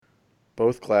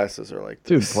Both glasses are like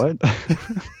Dude, this. what?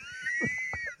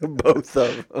 Both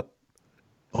of them.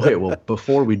 Okay, well,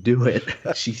 before we do it,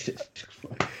 she said,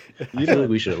 I You feel like know.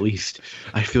 we should at least,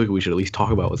 I feel like we should at least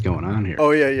talk about what's going on here.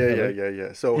 Oh yeah, yeah, Yeah, yeah, like, yeah,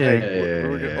 yeah. So Yeah, hey, yeah,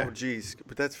 we're yeah, gonna. yeah. Oh geez,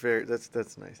 but that's very. That's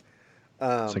nice.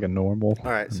 it's like a All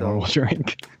right, a normal so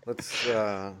drink. let's.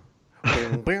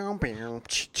 Bing, bing, bing, bing,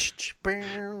 bing.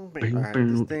 All Boom, right, this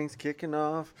boom. thing's kicking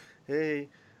off. Hey,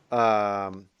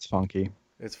 um, It's funky.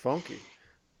 it's funky.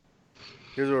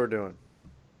 Here's what we're doing: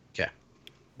 Okay,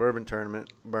 bourbon tournament,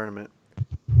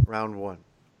 round one.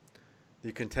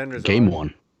 The contenders game are.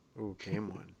 one. Ooh, game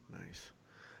one, nice.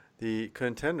 The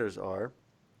contenders are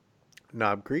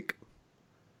Knob Creek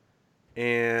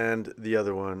and the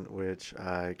other one, which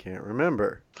I can't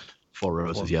remember. Four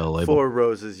Roses Four- Yellow Label. Four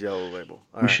Roses Yellow Label.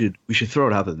 All We right. should throw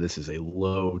it out that this is a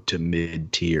low to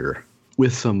mid tier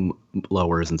with some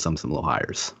lowers and some low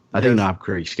hires. I think Yes. Knob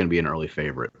Creek's going to be an early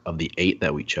favorite of the 8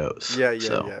 that we chose. Yeah, yeah,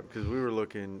 So, yeah. Because we were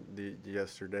looking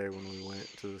yesterday when we went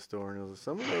to the store, and it was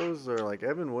some of those are like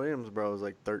Evan Williams, bro, was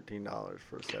like $13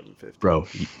 for 750. bro,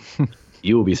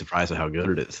 you will be surprised at how good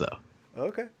it is, though.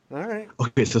 Okay, all right.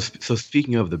 Okay, so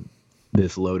speaking of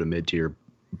this low to mid tier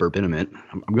bourboniment,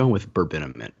 I'm going with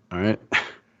bourboniment. All right.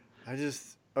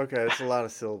 Okay, it's a lot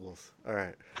of syllables. All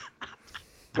right,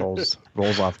 rolls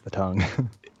off the tongue.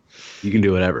 You can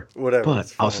do whatever. whatever. But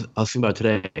It's I was fine. I was thinking about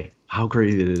today how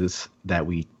crazy it is that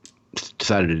we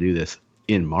decided to do this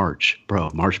in March, bro.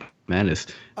 March Madness.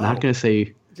 Not Oh. gonna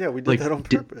say Yeah, we did like that on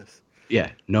purpose.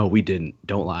 yeah. No, we didn't.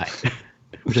 Don't lie.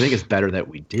 Which I think is better that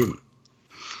we didn't.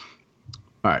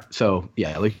 All right. So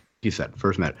yeah, like you said,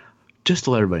 first match. Just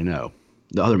to let everybody know,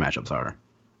 the other matchups are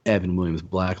Evan Williams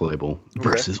Black Label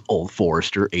versus Old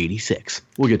Forester 86.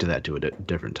 We'll get to that to a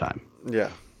different time. Yeah.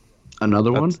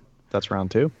 Another one That's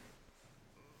round two.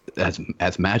 that's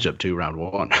matchup 2, round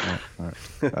 1. Oh, all right.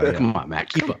 Yeah. Come on, Matt.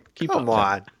 Keep up. Come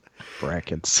up. on,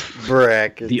 Brackets.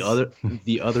 brackets.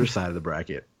 The other side of the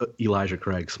bracket, Elijah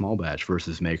Craig Small Batch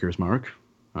versus Maker's Mark.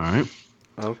 All right.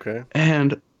 Okay.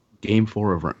 And game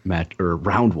 4 of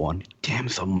round 1. Damn,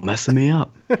 it's messing me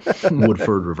up.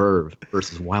 Woodford Reverve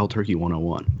versus Wild Turkey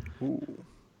 101. Ooh.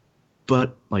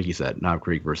 But like you said, Knob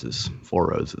Creek versus Four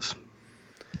Roses.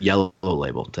 Yellow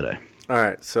Label today. All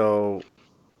right, so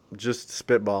just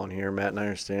spitballing here. Matt and I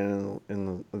are standing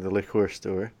in the liquor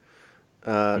store.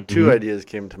 Two ideas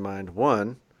came to mind.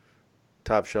 One,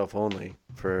 top shelf only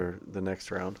for the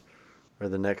next round or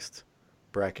the next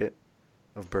bracket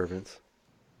of bourbons.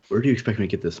 Where do you expect me to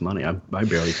get this money? I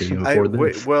barely can even afford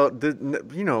this. Well,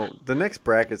 the next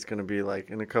bracket's going to be like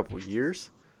in a couple years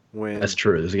when That's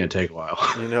true. This is gonna take a while.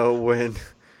 when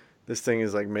this thing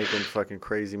is like making fucking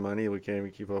crazy money. We can't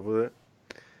even keep up with it.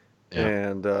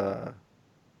 Yeah.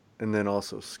 And then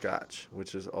also scotch,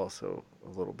 which is also a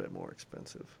little bit more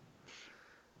expensive.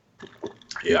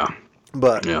 Yeah.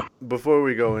 But Yeah. before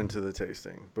we go into the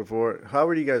tasting,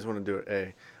 how do you guys want to do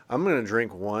it? I'm gonna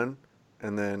drink one,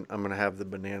 and then I'm gonna have the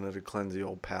banana to cleanse the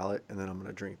old palate, and then I'm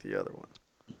gonna drink the other one.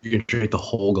 You can drink the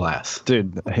whole glass.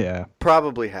 Dude, yeah.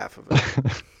 Probably half of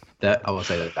it. That I will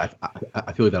say that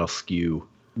I feel like that'll skew.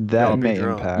 I'll That be may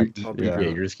drunk. impact. I'll be Yeah,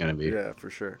 drunk. you're just gonna be Yeah, for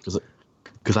sure.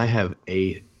 because I have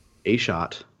a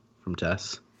shot from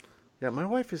Tess. Yeah, my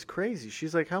wife is crazy.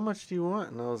 She's like, "How much do you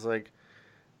want?" And I was like,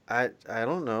 "I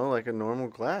don't know, like a normal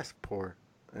glass pour."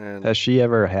 And Has she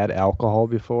ever had alcohol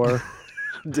before?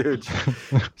 dude,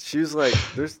 she was like,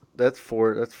 that's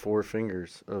four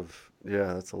fingers of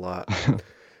that's a lot.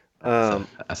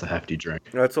 That's a hefty drink.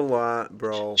 That's a lot,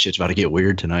 bro. Shit's about to get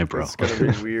weird tonight, bro. It's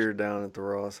gonna be weird down at the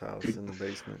Ross house in the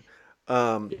basement.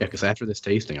 Yeah, because after this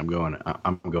tasting, I'm going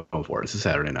for it. It's a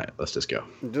Saturday night. Let's just go.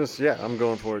 I'm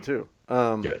going for it too.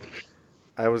 Good.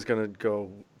 I was gonna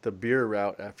go the beer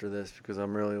route after this because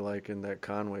I'm really liking that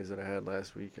Conway's that I had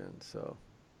last weekend. So,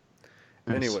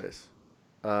 Nice. anyways,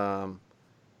 You want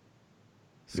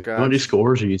to do Scotch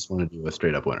scores, or you just want to do a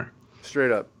straight up winner?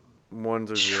 straight up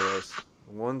ones or zeros,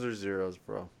 ones or zeros,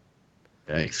 bro.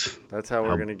 Thanks. That's how we're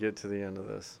How- gonna get to the end of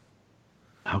this.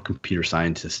 How computer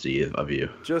scientisty of you.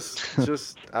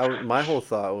 My whole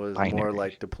thought was more Binary.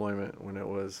 like deployment when it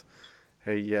was,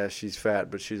 hey, yeah, she's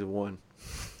fat, but she's a one.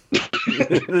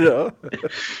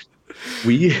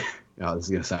 We. Oh, this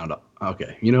is gonna sound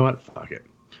okay. You know what? Fuck it.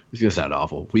 This is gonna sound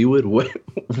awful. We would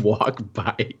walk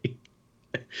by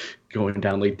going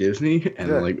down Lake Disney, and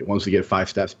Yeah. then, like once we get 5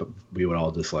 steps, but we would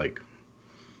all just like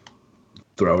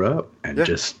throw it up and Yeah.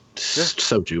 just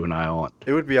so juvenile.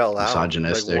 It would be out loud.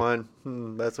 Misogynistic. Like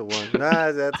one, that's a one.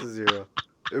 Nah, that's a zero.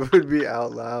 It would be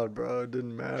out loud, bro. It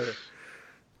didn't matter.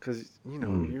 Because,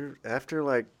 you're after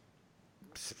like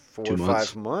 4 2 or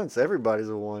months. 5 months, everybody's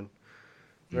a one.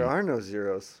 There are no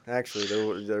zeros.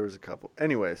 Actually, there was a couple.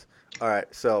 Anyways, all right.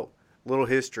 So, little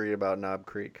history about Knob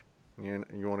Creek. You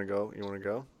want to go? You want to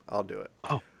go? I'll do it.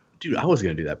 Oh, dude, I was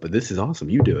gonna do that, but this is awesome.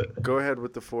 You do it. Go ahead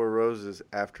with the Four Roses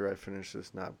after I finish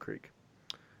this Knob Creek.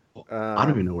 I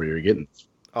don't even know where you're getting this.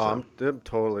 Oh, So. I'm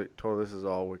totally. This is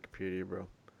all Wikipedia, bro.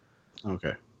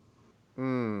 Okay.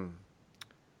 All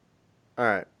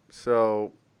right.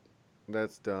 So,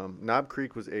 that's dumb. Knob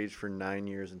Creek was aged for 9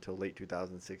 years until late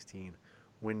 2016,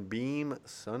 when Beam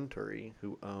Suntory,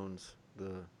 who owns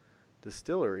the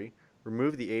distillery,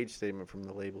 removed the age statement from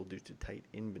the label due to tight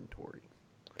inventory.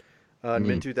 In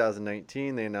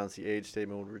mid-2019, they announced the age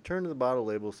statement would return to the bottle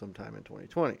label sometime in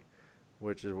 2020,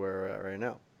 which is where we're at right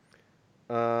now.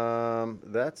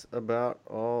 That's about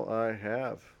all I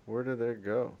have. Where did it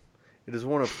go? It is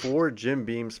one of 4 Jim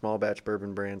Beam small batch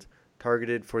bourbon brands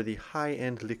targeted for the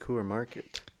high-end liqueur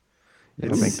market.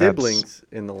 Its siblings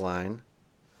in the line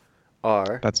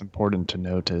are... That's important to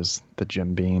note is the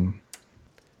Jim Beam.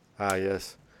 Ah,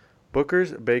 yes.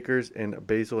 Booker's, Baker's, and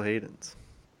Basil Hayden's.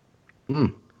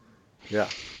 Yeah,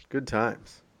 good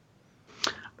times.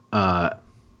 That's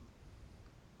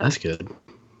good.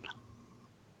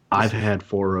 I've had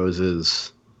Four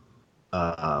Roses.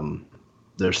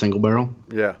 Their single barrel.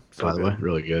 Yeah. So by the way,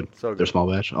 really good. So good. Their small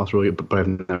batch, also really good. But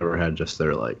I've never had just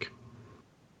their like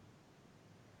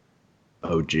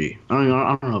OG. I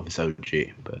don't know if it's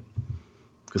OG, but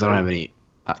because I don't have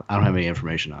any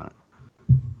information on it.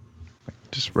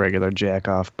 Just regular jack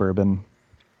off bourbon.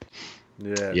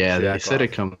 Yeah. Yeah, they jack said off. it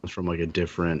comes from like a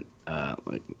different,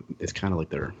 like it's kind of like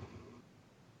their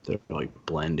like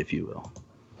blend, if you will.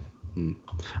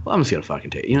 Well, I'm just gonna fucking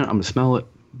take it. You know, I'm gonna smell it.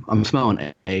 I'm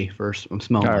smelling A first. I'm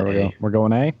smelling All right, A. we're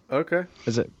going A. Okay.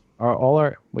 Is it all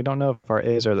our? We don't know if our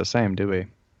A's are the same, do we?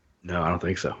 No, I don't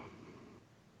think so.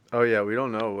 Oh, yeah, we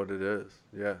don't know what it is.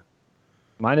 Yeah.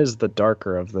 Mine is the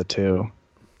darker of the two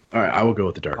All right, I will go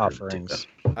with the darker of the two, offerings.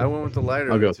 then. I went with the lighter.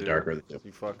 I'll of go the with the two, darker of the two.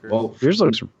 You fuckers. Well,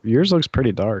 Yours looks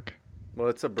pretty dark. Well,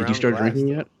 it's a brown did you start glass, drinking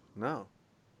though. yet? No.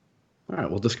 All right,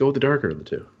 well, just go with the darker of the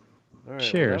two. All right.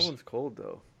 Cheers. Well, that one's cold,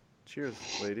 though. Cheers,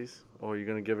 ladies. Oh, you're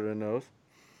going to give it a nose?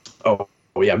 Oh,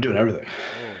 yeah, I'm doing everything.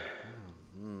 I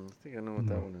think I know what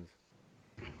that one is.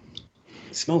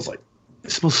 It smells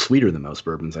sweeter than most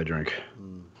bourbons I drink.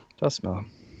 Does smell.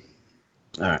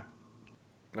 All right.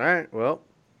 All right. Well,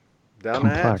 down the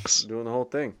Complex. hatch. Doing the whole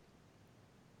thing.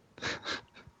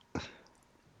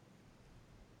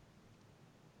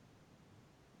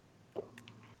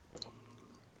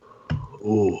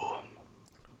 Ooh.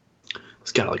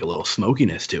 It's got like a little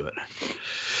smokiness to it.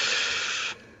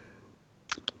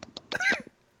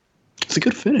 It's a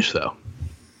good finish though.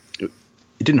 It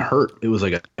didn't hurt. It was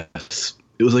like a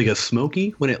smoky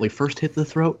when it like first hit the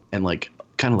throat and like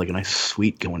kind of like a nice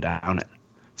sweet going down it.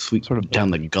 Sweet Sort of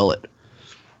down the gullet.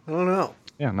 I don't know.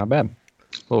 Yeah, not bad.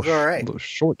 A little, all right. little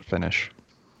short finish.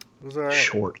 It was all right.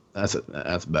 Short. That's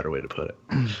a better way to put it.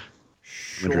 I'm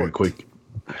Short. gonna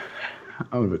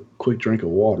have a quick drink of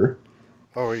water.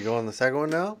 Oh, are you going the second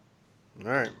one now?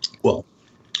 All right. Well,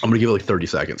 I'm gonna give it like 30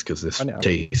 seconds because this I know.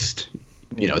 taste,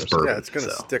 it's bourbon. Yeah, it's going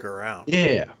to so. stick around.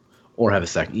 Yeah, or have a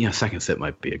second. Yeah, second sip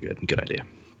might be a good idea.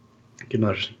 Get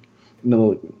another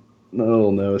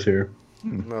little nose here.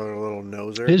 Another little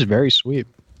noser. It is very sweet.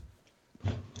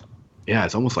 Yeah,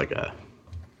 it's almost like a.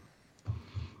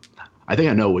 I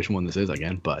think I know which one this is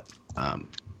again, but I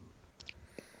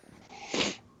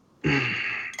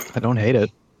don't hate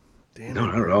it. Damn no,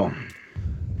 it, not at all.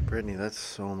 Brittany, that's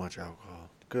so much alcohol.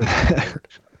 Good Lord.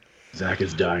 Zach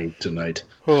is dying tonight.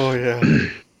 Oh, yeah.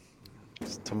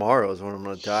 Tomorrow is when I'm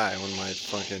going to die, when my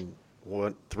fucking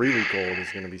 3-week-old is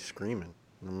going to be screaming.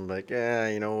 And I'm like, yeah,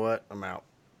 you know what? I'm out.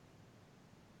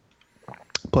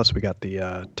 Plus, we got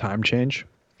the time change,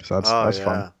 so that's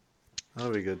fun.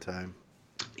 That'll be a good time.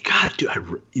 God, dude, I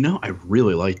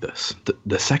really like this.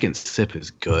 The second sip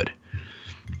is good.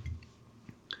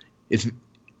 It's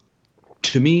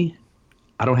to me,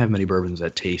 I don't have many bourbons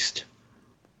that taste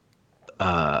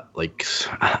like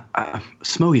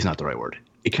smoky's not the right word.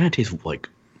 It kind of tastes like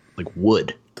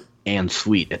wood and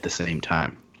sweet at the same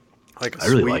time. Like a I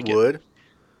really sweet like it. wood?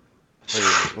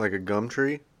 Like a gum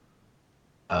tree?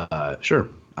 Sure.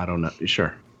 I don't know.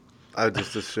 Sure. I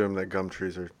just assume that gum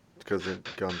trees are because they're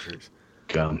gum trees.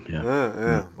 Gum. Yeah.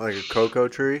 Yeah. Like a cocoa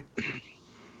tree?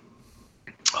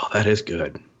 Oh, that is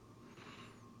good.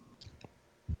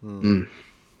 I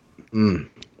can't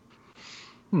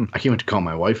wait to call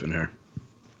my wife in here.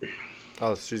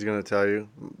 Oh, she's going to tell you.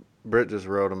 Britt just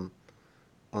wrote them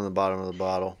on the bottom of the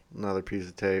bottle. Another piece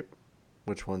of tape.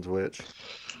 Which one's which?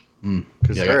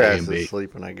 Because Yeah, I got her A ass and B. is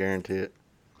sleeping, I guarantee it.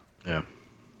 Yeah.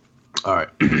 All right.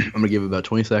 I'm going to give it about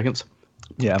 20 seconds.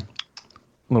 Yeah.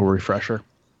 A little refresher.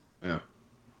 Yeah.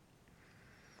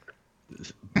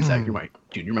 Zach,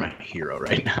 you're my hero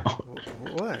right now.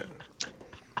 What?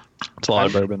 It's a lot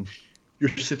of bourbon. You're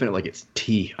sipping it like it's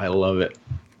tea. I love it.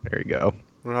 There you go.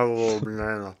 We'll have a little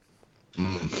banana.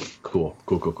 Cool.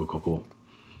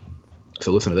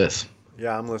 So listen to this.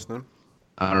 Yeah, I'm listening.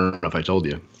 I don't know if I told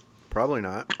you. Probably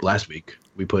not. Last week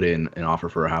we put in an offer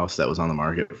for a house that was on the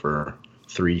market for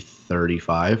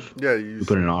 $335. Yeah, We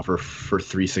put in an offer for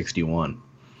 $361.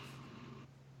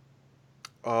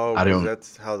 Oh, I 'cause don't-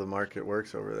 that's how the market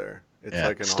works over there. It's Yeah,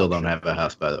 like an still don't auction. have a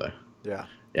house, by the way. Yeah.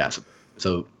 Yeah.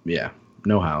 So yeah,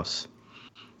 no house.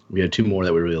 We had 2 more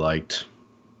that we really liked.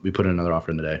 We put in another offer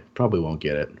in the day. Probably won't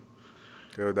get it.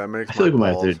 Dude, that makes I feel my like we might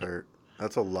have balls to- hurt.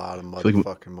 That's a lot of feel like we-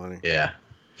 motherfucking money. Yeah.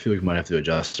 I feel like we might have to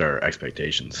adjust our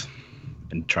expectations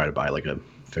and try to buy like a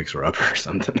fixer-upper or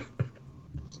something.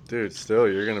 Dude, still,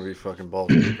 you're going to be fucking balls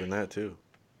deep in that, too.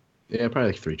 Yeah,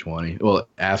 probably like 320. Well,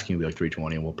 asking will be like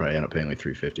 320, and we'll probably end up paying like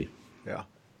 350. Yeah.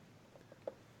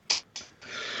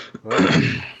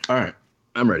 Well, All right,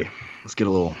 I'm ready. Let's get a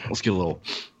little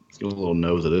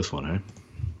nose of this one, huh?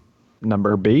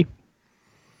 Number B.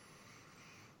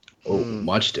 Oh,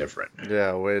 much different.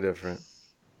 yeah, way different.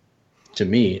 To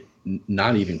me,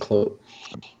 not even close.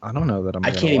 I don't know that I'm I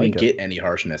gonna can't even like it. get any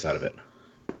harshness out of it.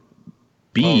 Oh,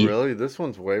 B, really? This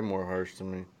one's way more harsh to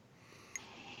me.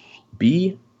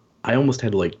 B, I almost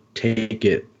had to like take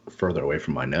it further away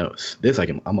from my nose. This,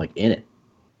 I'm like in it.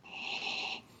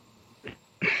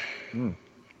 Mm.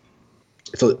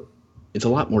 It's a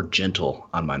lot more gentle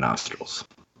on my nostrils.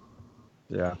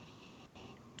 Yeah.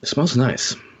 It smells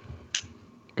nice.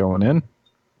 Going in.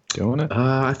 Doing it.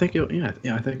 I think it.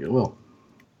 Yeah, I think it will.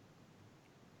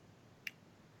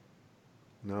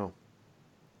 No.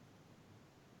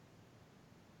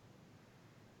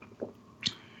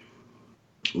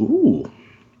 Ooh,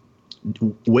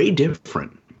 way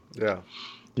different. Yeah.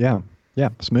 Yeah. Yeah.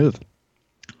 Smooth.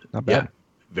 Not bad. Yeah,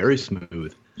 very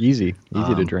smooth. Easy.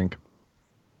 Easy to Um, drink.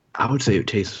 I would say it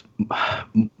tastes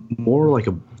more like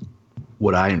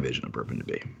what I envision a bourbon to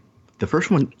be. The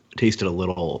first one tasted a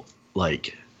little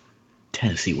like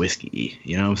Tennessee whiskey.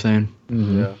 You know what I'm saying?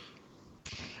 Mhm. Yeah.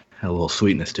 Had a little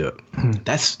sweetness to it.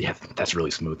 That's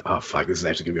really smooth. Oh fuck, this is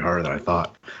actually gonna be harder than I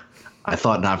thought. I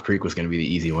thought Knob Creek was gonna be the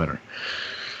easy winner.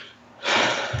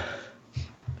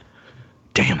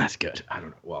 Damn, that's good. I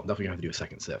don't know. Well, I'm definitely gonna have to do a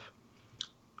second sip.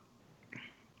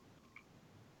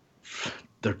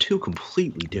 They're 2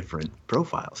 completely different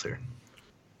profiles here.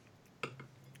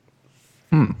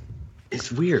 Hmm.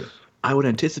 It's weird. I would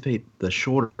anticipate the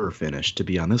shorter finish to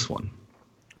be on this one,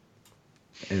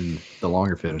 and the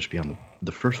longer finish to be on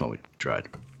the first one we tried.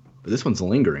 But this one's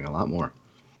lingering a lot more.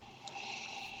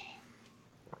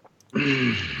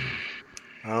 I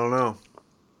don't know.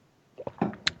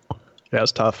 Yeah,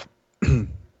 it's tough.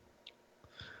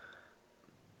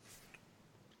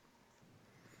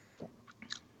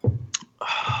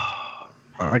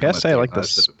 I guess I like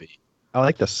this. I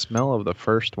like the smell of the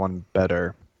first one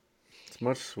better, It's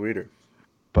much sweeter.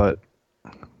 but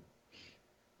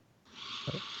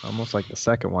almost like the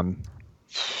second one.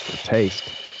 The taste.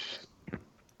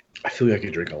 I feel like I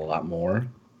could drink a lot more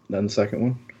than the second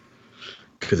one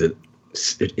because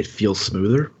it feels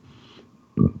smoother.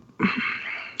 I'm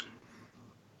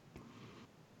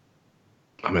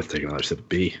gonna take another sip of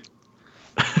B.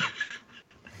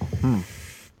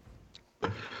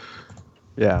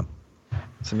 Yeah,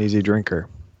 it's an easy drinker.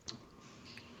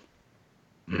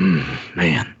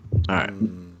 Man, all right.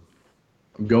 I'm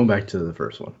going back to the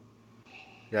first one.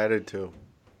 Yeah, I did too.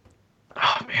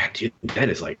 Oh man, dude, that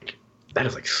is like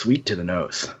sweet to the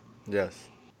nose. Yes.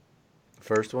 The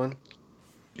first one?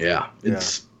 Yeah,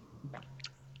 it's.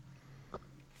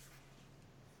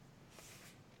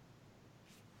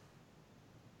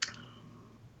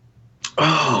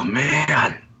 Oh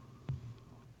man.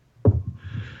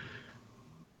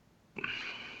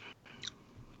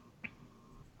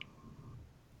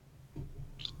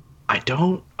 I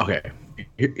don't. Okay,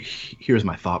 here's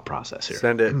my thought process here.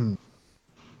 Send it.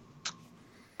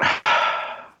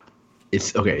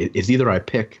 It's okay. It's either I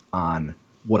pick on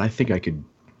what I think I could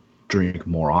drink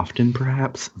more often,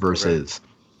 perhaps, versus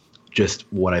just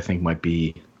what I think might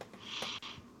be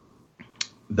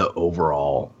the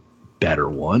overall better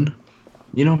one.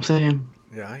 You know what I'm saying?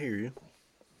 Yeah, I hear you.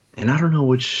 And I don't know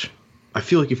which. I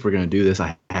feel like if we're gonna do this,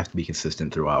 I have to be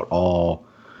consistent throughout all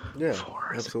Yeah,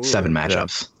 4, absolutely. 7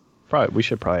 matchups. We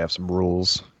should probably have some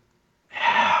rules.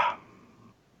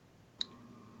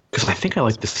 Because I think I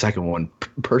like the second one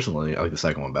personally. I like the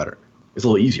second one better. It's a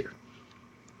little easier.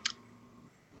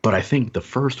 But I think the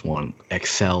first one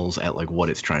excels at like what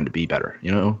it's trying to be better.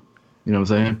 You know? You know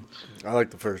what I'm saying? I like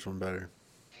the first one better.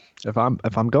 If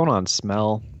I'm going on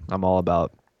smell, I'm all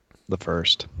about the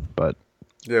first. But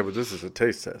Yeah, but this is a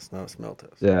taste test, not a smell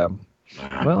test. yeah,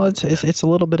 well, it's a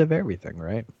little bit of everything,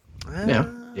 right? Yeah.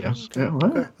 Yes. Okay. Yeah,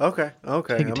 well,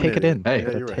 Okay. Take it in. Hey.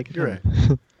 Yeah, you're right. You're right.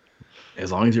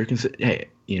 as long as you're hey,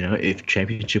 if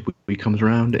championship week comes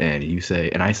around and you say,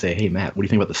 and I say, hey Matt, what do you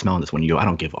think about the smell of this one? You go, I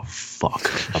don't give a fuck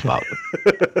about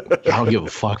I don't give a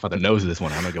fuck about the nose of this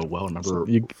one. I'm gonna go, well, remember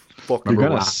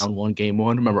round one, game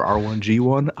one? Remember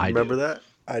R1G1? I remember do. That?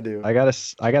 I do. I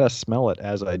gotta smell it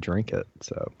as I drink it.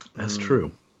 So that's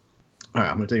true. All right,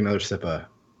 I'm gonna take another sip of.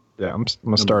 Yeah, I'm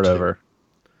gonna start over.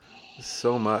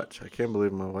 So much. I can't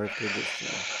believe my wife did this to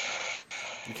me.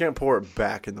 You can't pour it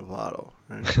back in the bottle.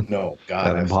 Right? No,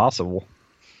 God, that's impossible.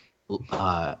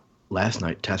 Last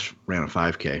night, Tess ran a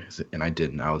 5K, and I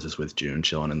didn't. I was just with June,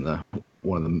 chilling in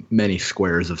one of the many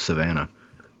squares of Savannah,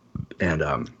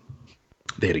 and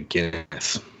they had a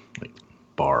Guinness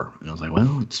bar, and I was like,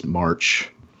 well, it's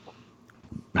March.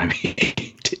 I mean,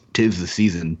 tis the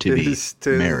season to be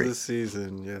merry. Tis the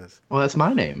season, yes. Well, that's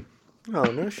my name. Oh,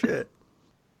 no shit.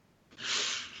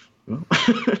 Well.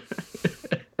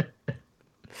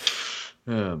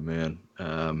 Oh man.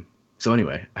 So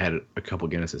anyway, I had a couple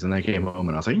Guinnesses, and I came home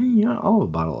and I was like, I'll have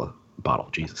a bottle.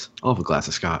 Jesus, I'll have a glass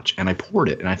of scotch, and I poured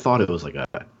it, and I thought it was like a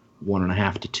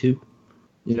 1.5 to 2.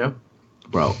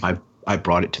 Bro, I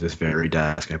brought it to this very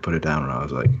desk. I put it down, and I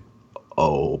was like,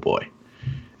 oh boy,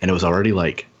 and it was already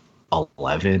like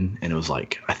 11, and it was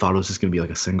like I thought it was just gonna be like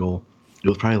a single. It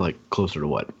was probably like closer to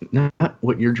what, not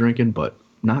what you're drinking, but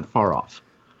not far off.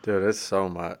 Dude, it's so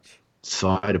much. So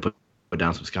I had to put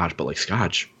down some scotch, but like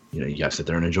scotch, you gotta sit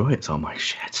there and enjoy it. So I'm like,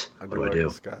 shit, what do I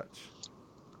do? Scotch.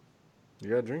 You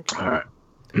gotta drink. All right.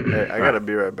 Hey, I gotta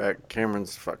be right back.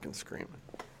 Cameron's fucking screaming.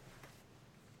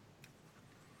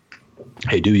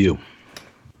 Hey, do you?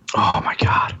 Oh my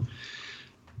God.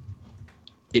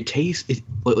 It tastes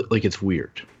like it's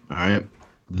weird. All right.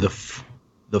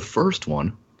 The first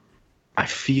one, I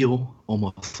feel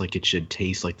almost like it should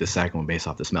taste like the second one based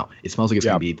off the smell. It smells like it's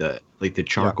gonna be the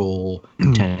charcoal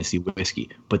Tennessee whiskey,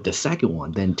 but the second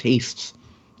one then tastes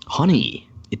honey.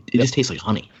 It just tastes like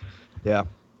honey. Yeah,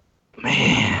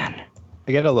 man.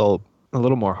 I get a little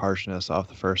more harshness off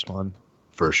the first one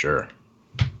for sure,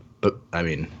 but I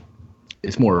mean,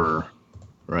 it's more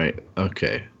right.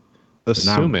 Okay,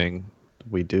 assuming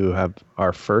we do have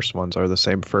our first ones are the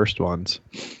same first ones.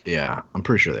 Yeah, I'm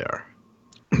pretty sure they are.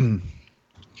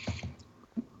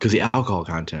 Because the alcohol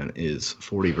content is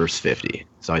 40 versus 50.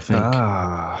 So I think.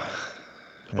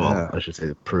 Well, I should say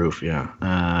the proof. Yeah.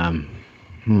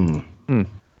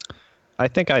 I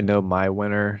think I know my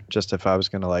winner. Just if I was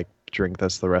gonna drink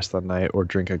this the rest of the night or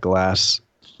drink a glass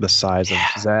the size of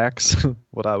Zach's,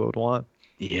 what I would want.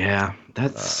 Yeah,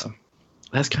 that's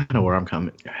kind of where I'm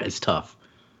coming. It's tough.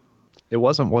 It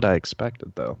wasn't what I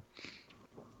expected though.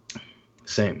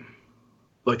 Same.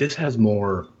 Like this has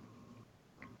more.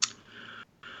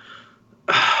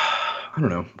 I don't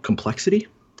know, complexity?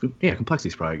 Yeah, complexity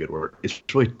is probably a good word. It's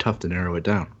really tough to narrow it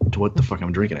down to what the fuck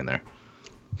I'm drinking in there.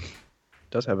 It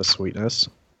does have a sweetness.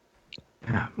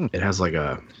 Yeah, it has like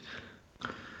a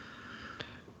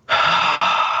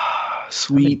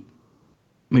sweet,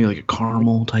 maybe like a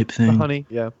caramel type thing. Honey,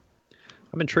 yeah.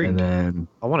 I'm intrigued. And then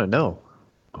I want to know,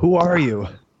 who are you?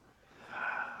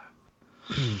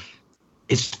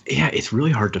 It's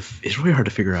really hard to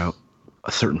figure out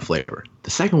a certain flavor. The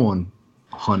second one,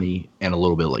 honey and a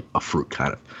little bit like a fruit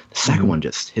kind of. The second one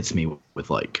just hits me with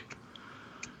like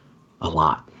a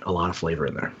lot of flavor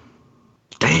in there.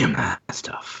 Damn, that's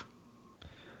tough.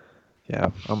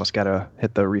 Yeah, almost gotta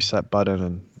hit the reset button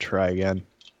and try again.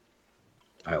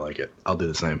 I like it. I'll do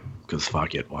the same because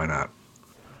fuck it, why not?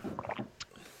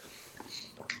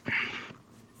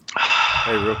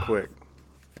 Hey, real quick.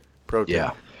 Pro tip.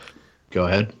 Yeah. Go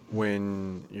ahead.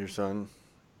 When your son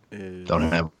is... Don't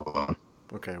have one.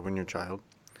 Okay, when your child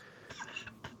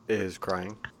is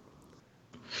crying.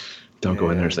 Don't go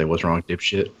in there and say, what's wrong,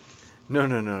 dipshit? No.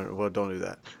 Well, don't do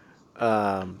that.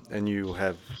 And you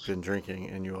have been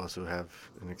drinking, and you also have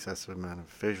an excessive amount of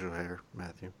facial hair,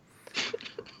 Matthew.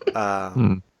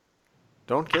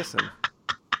 Don't kiss him.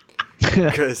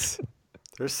 Because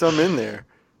there's some in there.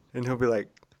 And he'll be like,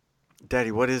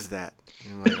 Daddy, what is that?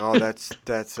 And I'm like, oh, that's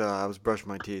I was brushing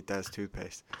my teeth. That's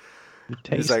toothpaste. It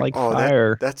tastes like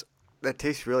fire. That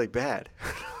tastes really bad.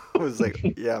 I was like,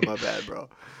 yeah, my bad, bro.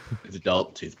 It's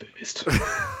adult toothpaste.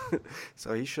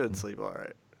 So he should sleep all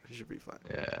right. He should be fine.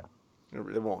 Yeah.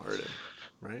 It won't hurt him,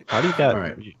 right? How do you got?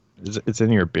 Right. It's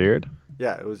in your beard?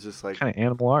 Yeah, it was just like... What kind of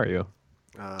animal are you?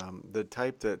 The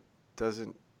type that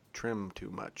doesn't trim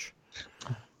too much.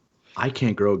 I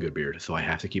can't grow a good beard, so I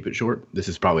have to keep it short. This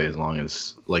is probably as long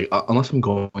as unless I'm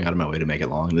going out of my way to make it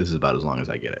long. This is about as long as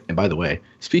I get it. And by the way,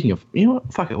 speaking of, you know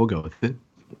what? Fuck it, we'll go with it.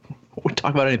 We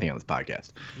talk about anything on this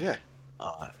podcast. Yeah.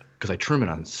 Because I trim it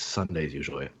on Sundays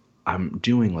usually. I'm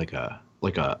doing like a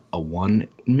one,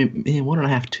 maybe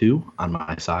 1.5, 2 on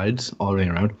my sides all the way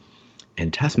around.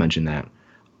 And Tess mentioned that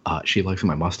she likes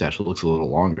my mustache looks a little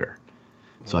longer.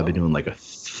 So I've been doing like a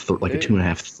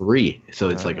 2.5, 3. So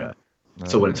it's like a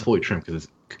so when it's fully trimmed because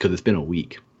it's been a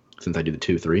week since I do the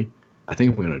 2, 3. I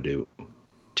think I'm gonna do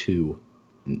 2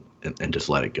 and just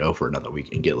let it go for another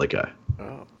week and get like a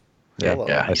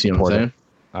Yeah, I see what I'm saying.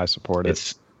 I support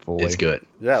it fully. It's good.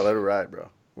 Yeah, let it ride, bro.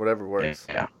 Whatever works.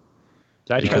 Yeah.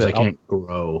 I Because I can't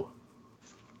grow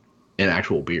an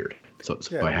actual beard, so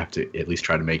I have to at least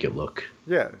try to make it look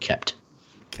kept.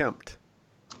 Kempt.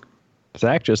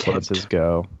 Zach just lets his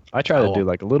go. I try to do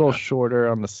like a little shorter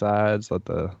on the sides, let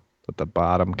the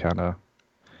bottom kind of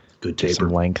Good get some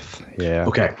taper. length. Yeah.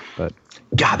 Okay. But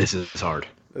God, this is hard.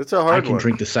 It's a hard I can one.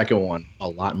 drink the second one a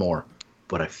lot more,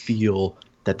 but I feel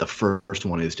that the first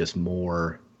one is just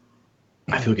more.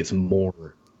 I feel like it's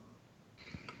more.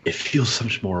 It feels so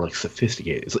much more like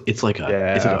sophisticated. It's like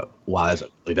a. It's like a wow.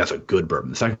 That's a good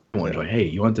bourbon. The second one is like, hey,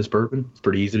 you want this bourbon? It's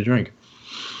pretty easy to drink.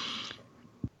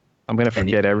 I'm gonna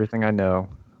forget everything I know.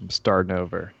 I'm starting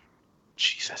over.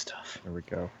 Jeez, that's tough. There we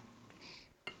go.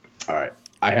 All right,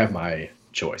 I have my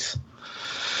choice.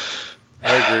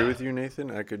 I agree with you,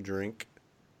 Nathan. I could drink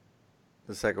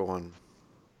the second one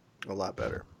a lot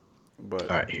better. But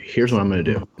All right, here's what I'm gonna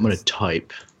do. I'm gonna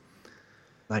type.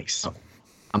 Nice.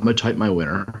 I'm gonna type my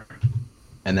winner,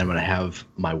 and then I'm gonna have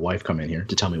my wife come in here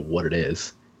to tell me what it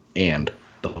is and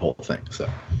the whole thing. So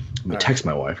I'm gonna text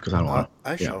my wife because I don't want.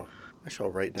 I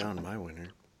shall write down my winner.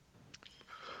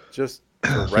 Just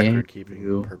for record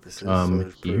keeping purposes. So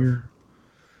there's proof. Here,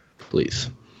 please.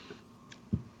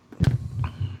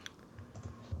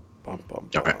 Bum, bum,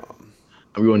 All right. bum.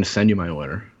 I'm going to send you my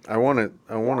winner. I want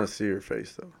to see your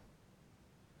face though.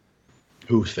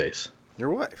 Whose face?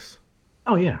 Your wife's.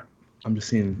 Oh yeah. I'm just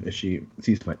seeing if she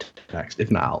sees my text.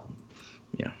 If not, I'll,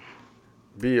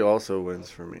 B also wins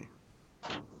for me.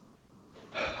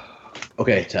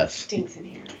 Okay, Tess. Stinks in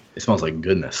here. It smells like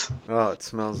goodness. Oh, it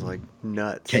smells like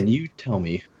nuts. Can you tell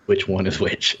me which one is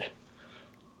which?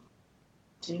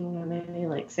 Do you want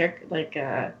any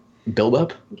Build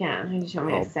up? yeah, how do you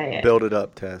want me to say it? Build it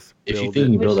up, Tess. If you Build think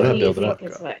you Which build it do up, you build it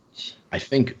think up. is which? I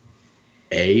think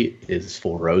A is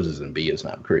Four Roses and B is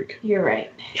Knob Creek. You're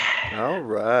right. All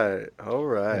right.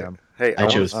 Yeah. Hey, I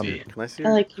chose want- B. Can I see?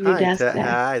 I like you Hi, guessed that.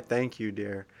 Hi, thank you,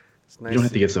 dear. It's nice. You don't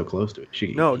have to get so close to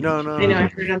it. No. I know, I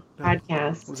heard it on the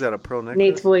podcast. Was that a pro necklace?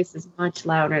 Nate's voice is much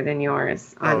louder than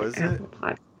yours on Oh, is it? Apple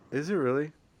Podcast. Is it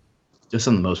really? Just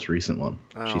on the most recent one,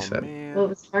 Oh, she said. man. Well, it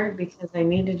was hard because I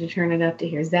needed to turn it up to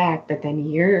hear Zach, but then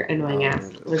your annoying ass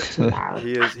was too loud.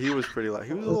 He was pretty loud.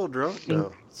 He was a little drunk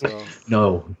though. So.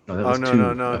 No, that Oh was no two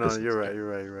no no no! episodes. You're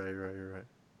right.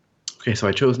 Okay, so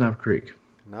I chose Knob Creek.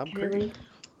 Knob Creek. Really?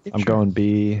 I'm going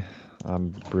B.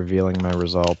 I'm revealing my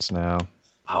results now.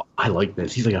 Oh, I like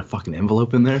this. He's like a fucking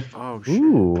envelope in there. Oh shit.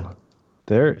 Ooh.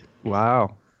 There.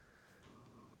 Wow.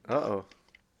 Uh-oh.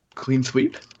 Clean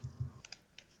sweep.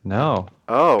 No.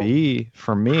 Oh. B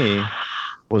for me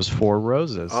was Four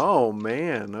Roses. Oh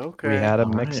man. Okay. We had them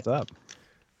All right. mixed up.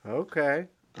 Okay.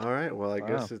 All right. Well, I Wow.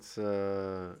 guess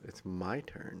it's my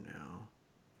turn now.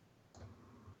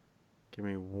 Give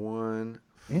me one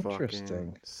Interesting.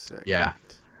 fucking second. Yeah.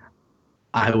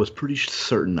 I was pretty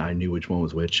certain I knew which one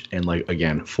was which, and like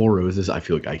again, Four Roses. I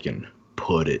feel like I can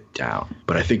put it down,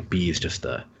 but I think B is just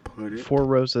the. Put it. Four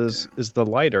Roses is the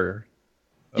lighter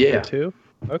of Yeah. the two?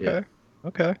 Okay. Yeah.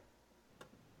 Okay.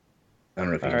 I don't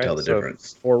know if you All can tell right, the so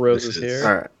difference. Four Roses This is- here.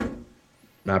 All right.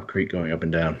 Knob Creek going up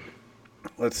and down.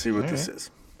 Let's see what this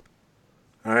is.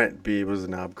 All right. B was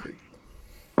Knob Creek.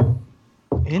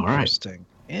 Interesting.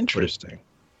 Interesting.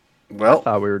 I Well,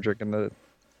 thought we were drinking the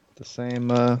same.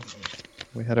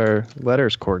 We had our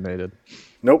letters coordinated.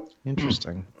 nope.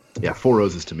 Interesting. Yeah, Four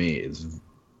Roses to me is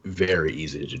very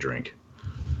easy to drink,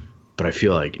 but I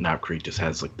feel like Knob Creek just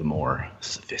has like the more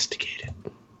sophisticated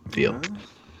feel.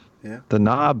 The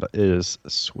knob is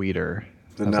sweeter.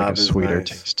 The Has knob like a is sweeter nice.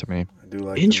 taste to me. I do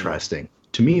like. the Interesting.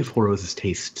 To me, Four Roses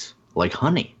tastes like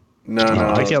honey. knob. No, no.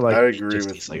 I get like- I It agree just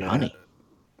with tastes like Matt. honey.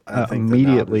 I think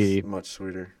immediately- the knob is much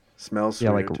sweeter. Smells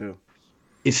Yeah, sweeter like- too.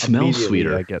 It smells Immediately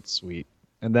sweeter. I get sweet,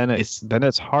 and then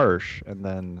it's harsh, and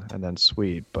then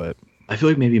sweet. But I feel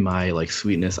like maybe my like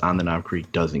sweetness on the Knob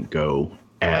Creek doesn't go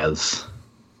as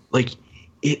like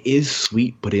it is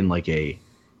sweet, but in like a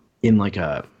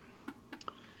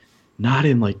not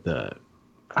in like the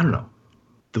I don't know.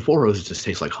 the Four Roses just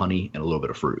tastes like honey and a little bit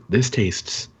of fruit. This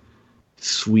tastes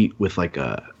sweet with like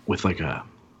a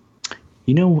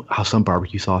you know how some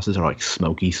barbecue sauces are like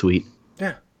smoky sweet?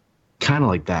 Yeah. Kind of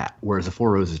like that. Whereas the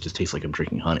Four Roses just tastes like I'm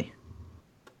drinking honey.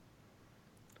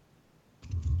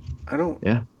 I don't.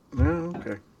 Yeah. No,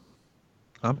 okay.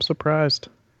 I'm surprised.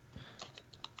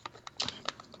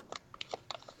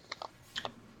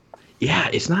 Yeah,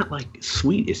 it's not like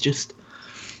sweet. It's just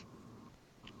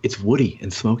it's woody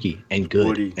and smoky and good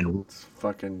Woody. and It's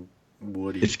fucking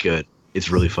woody. it's good. It's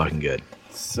really fucking good.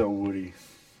 So woody.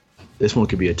 This one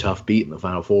could be a tough beat in the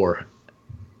final four.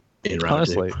 In round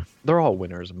Honestly, two. they're all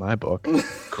winners in my book.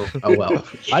 Cool. Oh well.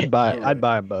 I'd buy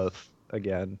them both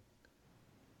again.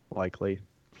 Likely.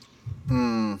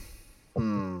 Hmm.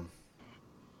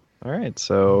 All right,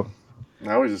 so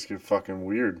Now we just get fucking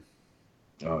weird.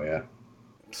 Oh yeah.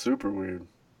 Super weird.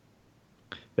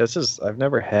 I've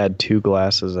never had 2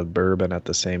 glasses of bourbon at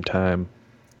the same time.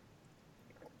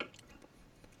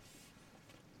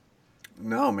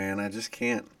 No, man, I just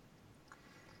can't.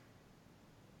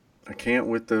 I can't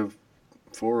with the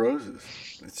Four Roses.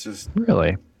 It's just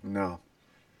Really? no.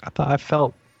 I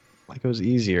felt like it was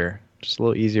easier. Just a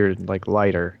little easier, like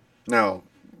lighter. Now,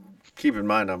 keep in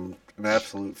mind I'm an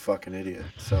absolute fucking idiot.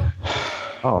 So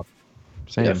Oh,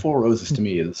 same. Yeah, Four Roses to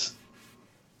me is,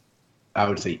 I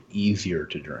would say, easier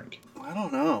to drink. I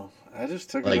don't know. I just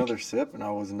took Like- another sip and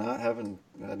I was not having.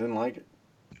 I didn't like it.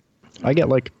 I get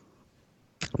like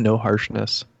no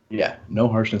harshness. Yeah, no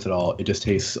harshness at all. It just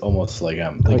tastes almost like you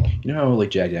know how like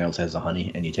Jack Daniels has the honey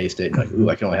and you taste it and like, ooh,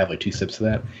 I can only have like 2 sips of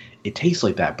that. It tastes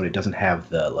like that, but it doesn't have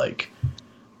the like,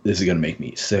 this is gonna make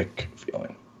me sick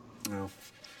feeling. No.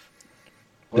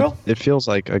 Well, It feels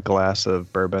like a glass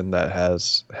of bourbon that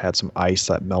has had some ice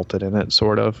that melted in it,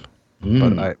 sort of.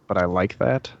 But I like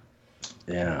that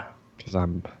Yeah. because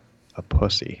I'm a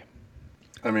pussy.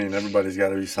 I mean, everybody's got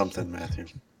to be something, Matthew.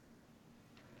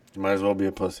 You might as well be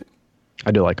a pussy.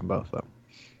 I do like them both, though.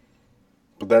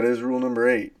 But that is rule number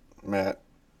 8, Matt.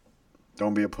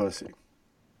 Don't be a pussy.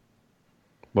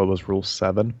 What was rule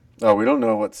 7? Oh, we don't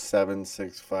know what 7,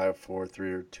 6, 5, 4,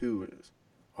 3, or 2 is.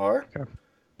 Are?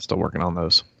 Still working on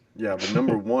those. Yeah, but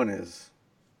number 1 is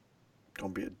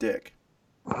don't be a dick.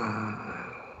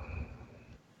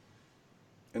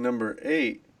 And number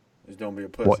 8 is don't be a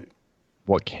pussy.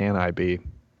 What can I be?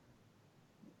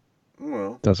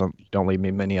 Well, Don't leave me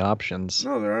many options.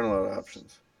 no, there aren't a lot of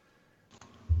options.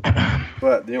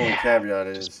 But the only caveat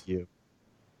is Just you.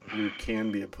 you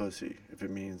can be a pussy if it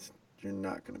means you're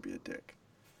not going to be a dick.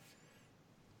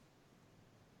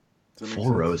 Does that make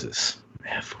Four sense? Roses.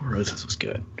 Yeah, Four Roses was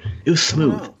good. It was I don't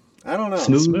smooth. know. I don't know.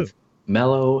 Smooth,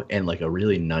 mellow, and like a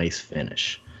really nice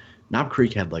finish. Knob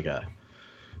Creek had like a,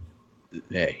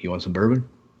 hey, you want some bourbon?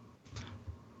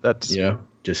 That's You know,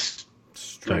 just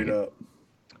Straight fucking- up.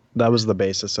 that was the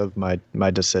basis of my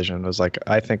decision. Was like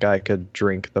I think I could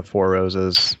drink the Four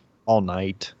Roses all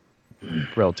night,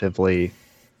 relatively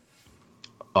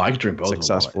oh, I could drink both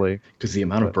successfully. because the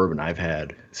amount of bourbon I've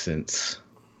had since,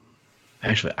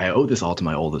 actually, I owe this all to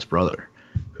my oldest brother,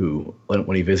 who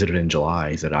when he visited in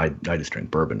July, he said, I just drink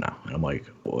bourbon now, and I'm like,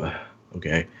 well,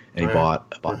 okay, and he Right.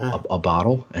 bought a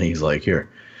bottle, and he's like, here,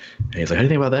 and he's like, how do you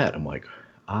think about that? I'm like,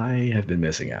 I have been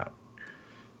missing out,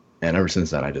 and ever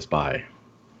since then, I just buy.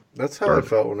 That's how I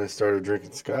felt when I started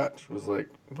drinking scotch. Was like,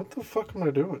 what the fuck am I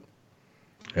doing?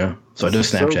 Yeah. So I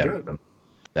This just is so Snapchatted good. them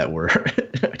that were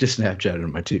I just Snapchatted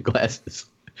my 2 glasses.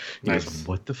 He Nice. goes,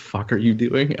 what the fuck are you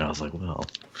doing? And I was like, well,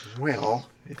 Well,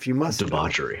 if you must know.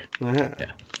 debauchery. Yeah.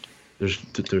 Yeah.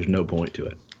 There's no point to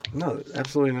it. No,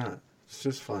 absolutely not. It's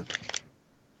just fun.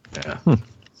 Yeah.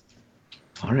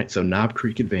 All right. So Knob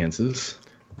Creek advances.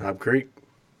 Knob Creek.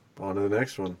 On to the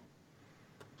next one.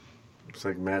 Looks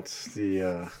like Matt's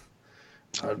the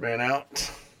odd man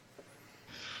out.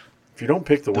 If you don't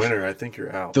pick the winner, I think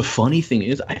you're out. The funny thing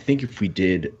is, I think if we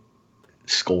did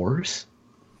scores,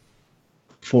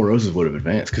 Four Roses would have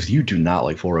advanced because you do not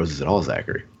like Four Roses at all,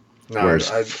 Zachary. No,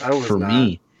 Whereas I was for not.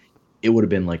 me, it would have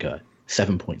been like a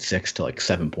 7.6 to like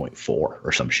 7.4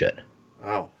 or some shit.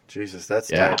 Oh, Jesus, that's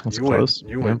Yeah. tight. That's you close.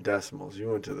 went. You went decimals. You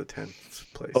went to the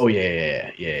 10th place. Oh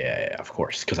yeah, of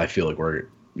course. Because I feel like we're,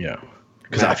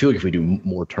 because I feel like if we do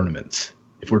more tournaments,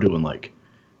 if we're doing like,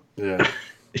 Yeah.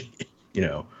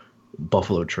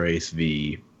 Buffalo Trace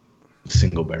v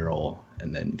single barrel,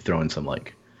 and then throw in some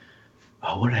like,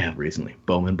 oh, what did I have recently?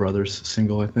 Bowman Brothers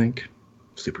single, I think.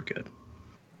 Super good.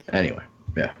 Anyway,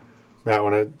 yeah. Matt,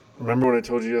 remember when I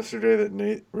told you yesterday that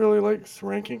Nate really likes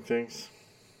ranking things?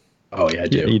 Oh yeah, I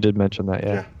do. Yeah, you did mention that,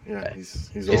 yeah. Yeah.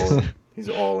 He's all in. He's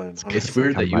all in. It's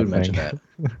weird that you would mention that.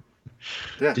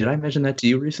 Yeah. Did I mention that to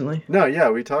you recently? No, yeah,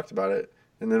 we talked about it,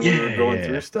 And then when we were going Yeah.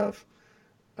 through stuff,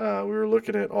 we were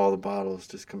looking at all the bottles,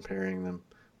 just comparing them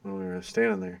when we were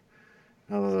standing there.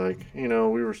 I was like, we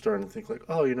were starting to think like,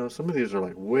 oh, some of these are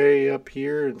like way up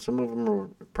here, and some of them are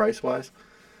price wise.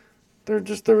 There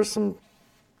was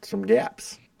some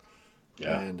gaps.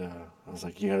 Yeah. And I was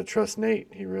like, you gotta trust Nate.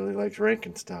 He really likes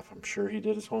ranking stuff. I'm sure he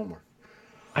did his homework.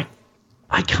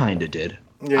 I kind of did.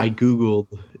 Yeah. I Googled.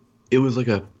 It was like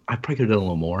I probably could have done a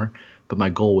little more, but my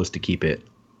goal was to keep it,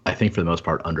 I think for the most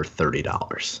part, under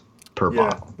 $30 per Yeah,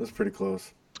 bottle. that's pretty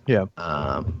close. Yeah.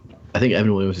 I think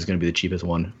Evan Williams is going to be the cheapest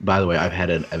one. By the way, I've had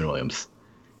an Evan Williams.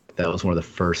 That was one of the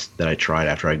first that I tried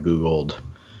after I Googled.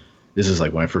 This is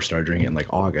like when I first started drinking in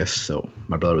like August. So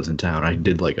my brother was in town. I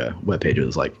did like a webpage. It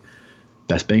was like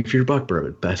best bang for your buck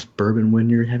bourbon, best bourbon when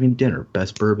you're having dinner,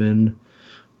 best bourbon,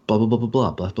 blah, blah, blah, blah,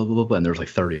 blah, blah, blah, blah, blah, blah. And there was like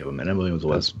 30 of them. And Evan Williams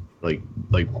was like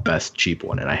best cheap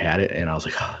one. And I had it and I was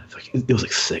like, it was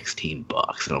like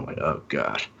 $16. And I'm like, oh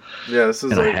God. Yeah, this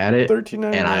is And like I had it,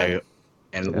 $13.99.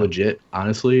 and legit,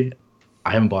 honestly,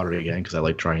 I haven't bought it again because I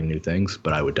like trying new things,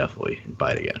 but I would definitely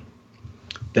buy it again.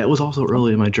 That was also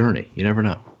early in my journey. You never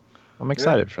know. I'm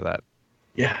excited for that.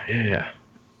 Yeah.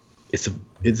 It's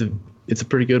a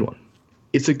pretty good one.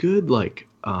 It's a good like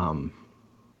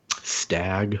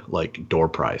stag like door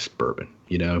prize bourbon.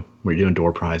 Where you're doing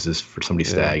door prizes for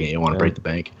somebody's stag and you don't want to break the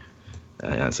bank.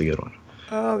 That's a good one.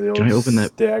 Oh, the old Can I open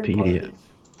that stag PDF? party.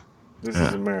 This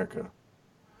is America.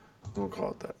 We'll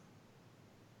call it that.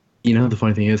 The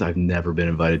funny thing is, I've never been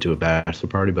invited to a bachelor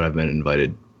party, but I've been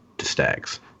invited to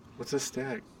stags. What's a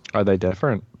stag? Are they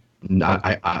different?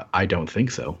 I don't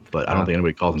think so, but I don't think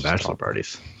anybody calls them bachelor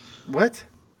parties. What?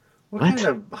 What What? kind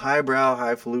of highbrow,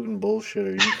 highfalutin bullshit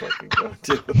are you fucking going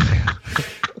to?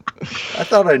 I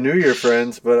thought I knew your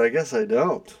friends, but I guess I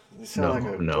don't. You sound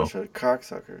like a bunch of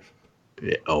cocksuckers.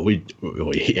 Yeah,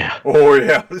 yeah. Oh,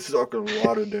 yeah. Sucking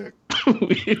water dick.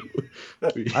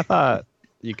 I thought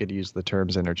you could use the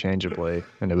terms interchangeably,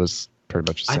 and it was pretty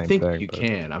much the same I think thing. you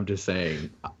can. I'm just saying,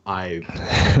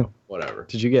 whatever.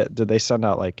 Did they send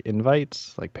out like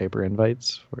invites, like paper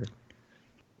invites?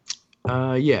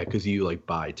 Yeah, because you like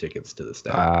buy tickets to the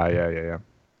stag. Yeah.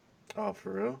 Oh,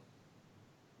 for real?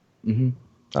 Mm-hmm.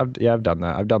 I've done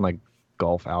that. I've done like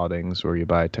golf outings where you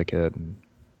buy a ticket. And...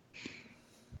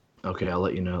 Okay, I'll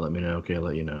let you know. Let me know. Okay, I'll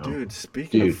let you know. Dude,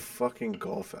 speaking of fucking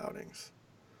golf outings,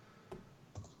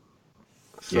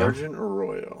 Sergeant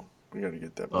Arroyo. We got to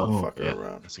get that motherfucker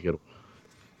around. That's a good one.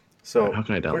 So, how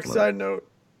can I download quick it? side note,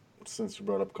 since you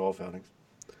brought up golf outings.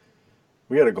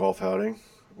 We had a golf outing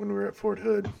when we were at Fort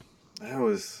Hood. That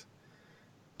was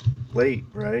late,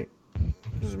 right?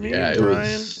 It was me and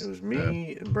Brian. It was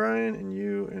me and Brian and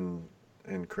you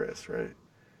and Chris, right?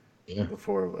 Yeah. The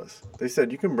four of us. They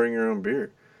said you can bring your own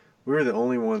beer. We were the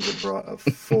only ones that brought a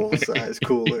full-size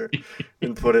cooler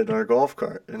and put it in our golf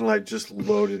cart and like just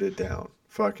loaded it down.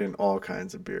 Fucking all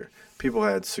kinds of beer. People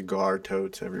had cigar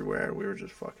totes everywhere. We were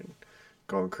just fucking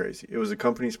going crazy. It was a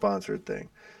company-sponsored thing.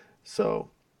 So,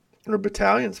 or a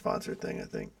battalion-sponsored thing, I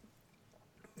think.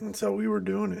 And so we were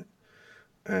doing it.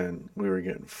 And we were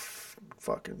getting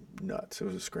fucking nuts. It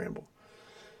was a scramble.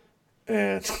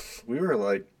 And we were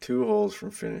like 2 holes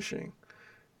from finishing.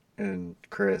 And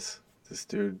Chris, this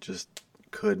dude just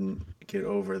couldn't get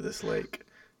over this lake.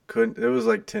 It was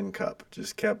like tin cup.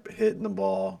 Just kept hitting the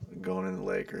ball and going in the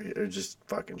lake or just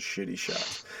fucking shitty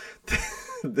shots.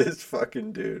 This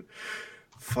fucking dude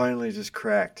finally just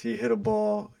cracked. He hit a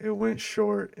ball. It went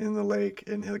short in the lake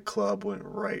and the club went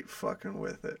right fucking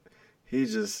with it. He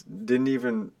just didn't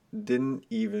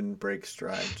even break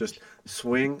stride. Just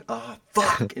swing,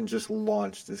 fuck, and just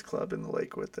launched his club in the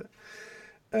lake with it.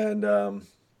 And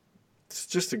it's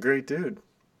just a great dude.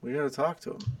 We got to talk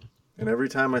to him. And every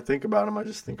time I think about him, I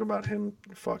just think about him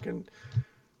fucking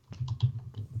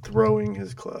throwing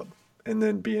his club and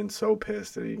then being so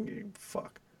pissed that he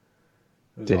fuck.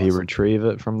 Did he retrieve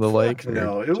it from the lake?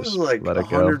 No, it was like a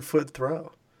 100-foot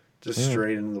throw. Just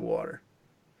straight into the water.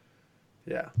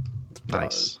 Yeah.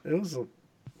 Nice. It was a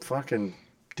fucking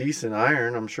decent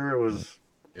iron. I'm sure it was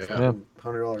a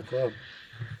 $100 club.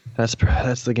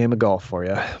 That's the game of golf for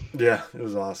you. Yeah, it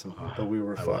was awesome. But we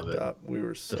were fucked up. We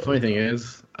were so. The funny thing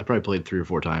is, I probably played 3 or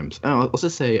 4 times. Oh, let's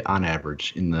just say on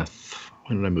average, when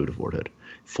did I move to Fort Hood?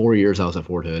 4 years I was at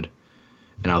Fort Hood,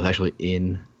 and I was actually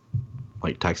in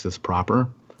like Texas proper.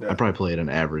 I probably played an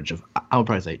average of, I would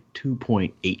probably say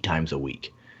 2.8 times a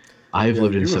week. I've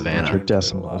lived in Savannah.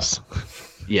 Decimals.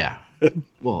 Yeah.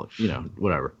 Well,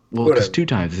 whatever. Well, because 2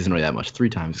 times isn't really that much. 3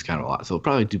 times is kind of a lot. So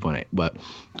probably 2.8. But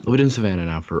I've lived in Savannah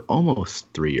now for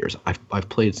almost 3 years. I've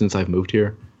played since I've moved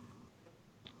here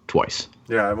twice.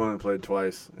 Yeah, I've only played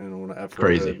twice. And when I Fort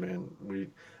Crazy. Hood,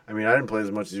 man, I mean, I didn't play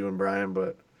as much as you and Brian,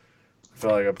 but I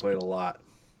felt like I played a lot.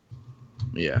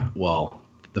 Yeah. Well,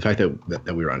 the fact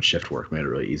that we were on shift work made it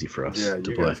really easy for us Yeah, to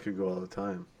you play. guys could go all the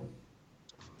time.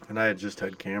 And I had just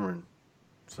had Cameron,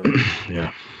 so Yeah.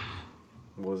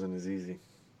 it wasn't as easy.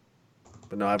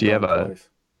 But no, I've Do you done have it a- twice.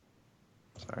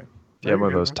 Sorry. Do No, you have you're one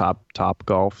of good, those man. top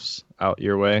golfs out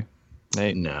your way,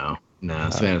 Nate? No.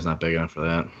 Savannah's not big enough for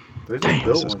that. They just Dang,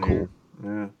 built this is one cool. here.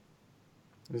 Yeah.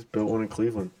 They just built one in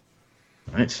Cleveland.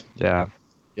 Nice. Yeah.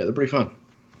 Yeah, they're pretty fun.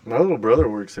 My little brother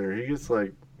works there. He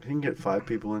can get 5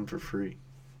 people in for free,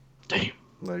 Damn.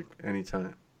 like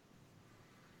anytime.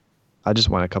 I just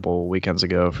went a couple weekends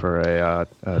ago for a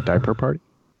diaper party.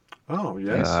 Oh,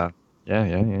 yes.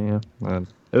 Yeah.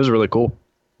 It was really cool.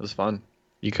 It was fun.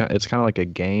 It's kind of like a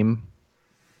game.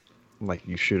 Like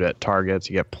you shoot at targets,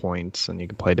 you get points, and you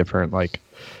can play different like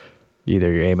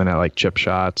either you're aiming at like chip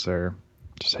shots or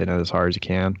just hitting it as hard as you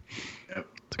can. Yep.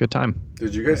 It's a good time.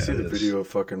 Did you guys Yeah, see the it is. video of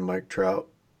fucking Mike Trout,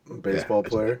 baseball Yeah,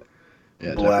 player,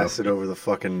 Yeah, blasted over the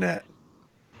fucking net?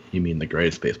 You mean the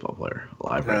greatest baseball player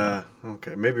alive right now?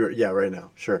 Okay, maybe right now,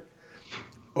 sure.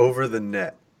 Over the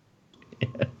net.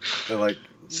 And like,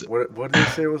 what did they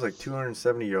say it was like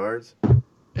 270 yards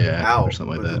Yeah, out, or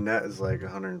something but like the that. net is like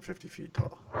 150 feet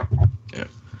tall. Yeah.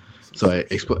 So I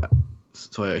explained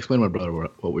to my brother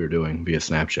what we were doing via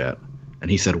Snapchat,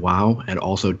 and he said wow, and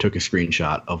also took a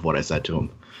screenshot of what I said to him.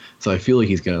 So I feel like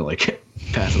he's gonna like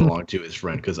pass it along to his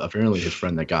friend, because apparently his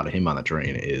friend that got him on the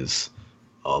train is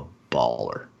a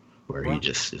baller, where he Wow.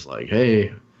 just is like,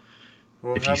 hey,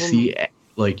 Well, if you have 'em- see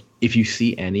if you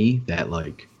see any that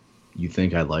like you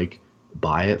think I like,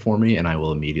 buy it for me and I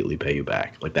will immediately pay you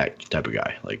back. Like that type of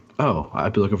guy. Like, oh,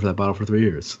 I've been looking for that bottle for 3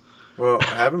 years. well,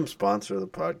 have him sponsor the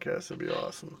podcast. It'd be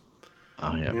awesome.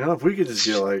 Oh yeah. You know, if we could just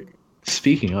get like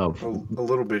Speaking of, a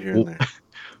little bit here and there.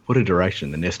 what a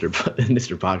direction the Nister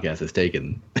podcast has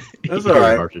taken. That's here all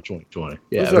right. in March of 2020.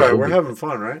 Yeah, It's all right. it'll We're be- having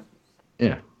fun, right?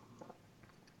 Yeah.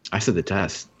 I said the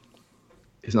test.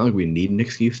 It's not like we need an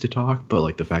excuse to talk, but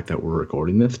like the fact that we're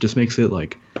recording this just makes it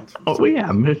like, oh well,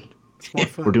 yeah, man, It's more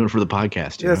fun. we're doing it for the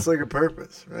podcast. You Yeah, know? it's like a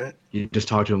purpose, right? You just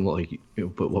talk to him like,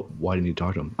 but why do you need to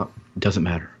talk to him? It doesn't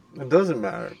matter. It doesn't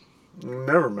matter. It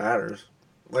never matters.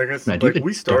 Like it's Man, do you like have a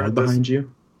we started dog this, behind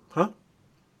you? huh?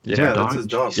 Yeah, Yeah, that's dog? his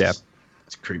dog. Yeah.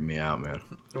 It's creeping me out, man.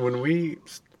 When we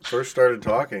first started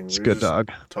talking, It's a we good just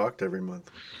dog. talked every month,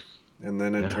 and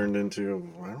then it Yeah. turned into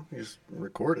why don't we just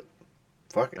record it?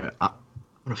 Fuck it. I'm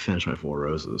gonna finish my 4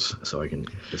 roses so I can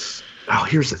just. Oh,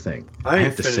 here's the thing. I ain't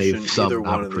have to finishing save some either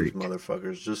one Knob of these Creek.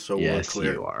 motherfuckers just so Yes, we're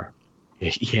clear. you are.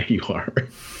 Yeah, you are.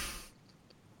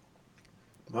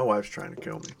 My wife's trying to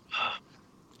kill me.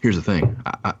 Here's the thing.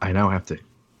 I now have to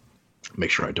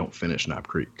make sure I don't finish Knob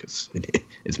Creek because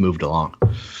it's moved along.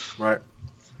 Right.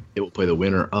 It will play the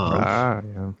winner of.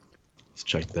 Yeah. Let's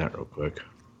check that real quick.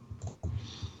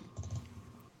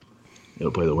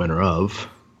 It'll play the winner of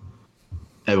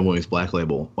Evan Williams Black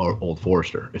Label or Old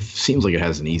Forester. It seems like it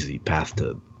has an easy path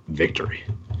to victory.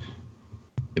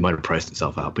 It might have priced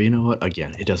itself out, but you know what?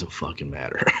 Again, it doesn't fucking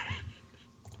matter.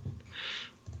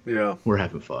 Yeah, We're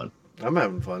having fun. I'm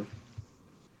having fun.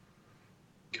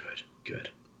 Good.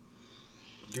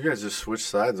 You guys just switched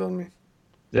sides on me.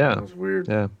 Yeah. That was weird.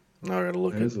 Yeah. Now I gotta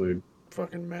look That at is weird.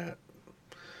 fucking Matt.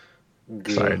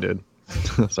 Sorry, dude.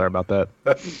 Sorry about that.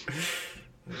 Look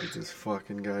at this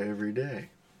fucking guy every day.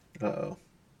 Uh-oh.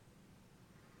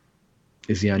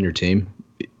 Is he on your team?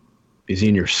 Is he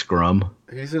in your scrum?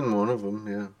 He's in one of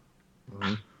them,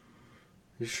 yeah.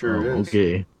 He sure is.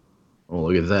 Okay. Oh,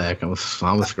 look at Zach. I'm a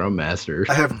scrum master.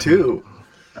 I have 2,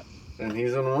 and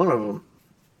he's in one of them.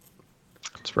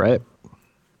 That's right.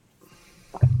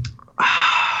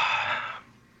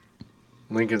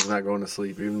 Lincoln's not going to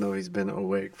sleep, even though he's been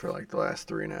awake for like the last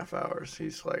 3.5 hours.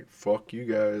 He's like, fuck you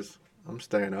guys. I'm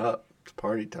staying up. It's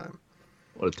party time.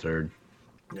 What a turd.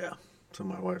 Yeah. So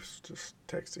my wife's just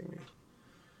texting me.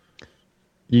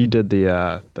 You did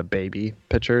the baby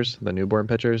pictures, the newborn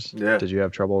pictures. Yeah. Did you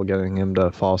have trouble getting him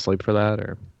to fall asleep for that,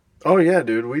 or? Oh, yeah,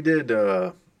 dude. We did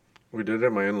it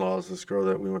at my in-laws, this girl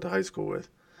that we went to high school with.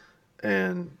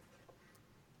 And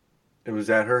it was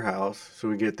at her house. So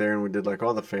we get there and we did like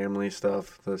all the family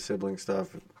stuff, the sibling stuff.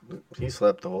 He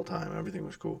slept the whole time. Everything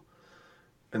was cool.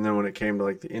 And then when it came to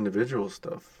like the individual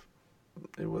stuff,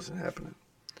 it wasn't happening.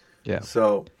 Yeah.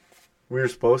 So we were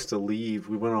supposed to leave.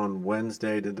 We went on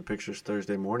Wednesday, did the pictures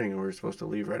Thursday morning, and we were supposed to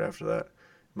leave right after that.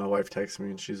 My wife texted me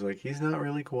and she's like, he's not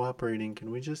really cooperating. Can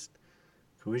we just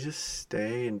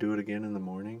stay and do it again in the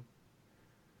morning?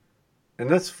 And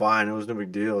that's fine. It was no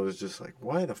big deal. It was just like,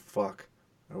 why the fuck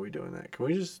are we doing that? Can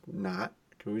we just not?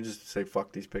 Can we just say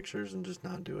fuck these pictures and just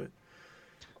not do it?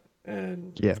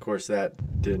 and Yeah. of course that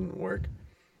didn't work.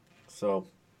 So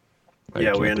I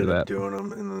yeah, can't we do ended up that. doing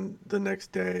them, and then the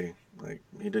next day, like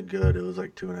he did good. It was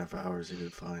like 2.5 hours. He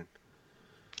did fine,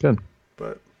 Good.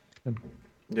 but Good.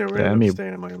 yeah, we Yeah, ended I up mean-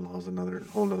 staying at my in-laws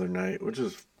whole another night, which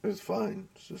is fine.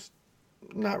 It's just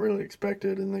not really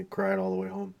expected, and they cried all the way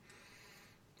home,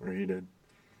 or he did.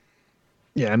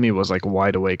 Yeah, Emmy was like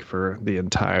wide awake for the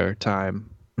entire time.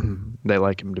 They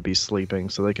like him to be sleeping,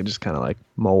 so they could just kind of like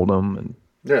mold him and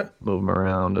Yeah, move him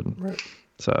around, and right.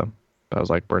 so I was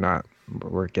like,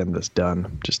 we're getting this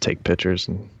done. Just take pictures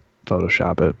and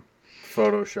Photoshop it.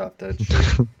 Photoshop that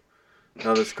shit.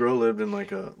 Now this girl lived in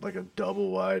like a double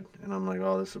wide, and I'm like,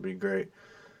 oh, this would be great,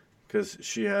 because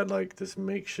she had like this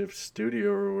makeshift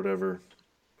studio or whatever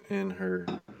in her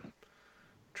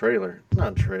trailer.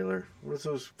 Not trailer. What's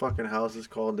those fucking houses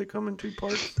called? They come in two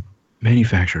parts.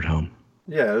 Manufactured home.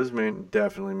 Yeah, it was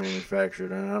definitely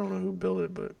manufactured, and I don't know who built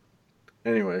it, but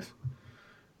anyways,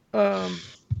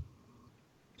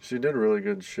 she did really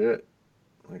good shit.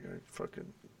 Like I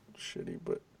fucking shitty,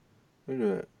 but look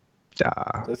at that.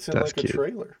 Ah, That's in that's like cute. a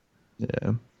trailer.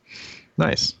 Yeah,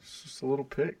 nice. It's just a little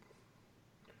pic.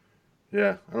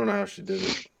 Yeah, I don't know how she did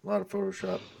it. A lot of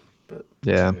Photoshop, but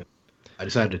Yeah, I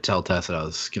decided to tell Tess that I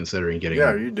was considering getting.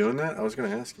 yeah, are you doing that? I was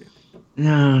gonna ask you.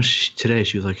 No, today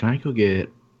she was like, "Can I go get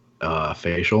a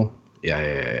facial?"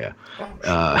 Yeah.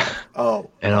 Oh,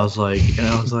 And I was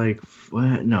like,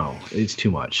 what? No, it's too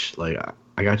much. Like,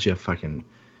 I got you a fucking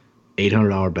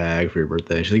 $800 bag for your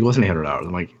birthday. She's like, it wasn't $800.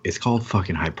 I'm like, it's called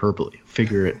fucking hyperbole.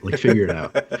 Figure it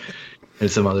out.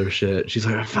 And some other shit. She's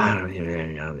like, fine.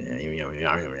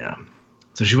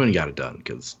 So she went and got it done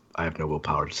because I have no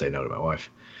willpower to say no to my wife.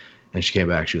 And she came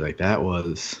back. She was like, that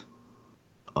was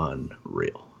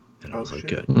unreal. And I was like,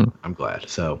 shit. good. I'm glad.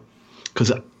 So,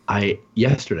 because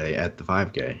yesterday at the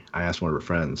 5K, I asked one of her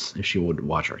friends if she would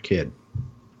watch our kid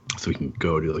so we can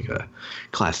go do like a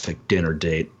classic dinner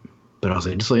date. But I was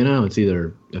like, just so you know, it's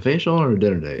either a facial or a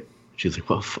dinner date. She's like,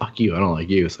 well, fuck you. I don't like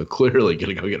you. So clearly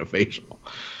gonna go get a facial.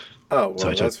 Oh, well, So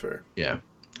I that's fair. Yeah.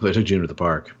 So I took June to the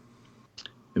park.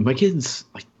 And my kid's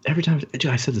like, every time,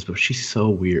 I said this, but she's so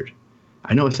weird.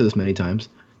 I know I've said this many times.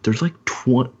 There's like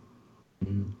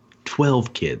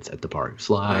 12 kids at the park.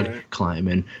 Slide, Right.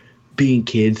 climbing, being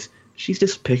kids. She's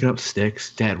just picking up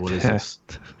sticks. Dad, what is this?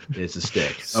 It's a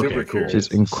stick. Super Okay, cool. curious. she's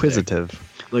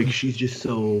inquisitive. Like, she's just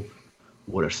so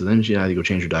whatever. So then she had to go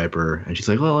change her diaper, and she's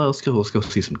like, well, let's go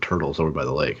see some turtles over by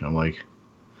the lake. And I'm like,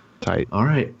 Tight. all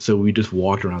right. So we just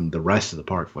walked around the rest of the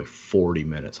park for like 40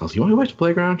 minutes. I was like, you want to go back to the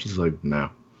playground? She's like, no.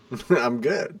 I'm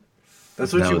good.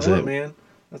 That's what That you was want, it. man.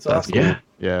 That's That's awesome. Yeah.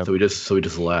 Yeah. So we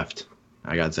just left.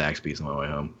 I got Zaxby's on my way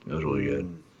home. It was really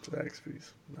good.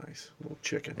 Zaxby's. Nice. Little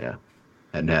chicken. Yeah.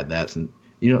 Hadn't had that since,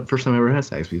 first time I ever had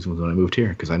Zaxby's was when I moved here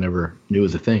because I never knew it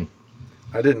was a thing.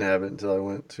 I didn't have it until I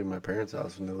went to my parents'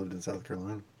 house when they lived in South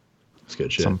Carolina. It's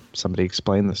good shit. Somebody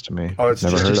explain this to me. Oh, it's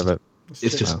Never just- heard of it.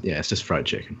 It's just fried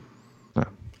chicken.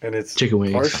 And it's Chicken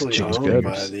wings. partially Chicken's owned good.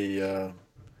 by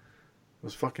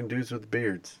those fucking dudes with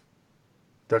beards.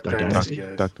 Duck Duck Dynasty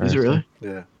Dynasty. guys. Is it really?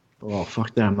 Yeah. Oh,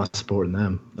 fuck that. I'm not supporting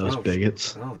them. Those Oh,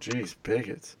 bigots. Oh, jeez,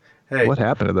 bigots. Hey, What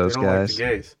happened to they those don't guys? like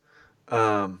the gays.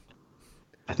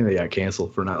 I think they got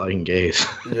canceled for not liking gays.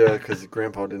 Yeah, because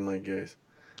Grandpa didn't like gays.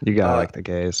 You gotta like the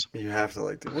gays. You have to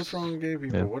like them. What's wrong with gay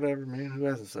people? Yeah. Whatever, man. Who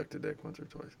hasn't sucked a dick once or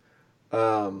twice?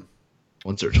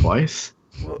 Once or twice.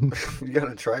 Well, you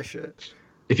gotta try shit.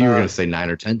 If you were going to say 9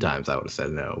 or 10 times, I would have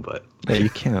said no, but Yeah, you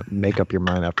can't make up your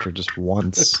mind after just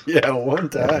once. Yeah, one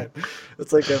time.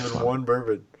 It's like having one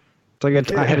bourbon. It's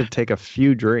like I had to take a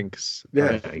few drinks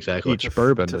Yeah. yeah, exactly. each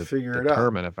bourbon to to figure it out.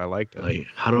 determine if I liked it. Like,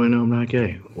 how do I know I'm not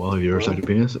gay? Well, have you ever sucked a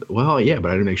penis? Well, yeah, but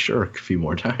I had to make sure a few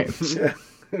more times. Yeah,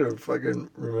 I don't fucking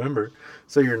remember.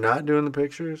 So you're not doing the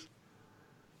pictures?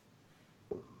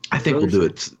 I think we'll do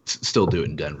it, still do it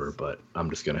in Denver, but I'm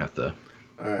just going to have to.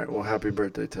 All right. Well, happy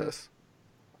birthday, Tess.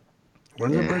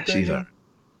 When's her Yeah, birthday? she's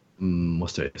again?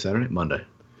 what's today? Saturday? Monday.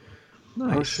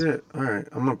 Oh shit! All right,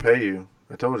 I'm gonna pay you.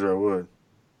 I told you I would.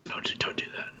 Don't do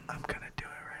that. I'm gonna do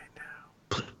it right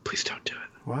now. Please don't do it.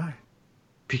 Why?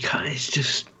 Because it's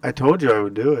just, I told you I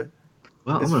would do it.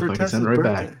 well, It's I'm for going to fucking Tessa's send it right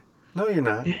birthday. back. No, you're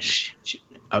not. Yeah,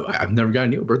 I've never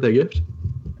gotten you a birthday gift.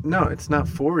 No, it's not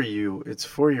for you. It's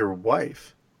for your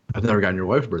wife. I've never gotten your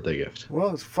wife a birthday gift.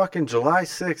 Well, it's fucking July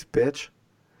 6th, bitch.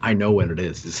 I know when it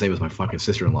is. It's the same as my fucking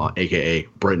sister-in-law, a.k.a.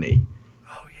 Brittany.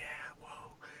 Oh yeah.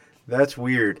 Whoa. That's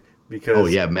weird because. Oh,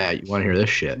 yeah, Matt, you want to hear this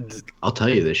shit? I'll tell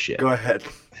you this shit. Go ahead.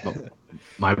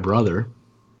 My brother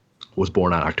was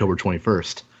born on October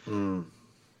 21st, Mm.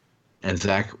 and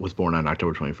Zach was born on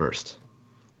October 21st.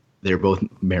 They were both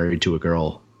married to a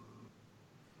girl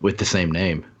with the same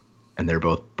name, and they're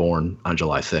both born on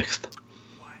July 6th.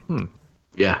 Hmm.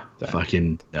 Yeah, Dang.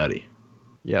 fucking nutty.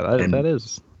 Yeah, And- that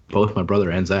is. Both my brother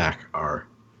and Zach are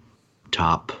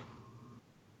top.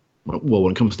 Well,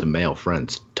 when it comes to male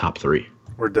friends, top 3.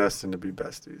 We're destined to be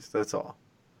besties. That's all.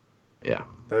 Yeah.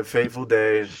 That fateful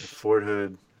day at Fort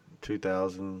Hood,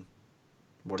 2000,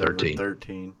 whatever, 13.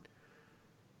 13.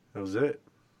 That was it.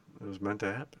 It was meant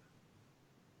to happen.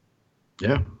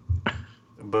 Yeah.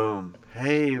 Boom.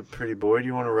 Hey, pretty boy, do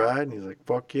you want to ride? And he's like,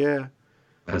 fuck yeah.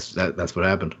 That's what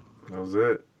happened. That was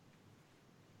it.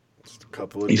 Just a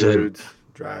couple of He said, dudes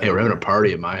driving. Hey, we're having a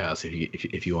party at my house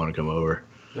if you want to come over.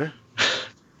 Yeah.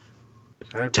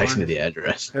 I had Text me parties. the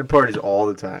address. I had parties all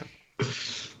the time.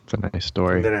 It's a nice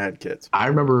story. And then I had kids. I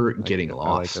remember getting I like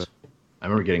lost. it. I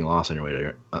remember getting lost on the way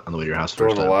to your house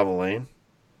Throwing first the time. lava lane.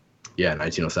 Yeah,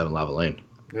 1907 Lava Lane.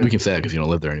 Yeah. We can say that because you don't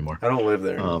live there anymore. I don't live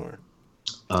there anymore.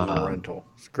 It's a rental.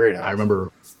 It's a great house. I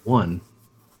remember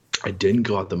I didn't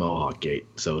go out the Mohawk gate,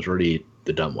 so it was already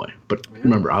the dumb way. But Yeah.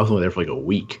 remember, I was only there for like a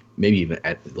week, maybe even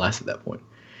less at that point.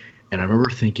 And I remember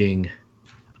thinking,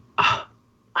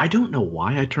 I don't know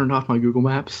why I turned off my Google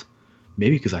Maps.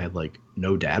 Maybe because I had like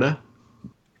no data.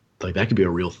 Like that could be a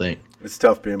real thing. It's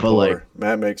tough being But, poor. like,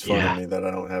 Matt makes fun yeah. of me that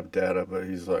I don't have data, but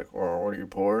he's like, "Oh, what are you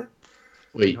poor?"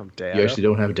 Wait, have you data? actually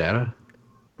don't have data?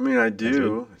 I mean, I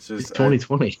do. It's It's just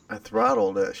 2020. I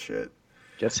throttle that shit.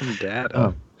 Get some data.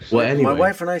 Oh, well, anyway. My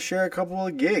wife and I share a couple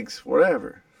of gigs,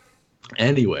 whatever.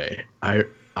 Anyway, I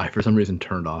for some reason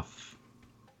turned off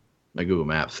my Google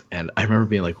Maps, and I remember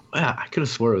being like, I could have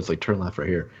swore it was like turn left right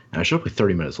here, and I showed up like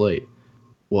 30 minutes late.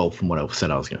 Well, from what I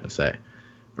said I was going to say,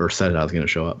 or said I was going to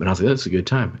show up, and I was like, that's a good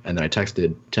time. And then I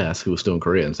texted Tess, who was still in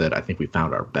Korea, and said, I think we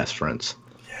found our best friends.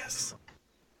 Yes.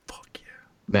 Fuck yeah.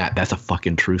 Matt, that's a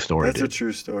fucking true story, That's a dude.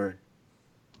 true story.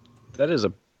 That is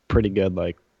a pretty good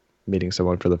like meeting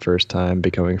someone for the first time,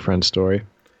 becoming friend story.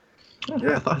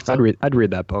 Yeah. I thought so. I'd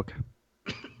read that book.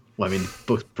 Well, I mean, the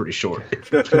book's pretty short.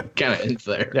 Kind of ends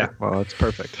there. Yeah, well, it's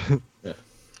perfect.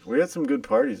 We had some good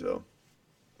parties though.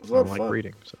 It was a I lot don't of like fun.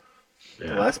 reading. So. The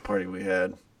Yeah. last party we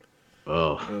had, it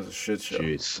Oh, was a shit show.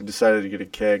 jeez. We decided to get a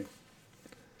keg.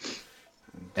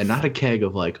 And not a keg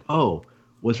of like, oh,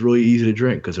 what's really easy to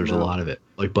drink because there's a No. lot of it,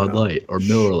 like Bud No. Light or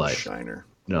Miller Lite. Shiner.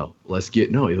 No, it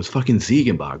was fucking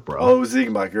Ziegenbach, bro. Oh, it was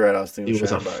Ziegenbach. You're right. I was thinking It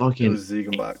was a Shinerbach. fucking- It was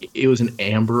Ziegenbach. It was an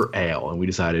amber ale, and we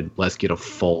decided let's get a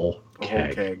full A whole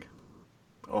keg. keg.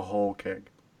 A whole keg.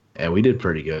 And we did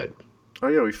pretty good. Oh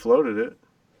yeah, we floated it.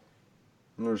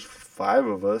 And there's 5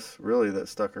 of us really that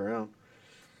stuck around.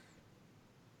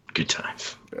 Good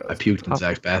times. Yeah, I puked in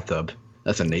Zach's bathtub.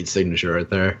 That's a Nate signature right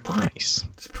there. Nice.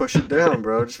 just push it down,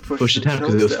 bro. Just Push it the down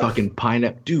because it was chunks down. fucking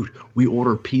pineapple. Dude, we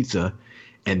ordered pizza,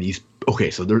 and these. Okay,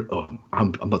 so there. Oh,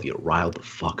 I'm about to get riled the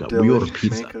fuck up. We Dylan ordered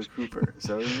pizza. Schmanko Cooper. Is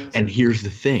that what it is? And here's the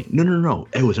thing. No.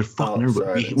 It was a fucking. Oh, sorry,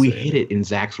 I we didn't we say hid it in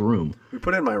Zach's room we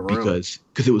put it in my room. because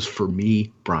it was for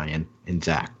me, Brian, and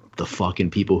Zach, the fucking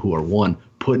people who are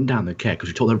putting down the keg because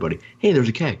we told everybody, hey, there's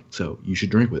a keg, so you should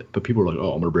drink with it. But people were like,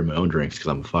 oh, I'm gonna bring my own drinks because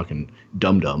I'm a fucking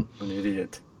dum. An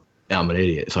idiot. I'm an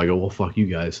idiot. So I go, well, fuck you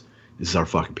guys. This is our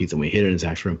fucking pizza. And we hid it in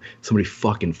Zach's room. Somebody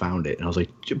fucking found it, and I was like,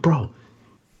 bro,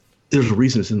 there's a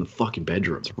reason it's in the fucking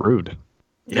bedroom. It's rude.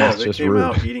 Yeah, it's they just came rude.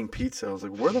 out eating pizza. I was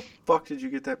like, where the fuck did you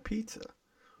get that pizza?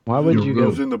 Why would Your you It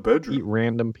was go in the eat bedroom.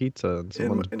 random pizza in In,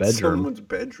 someone's in bedroom? someone's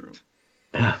bedroom.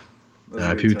 Yeah, That was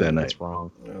I a good puked that time. night. That's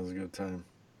wrong. That was a good time.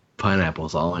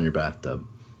 Pineapples all in your bathtub.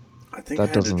 I think That I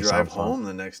had to doesn't drive sound fun. home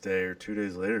the next day or 2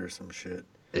 days later or some shit.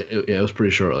 It was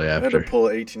pretty shortly I had after. to pull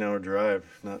an 18-hour drive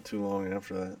not too long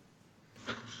after that.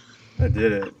 I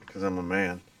did it because I'm a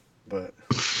man, but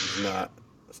it's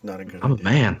not a good I'm a idea.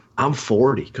 man. I'm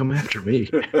 40. Come after me.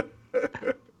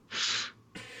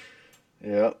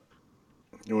 Yeah.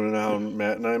 You want to know how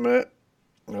Matt and I met?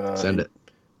 Send it.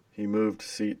 He moved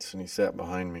seats and he sat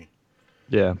behind me.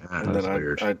 Yeah, And That's then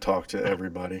weird. I talked to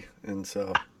everybody. And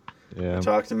so yeah. I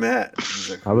talked to Matt. He's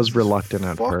like, I was "Who's this reluctant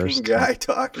at fucking first. guy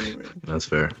talking to me. That's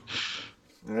fair.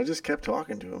 And I just kept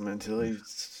talking to him until he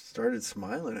started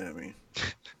smiling at me.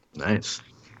 Nice.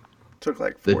 Took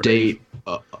like The 4 days.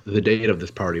 date of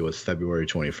this party was February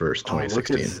 21st, Oh, look at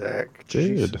 2016. Zach.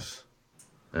 Dude. Jesus.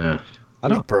 Yeah. I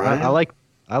don't. Brian?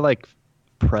 I like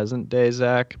present day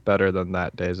Zach better than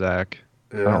that day Zach.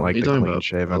 I Yeah. don't like You're the talking clean about-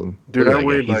 shaven. Dude, Look at I that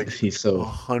weighed guy. like He's so.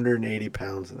 180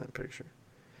 pounds in that picture.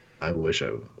 I wish I.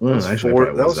 That Well, was, actually, I four,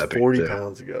 probably that was that big 40 too.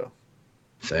 pounds ago.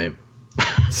 Same.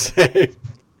 Same.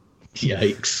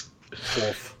 Yikes.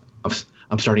 Wolf.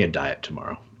 I'm starting a diet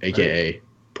tomorrow, aka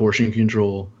portion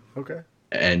control Okay.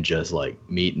 and just like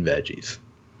meat and veggies.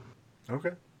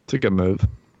 Okay. It's a good move.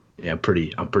 Yeah, I'm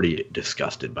pretty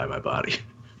disgusted by my body.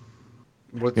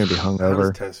 What's gonna be How hungover.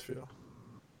 does Tess feel?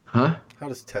 Huh? How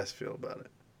does Tess feel about it?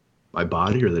 My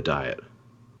body or the diet?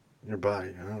 Your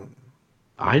body. I don't.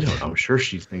 I don't. I'm sure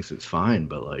she thinks it's fine,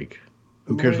 but like,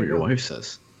 who cares what your wife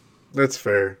says? That's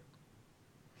fair.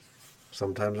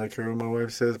 Sometimes I care what my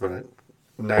wife says, but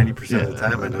 90% of the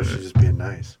time I know she's just being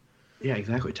nice. Yeah,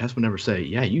 exactly. Tess would never say,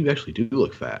 "Yeah, you actually do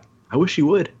look fat." I wish she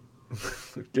would.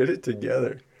 Get it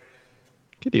together.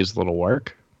 Could use a little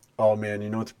work. Oh man, you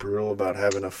know what's brutal about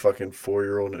having a fucking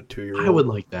 4-year-old and a 2-year-old? I would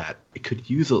like that. It could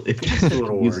use if it just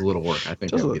could use a little work. I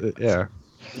think. Just, that would be yeah.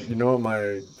 You know what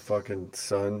my fucking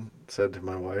son said to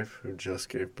my wife, who just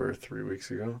gave birth 3 weeks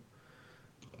ago?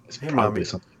 It's Hey, probably mommy,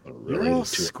 something You're related all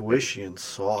to it. squishy and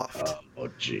soft. Oh,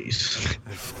 jeez.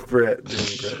 Brett,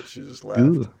 she just laughed.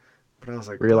 Ooh. But I was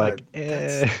like, You're like,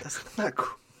 "God, that's not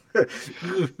cool.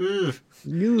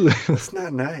 You. That's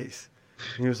not nice.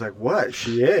 And he was like, what?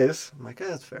 She is? I'm like, yeah,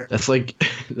 that's fair. That's like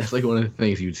one of the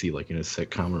things you'd see like in a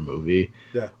sitcom or movie.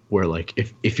 Yeah. Where like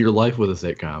if your life was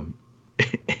a sitcom,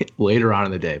 later on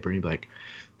in the day, Bernie'd be like,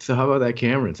 "So how about that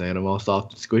Cameron saying I'm all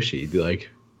soft and squishy?" You'd be like,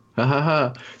 "Ha ha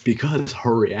ha," because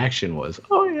her reaction was,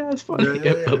 "Oh yeah, it's funny."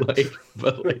 Yeah.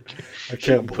 But like, I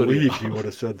can't put it believe off. he would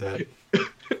have said that.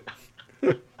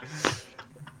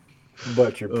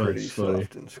 But you're Oh, pretty it's funny.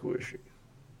 soft and squishy.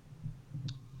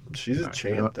 She's a Alright, champ,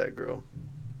 you know what? that girl.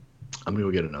 I'm gonna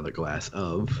go get another glass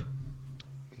of.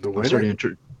 The I'm winner?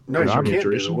 starting No, I'm you starting a can't do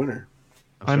the tradition. winner.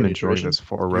 I'm starting a enjoying tradition. this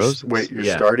 4 roses. Wait, you're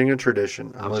Yeah. starting a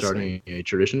tradition. I'm listening. starting a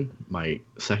tradition. My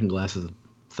second glass is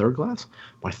third glass.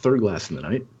 My third glass in the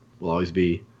night will always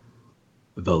be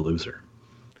the loser.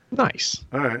 Nice.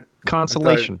 All right.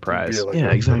 Consolation I thought prize. it'd be Yeah,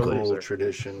 a exactly. little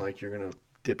tradition, like you're gonna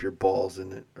dip your balls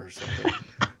in it or something.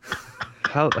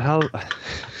 How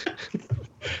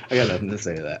I got nothing to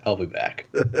say to that. I'll be back.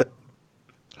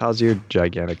 how's your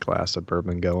gigantic glass of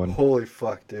bourbon going? Holy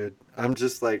fuck, dude! I'm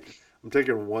just like I'm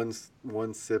taking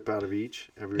one sip out of each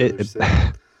every It- other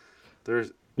sip.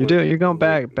 There's You're going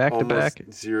back to almost back.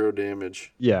 zero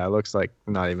damage. Yeah, it looks like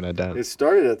not even a dent. It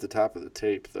started at the top of the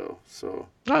tape though, so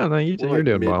I don't know. You're we're like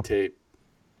doing well. mid-tape.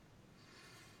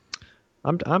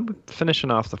 I'm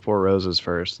finishing off the 4 roses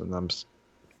first, and Dude,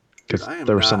 because I am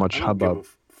there was so not- much I don't give hubbub.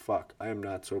 a fuck. I am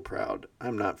not so proud.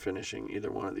 I'm not finishing either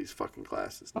one of these fucking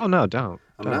classes. Oh no, don't.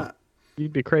 I'm Don't. not.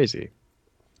 You'd be crazy.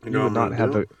 You know would what I'm not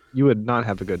gonna have do? you would not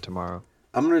have a good tomorrow.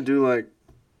 I'm gonna do like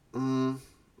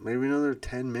maybe another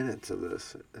 10 minutes of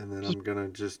this, and then I'm gonna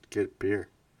just get beer.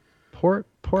 Pour it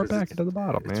 'Cause back it's- into the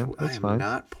bottle, man. I That's am fine.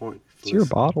 not pouring. It's your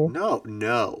listen, bottle. No.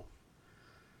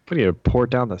 What are you gonna pour it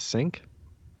down the sink?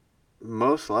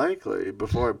 Most likely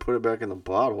before I put it back in the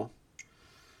bottle.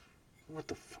 What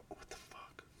the fuck?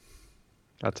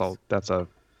 That's a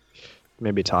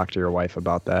maybe talk to your wife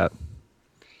about that.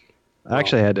 I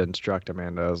actually had to instruct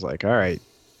Amanda. I was like, all right,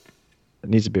 it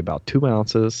needs to be about 2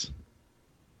 ounces,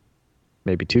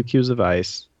 maybe 2 cubes of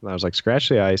ice. And I was like, scratch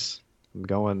the ice. I'm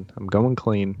going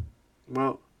clean.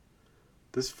 Well,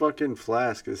 this fucking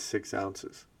flask is 6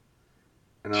 ounces.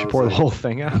 And She was poured like, the whole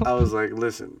thing out. I was like,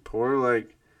 listen, pour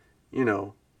like,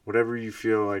 whatever you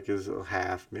feel like is a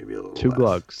half, maybe a little 2 less.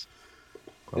 glugs.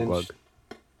 And Glug.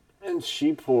 And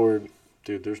she poured,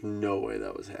 dude, there's no way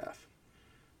that was half.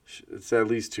 It's at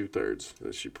least 2/3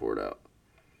 that she poured out.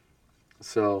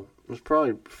 So it was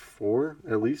probably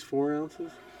at least 4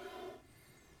 ounces.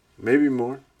 Maybe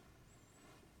more.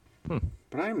 But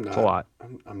I'm not. It's a lot.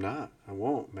 I'm not. I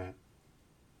won't, Matt.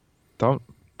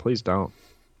 Please don't.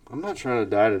 I'm not trying to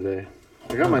die today.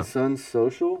 I got my son's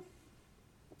social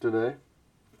today.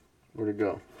 Where'd it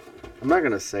go? I'm not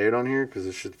going to say it on here because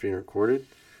it should be recorded.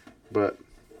 But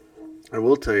I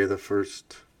will tell you the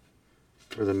first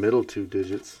or the middle 2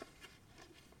 digits.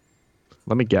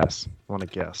 Let me guess. I want to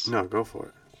guess. No, go for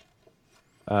it.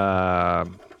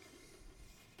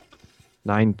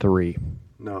 9-3.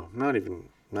 No, not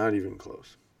even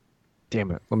close.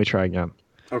 Damn it. Let me try again.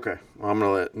 Okay. Well, I'm going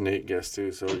to let Nate guess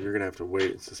too, so you're going to have to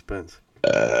wait in suspense.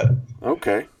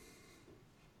 Okay.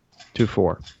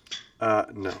 2-4.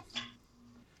 No.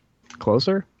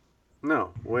 Closer?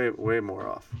 No, way more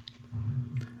off.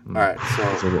 All right,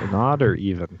 Is so it an odd or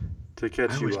even? to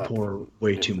catch I you always up. pour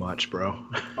way too much, bro.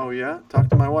 Oh yeah, talk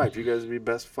to my wife. You guys would be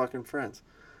best fucking friends.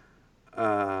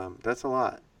 That's a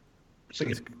lot. It's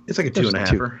like a There's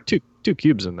 2.5. two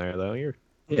cubes in there, though. Yeah,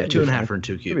 2.5 and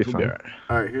 2 cubes. be We'll be fine. all right.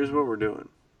 All right, here's what we're doing.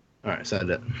 All right, set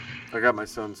it. I got my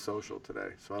son's social today,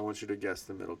 so I want you to guess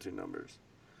the middle 2 numbers.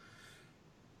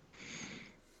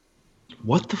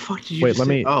 What the fuck did you Wait, just let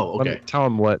say? me. Oh, Let okay. me tell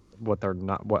them what they're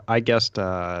not. What I guessed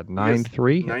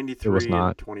 9-3. 93 It was and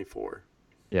not. 24.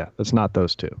 Yeah, it's not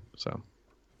those 2. So,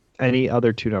 any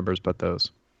other 2 numbers but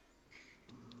those.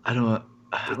 I don't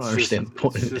understand the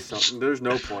point. It's just something. There's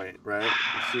no point, right?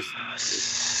 It's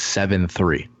just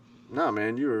 7-3. No,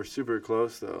 man, you were super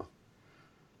close though.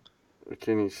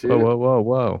 Can you see Whoa, it? whoa, whoa,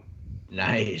 whoa!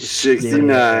 Nice.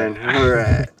 69. All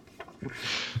right.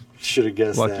 Should have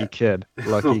guessed Lucky that. kid.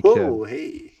 Lucky Whoa,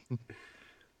 kid. hey.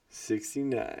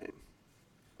 69.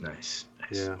 Nice.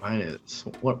 Yeah. Mine is.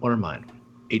 What are mine?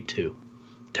 8-2.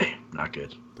 Damn, not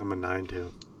good. I'm a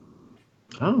 9-2.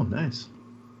 Oh, nice.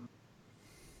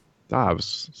 I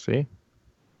was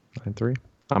 9-3.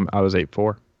 I was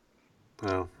 8-4.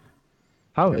 Oh.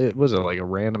 How it was it like a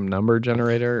random number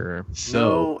generator or? So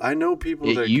No, I know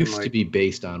people that it used can, to be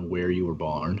based on where you were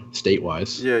born,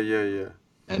 state-wise. Yeah.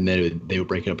 And then they would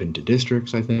break it up into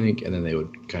districts, I think, and then they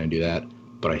would kind of do that.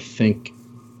 But I think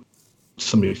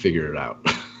somebody figured it out.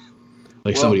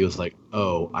 Somebody was like,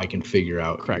 "Oh, I can figure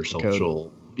out Crack your the code.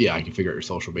 social. Yeah, I can figure out your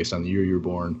social based on the year you were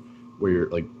born, where you're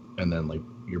like, and then like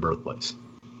your birthplace."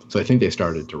 So I think they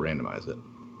started to randomize it.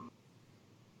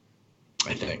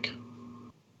 I think.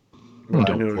 Well, I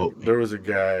Don't knew quote me. there was a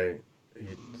guy,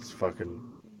 it's fucking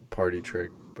party trick,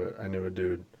 but I knew a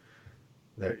dude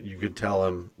that you could tell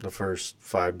him the first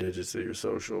 5 digits of your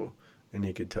social, and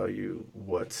he could tell you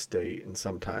what state and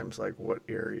sometimes like what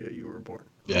area you were born.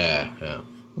 Yeah.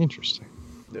 Interesting.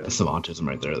 Yeah. That's some autism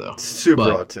right there, though. Super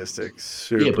But- autistic.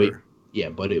 Super.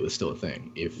 But it was still a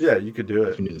thing. If You could do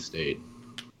if it. you knew the state.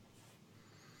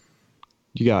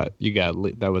 You got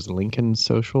that was Lincoln's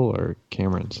social or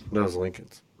Cameron's? That was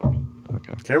Lincoln's.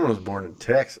 Okay. Cameron was born in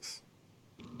Texas.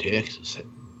 Texas.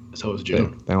 So was They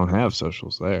June. don't have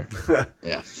socials there.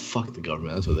 Yeah, fuck the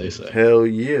government. That's what they say. Hell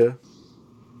yeah.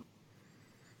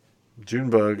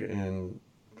 Junebug and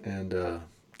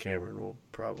Cameron will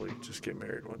probably just get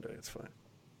married one day. It's fine.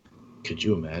 Could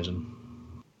you imagine?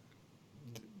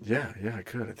 Yeah, I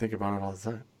could. I think about it all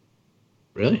the time.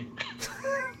 Really?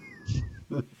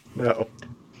 No.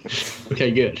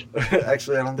 Okay, good.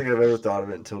 Actually, I don't think I've ever thought of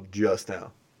it until just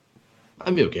now.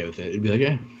 I'd be okay with it. It'd be like,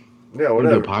 yeah, Yeah, I don't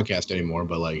whatever. do a podcast anymore,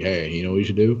 but like, hey, you know what you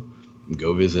should do?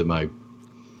 Go visit my.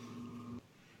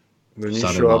 Then you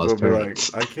son-in-law's show up and be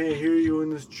parents. like, I can't hear you in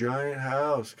this giant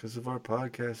house because of our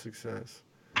podcast success.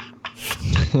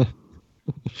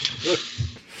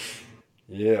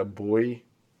 Yeah, boy.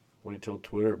 Wait till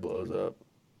Twitter blows up.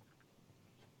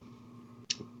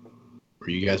 Were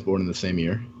you guys born in the same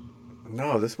year?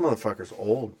 No, this motherfucker's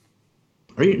old.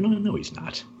 Are you? No, he's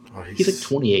not. Oh, He's like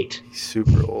 28. He's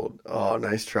super old. Oh,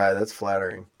 nice try. That's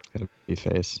flattering. Got a baby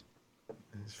face.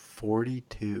 He's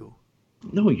 42.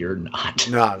 No, you're not.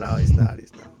 No, he's not.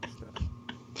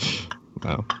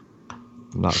 No,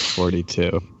 I'm not 42.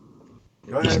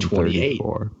 Go He's ahead. 28.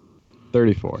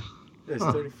 34. Yeah, he's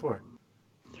Huh. 34.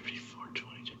 34,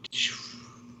 22.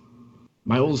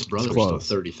 My oldest brother's still close.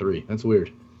 33. That's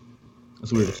weird.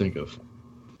 That's weird to think of.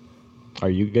 Are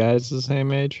you guys the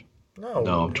same age? No,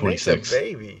 I'm Nate's 26. a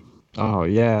baby. Oh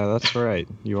yeah, that's right.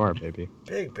 You are, baby.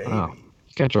 Big baby. Wow.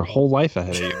 You got your whole life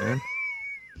ahead of you, man.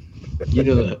 You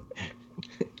know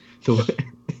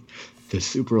the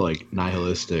super like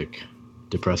nihilistic,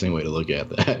 depressing way to look at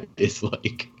that is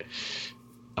like,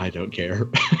 I don't care.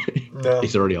 No.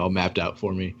 It's already all mapped out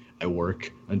for me. I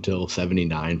work until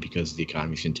 79 because the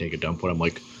economy's gonna take a dump when I'm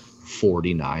like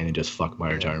 49 and just fuck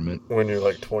my retirement. When you're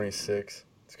like 26,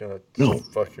 it's going to No.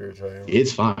 fuck your retirement.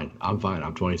 It's fine. I'm fine.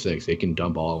 I'm 26. They can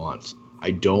dump all at once.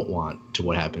 I don't want to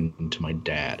what happened to my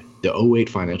dad. The 08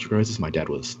 financial crisis, my dad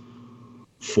was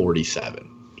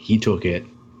 47. He took it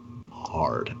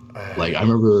hard. Like, I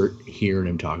remember hearing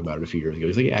him talk about it a few years ago.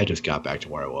 He's like, yeah, I just got back to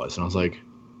where I was. And I was like,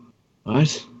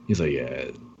 what? He's like, yeah,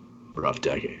 rough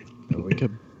decade. We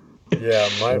could. Yeah,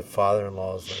 my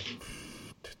father-in-law is like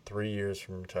 3 years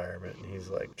from retirement, and he's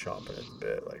like chomping at the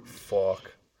bit, like,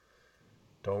 fuck.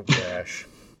 Don't crash.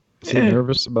 Is he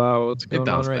nervous about what's It going on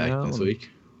bounced right back now? this week.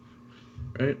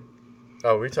 Right?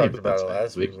 Oh, we talked but about that's it fine.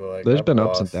 last week. But like, There's I'm been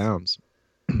ups and lost. downs.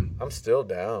 I'm still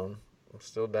down. I'm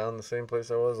still down the same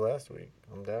place I was last week.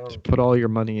 I'm down. Just put all your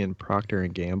money in Procter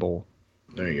and Gamble,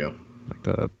 There you go.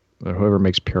 like or whoever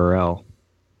makes Purell.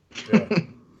 Yeah.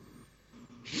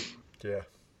 Yeah.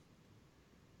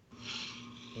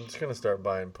 I'm just gonna start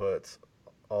buying puts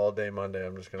all day Monday.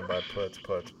 I'm just gonna buy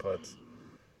puts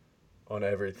on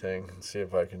everything and see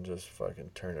if I can just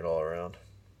fucking turn it all around.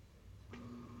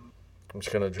 I'm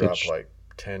just gonna drop sh- like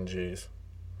 10 G's.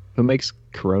 Who makes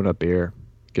Corona beer?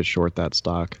 Could short that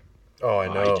stock. Oh,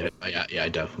 I know. I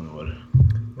definitely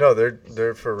would. No,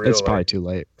 they're for real. It's probably like, too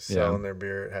late. selling their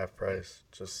beer at half price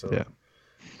just so. Yeah.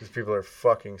 These people are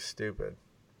fucking stupid.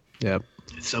 Yeah.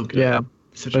 It's so good. Yeah.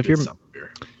 It's such But a if good you're- summer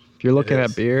beer. If you're looking is.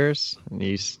 at beers and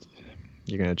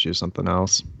you're gonna choose something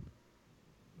else,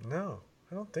 No,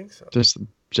 I don't think so.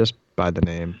 just by the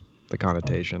name, the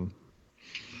connotation.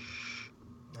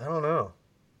 I don't know.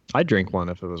 I'd drink one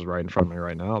if it was right in front of me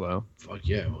right now, though. Fuck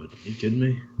yeah, would. Are you kidding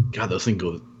me? God, those things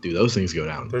go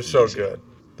down. They're so easy. good.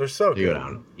 They're so They go good.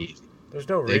 down easy. There's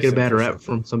no reason. They get a bad for rap something.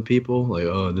 from some people, like,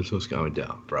 oh, they're supposed to go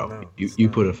down, bro. No, you it's you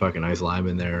not. put a fucking ice lime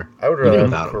in there. I would you know, rather have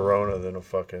without a 'em. Corona than a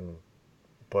fucking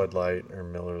Bud Light or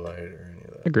Miller Light or any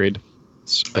of that. Agreed.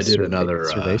 I did another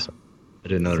Cerveza.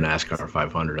 NASCAR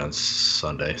 500 on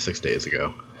Sunday, 6 days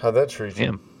ago. How'd that treat you?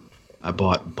 Damn. I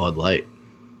bought Bud Light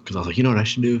because I was like, you know what, I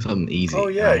should do something easy. Oh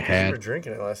And yeah, I 'cause you were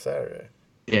drinking it last Saturday.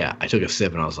 Yeah, I took a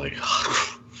sip and I was like,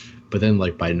 but then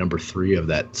like by number 3 of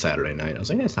that Saturday night, I was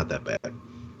like, it's not that bad.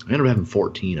 I ended up having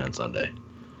 14 on Sunday,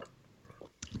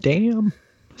 Damn.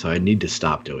 so I need to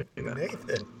stop doing that.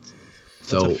 Nathan.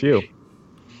 So That's a few.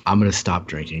 I'm gonna stop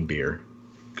drinking beer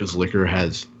because liquor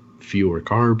has fewer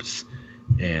carbs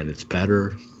and it's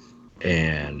better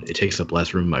and it takes up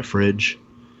less room in my fridge.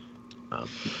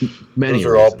 Many Those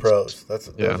are all reasons.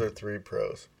 pros. Yeah. Those are 3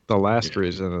 pros. The last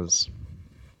reason is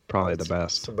probably the It's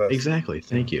best. the best. Exactly.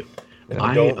 Thank you. And you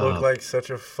I, don't look like such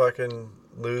a fucking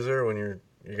loser when you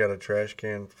got a trash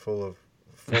can full of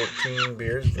 14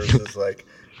 beers versus like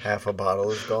half a bottle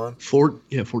is gone.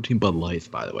 14 Bud Lights,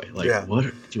 by the way. Like, Yeah. what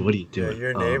are you Yeah, doing?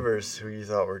 your neighbors who you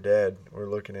thought were dead were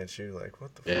looking at you like,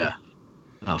 what the fuck? Yeah.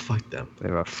 Oh, fuck them. They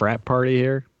have a frat party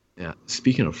here. Yeah.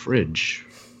 Speaking of fridge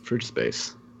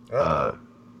space, Uh-oh.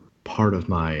 part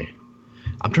of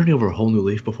I'm turning over a whole new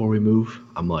leaf before we move.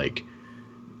 I'm like,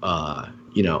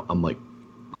 I'm like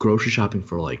grocery shopping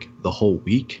for like the whole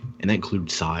week, and that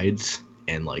includes sides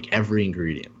and like every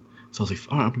ingredient. So I was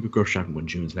like, all right, I'm gonna go grocery shopping when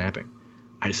June's napping.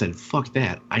 I decided, fuck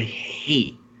that. I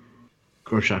hate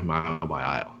grocery shopping aisle by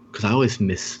aisle because I always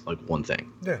miss like one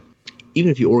thing. Yeah.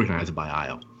 Even if you organize it by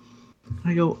aisle,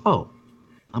 I go, oh,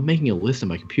 I'm making a list on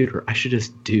my computer. I should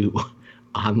just do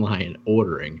online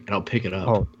ordering and I'll pick it up.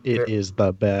 Oh, it They're- is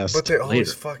the best. But they always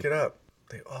later. fuck it up.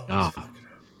 They always Ah. fuck it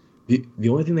up. The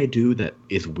only thing they do that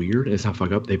is weird and it's not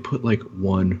fuck up, they put like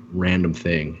one random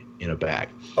thing in a bag.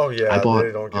 Oh yeah, I bought,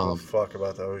 they don't give a um, fuck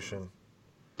about the ocean.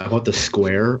 I bought the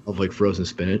square of like frozen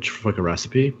spinach for like a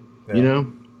recipe, Yeah. you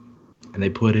know, and they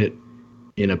put it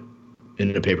in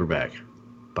a paper bag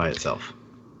by itself.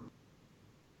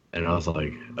 And I was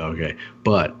like, okay,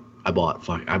 but I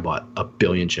bought a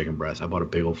billion chicken breasts. I bought a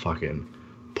big old fucking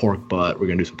pork butt. We're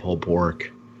gonna do some pulled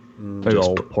pork, Big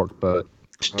old pork butt.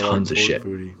 just I like tons of pork shit.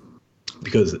 booty.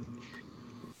 Because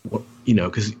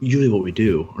because usually what we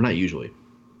do, or not usually,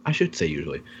 I should say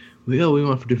usually, we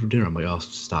want for dinner. I'm like, I'll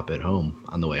stop at home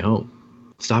on the way home.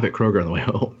 Stop at Kroger on the way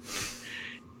home.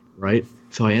 Right?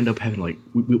 So I end up having like,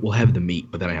 we'll have the meat,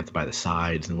 but then I have to buy the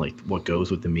sides and like what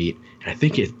goes with the meat. And I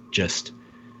think it just,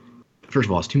 first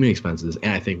of all, it's too many expenses.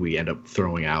 And I think we end up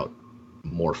throwing out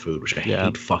more food, which I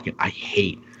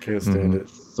hate Can't stand it.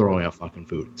 throwing out fucking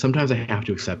food. Sometimes I have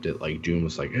to accept it. Like June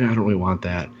was like, I don't really want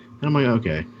that. And I'm like,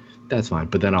 okay, that's fine.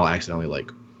 But then I'll accidentally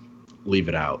like leave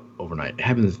it out overnight. It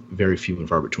happens very few and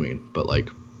far between, but like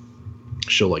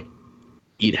she'll like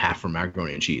eat half from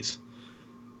macaroni and cheese.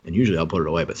 And usually I'll put it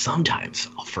away, but sometimes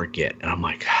I'll forget. And I'm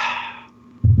like,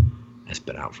 it's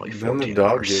been out for like Then 14 the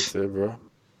dog hours. gets it, bro.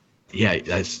 Yeah,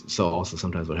 that's so also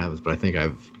sometimes what happens. But I think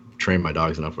I've trained my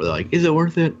dogs enough where they're like, is it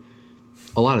worth it?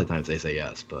 A lot of times they say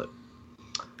yes, but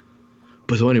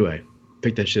so anyway,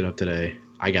 picked that shit up today.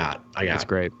 I got That's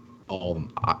great.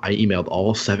 I emailed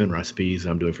all 7 recipes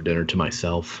I'm doing for dinner to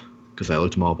myself because I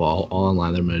looked them up all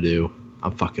online that I'm going to do.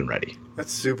 I'm fucking ready.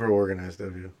 That's super organized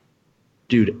of you.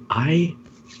 Dude,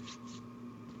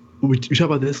 we talked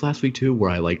about this last week too, where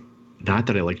I like, not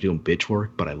that I like doing bitch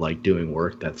work, but I like doing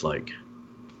work that's like,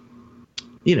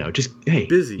 just, hey,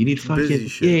 Busy. you need fucking, Busy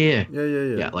shit. yeah.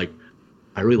 Yeah. Yeah, like,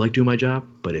 I really like doing my job,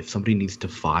 but if somebody needs to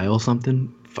file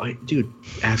something, dude,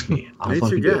 ask me. I'll Nate's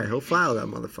fucking your do guy. it. He'll file that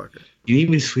motherfucker. You need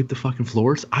me to sweep the fucking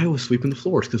floors? I was sweeping the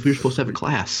floors because we were supposed to have a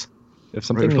class. If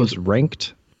something Right, is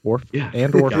ranked or Yeah.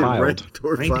 and or Yeah, filed, Ranked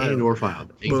or Ranked filed. and or filed.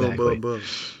 Boom, Exactly. boom, boom.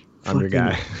 I'm your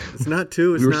guy. It's not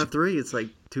 2. It's We were not 3. It's like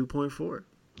 2.4.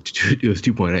 It was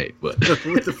 2.8, but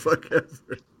What the fuck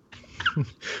ever.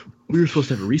 we were supposed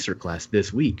to have a research class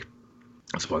this week.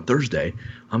 So on Thursday,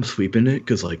 I'm sweeping it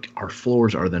because like our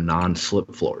floors are the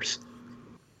non-slip floors,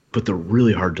 but they're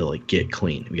really hard to like get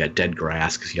clean. We got dead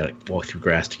grass because you got to walk through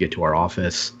grass to get to our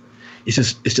office. It's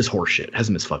just horse shit. It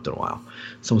hasn't been swept in a while.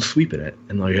 So I'm sweeping it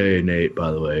and like, hey Nate,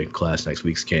 by the way, class next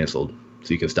week's canceled,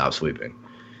 so you can stop sweeping.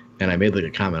 And I made like a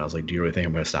comment. I was like, do you really think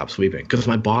I'm gonna stop sweeping? Because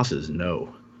my bosses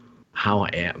know how I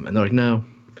am, and they're like, no.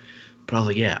 But I was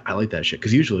like, yeah, I like that shit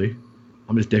because usually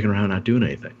I'm just dicking around not doing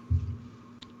anything.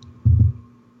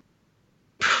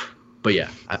 But yeah,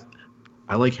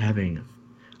 I like having.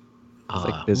 It's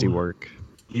like busy work.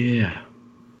 Yeah.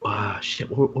 Shit.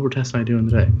 What were Tess and I doing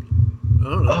today?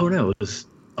 don't know. Oh no,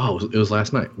 it was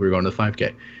last night. We were going to the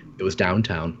 5K. It was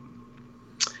downtown.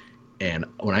 And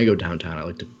when I go downtown, I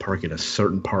like to park in a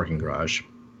certain parking garage.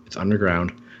 It's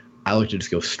underground. I like to just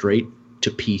go straight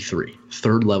to P3,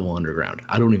 third level underground.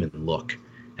 I don't even look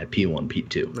at P1,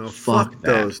 P2. No, fuck that.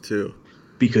 those two.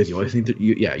 Because you always think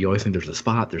you always think there's a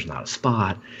spot. There's not a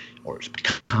spot, or it's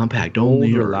compact Old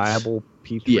only, or reliable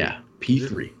P3. yeah,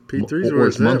 P3. P3 is or where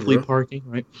it's it's at, monthly bro. parking,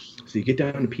 right? So you get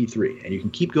down to P3, and you can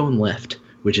keep going left,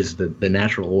 which is the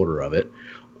natural order of it,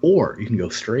 or you can go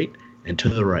straight and to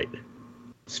the right,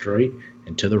 straight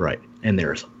and to the right, and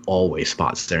there's always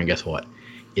spots there. And guess what?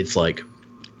 It's like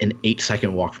an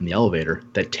 8-second walk from the elevator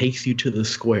that takes you to the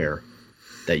square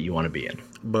that you want to be in.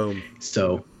 Boom.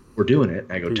 So we're doing it.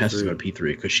 I go, P3. Tessa's going to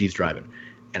P3 because she's driving.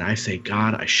 And I say,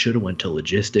 God, I should have went to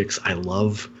logistics. I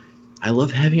love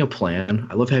having a plan.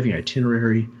 I love having an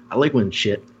itinerary. I like when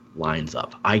shit lines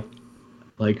up. I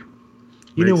like,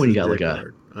 you know, Makes when you his got like dick a,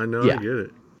 hard. I know, yeah. I get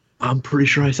it. I'm pretty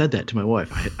sure I said that to my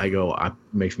wife. I go, it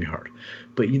makes me hard.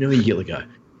 But you know, you get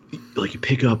like you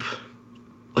pick up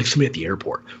like somebody at the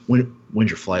airport. When's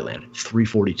your flight land? It's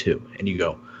 3:42. And you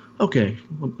go, okay,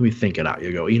 let me think it out.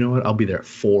 You go, you know what? I'll be there at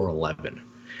 4:11.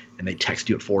 And they text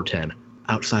you at 4:10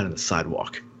 outside on the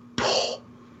sidewalk.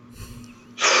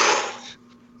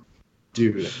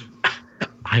 Dude,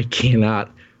 I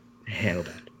cannot handle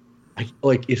that.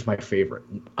 It's my favorite.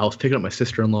 I was picking up my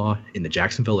sister-in-law in the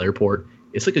Jacksonville airport.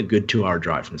 It's like a good 2-hour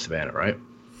drive from Savannah, right?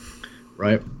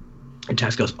 Right? And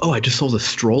Tess goes, oh, I just sold a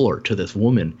stroller to this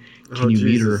woman. Can you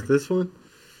meet her? This one?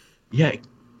 Yeah.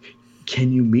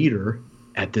 Can you meet her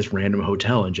at this random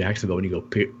hotel in Jacksonville when you go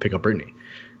pick up Brittany?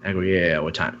 And I go, yeah,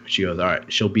 what time? She goes, all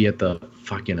right, she'll be at the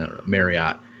fucking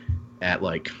Marriott at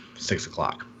like 6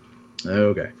 o'clock.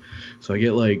 Okay. So I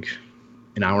get like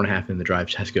an hour and a half in the drive.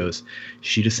 Tess goes,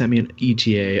 she just sent me an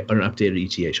ETA, or an updated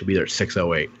ETA. She'll be there at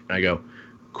 6:08. And I go,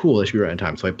 cool, that should be right on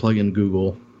time. So I plug in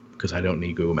Google, because I don't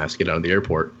need Google Maps to get out of the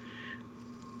airport.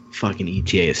 Fucking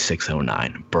ETA is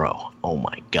 6:09. Bro, oh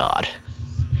my God.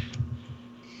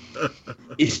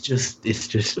 It's just,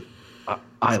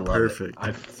 I love perfect. it.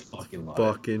 I fucking love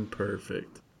Fucking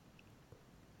perfect.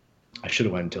 I should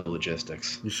have went into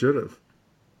logistics. You should have.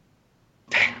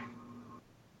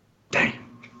 Dang.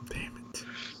 Damn it.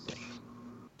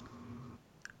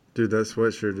 Dude, that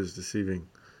sweatshirt is deceiving.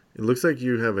 It looks like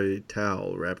you have a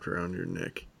towel wrapped around your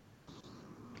neck.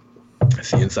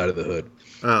 That's the inside of the hood.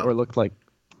 Oh. Or it looked like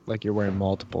you're wearing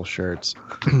multiple shirts.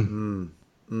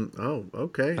 Oh,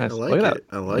 okay. Nice. I like Look at it.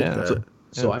 I like Yeah. that.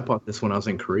 So I bought this when I was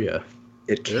in Korea.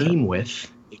 It came with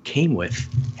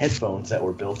headphones that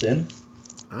were built in,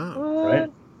 Oh. right?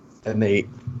 And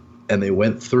they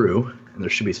went through, and there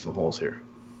should be some holes here.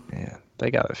 Yeah,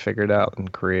 they got it figured out in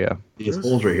Korea. These Those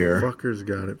holes right here Fuckers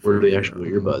got it. were the figured actual out.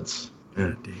 earbuds. Yeah.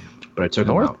 God damn. But I took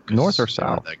North- them out. 'cause north or they weren't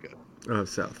south? that good. Oh,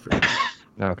 South. Figured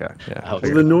out. Okay, yeah. Well,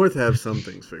 Well, the North have some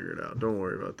things figured out. Don't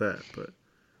worry about that. But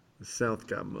the South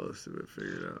got most of it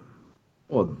figured out.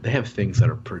 Well, they have things that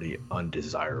are pretty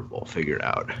undesirable figured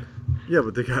out. Yeah,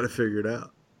 but they got it figured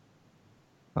out.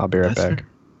 I'll be right That's back.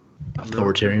 fair.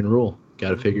 Authoritarian rule.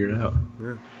 Got to figure it out.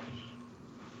 Yeah.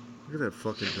 Look at that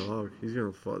fucking dog. He's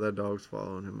gonna fall. That dog's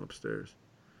following him upstairs.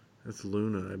 That's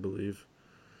Luna, I believe.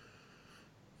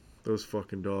 Those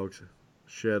fucking dogs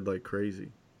shed like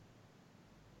crazy.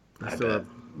 I I still bet. have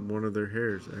one of their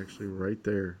hairs actually right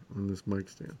there on this mic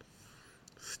stand.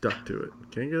 Stuck to it.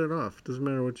 Can't get it off. Doesn't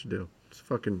matter what you do. It's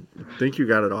fucking. Think you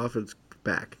got it off? It's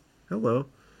back. Hello.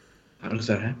 How does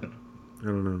that happen? I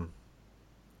don't know.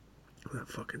 That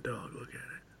fucking dog. Look at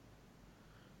it.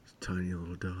 It's a tiny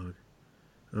little dog.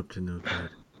 Up to no good.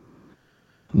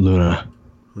 Luna,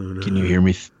 Luna. can you hear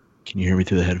me? Can you hear me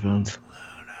through the headphones?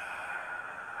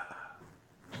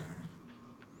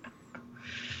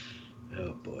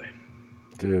 Oh boy.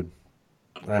 Dude,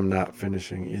 I'm not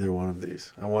finishing either one of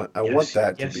these. I want Yes,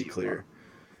 that yes, to be you clear. are.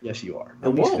 Yes, you are. I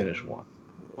At least won't. finish one.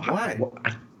 Why?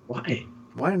 Why?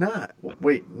 Why not?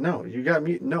 Wait, no, you got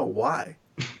me. No, why?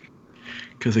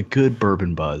 Because a good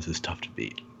bourbon buzz is tough to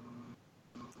beat.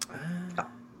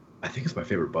 I think it's my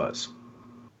favorite buzz.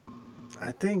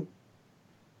 I think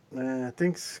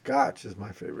Scotch is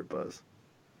my favorite buzz.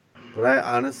 But I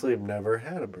honestly have never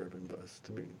had a bourbon buzz.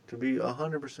 To be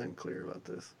 100% clear about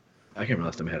this, I can't remember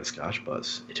last time I had a Scotch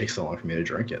buzz. It takes so long for me to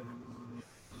drink it.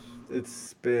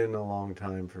 it's been a long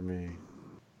time for me.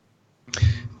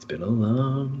 It's been a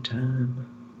long time.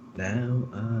 Now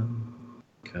I'm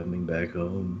coming back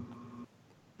home.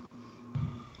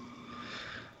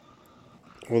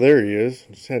 Well, there he is.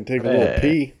 Just had to take a little Hey.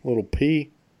 pee. Little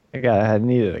pee. I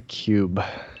needed a cube.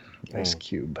 Nice Oh.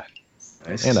 cube.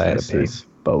 Nice, And I had nice, to pee. nice.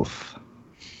 Both.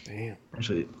 Damn.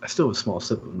 Actually, I still have a small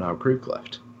sip of Knob Creek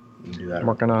left. You can do that. I'm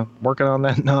working on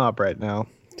that knob right now.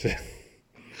 Is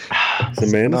Sipping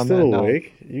Amanda on still that knob.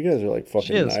 awake? You guys are like She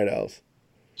fucking is. night owls.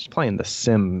 Just playing The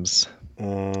Sims.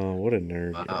 What a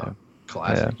nerd.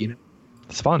 Classic, you know.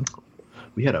 It's fun.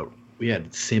 We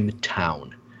had Sim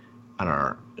Town on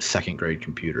our second grade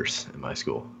computers in my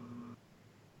school,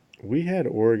 We had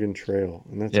Oregon Trail,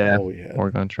 and that's Yeah, all we had.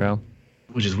 Oregon Trail.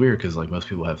 which is weird because like most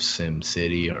people have Sim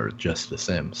City or just The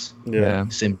Sims. Yeah.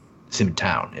 Sim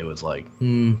Town. It was like,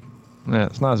 Yeah,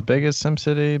 it's not as big as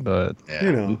SimCity, but yeah,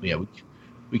 You know.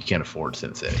 we can't afford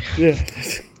Sim City. Yeah.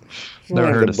 Never Never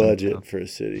heard heard of the Sim budget Town. for a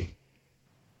city.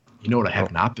 You know what I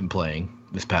have not been playing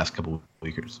this past couple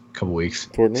weeks?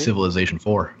 Fortnite? Civilization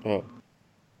 4. Oh,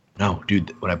 No,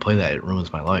 dude, when I play that, it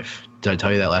ruins my life. Did I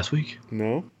tell you that last week?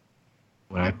 no?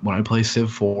 When I play Civ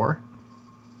 4,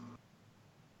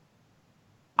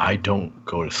 I don't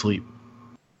go to sleep.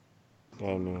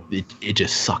 Oh, no. It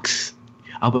just sucks.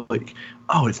 I'll be like,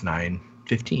 oh, it's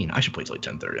 9:15. I should play till like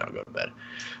 10:30. I'll go to bed.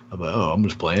 I'll be like, oh, I'm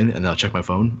just playing, and then I'll check my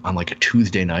phone on like a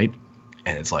Tuesday night,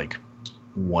 and it's like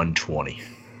 1:20,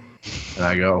 and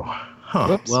I go, huh?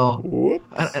 Whoops. Well, Whoop.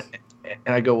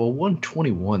 and I go, well,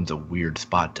 1:21's a weird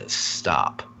spot to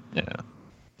stop. yeah.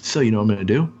 So you know what I'm gonna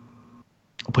do?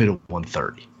 I'll play to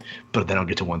 1:30, but then I'll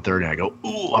get to 1:30 and I go,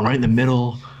 ooh, I'm right in the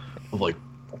middle of like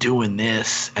doing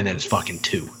this, and then it's fucking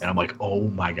 2, and I'm like, oh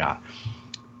my god,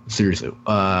 seriously.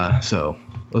 So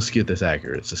let's get this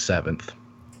accurate. It's the 7th,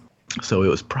 so it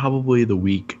was probably the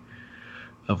week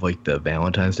of like the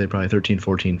Valentine's Day, probably 13th,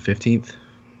 14th, 15th.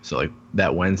 So like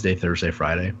that Wednesday, Thursday,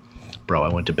 Friday, bro, I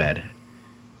went to bed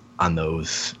on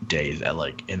those days at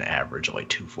like an average of like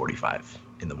 2:45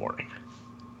 in the morning.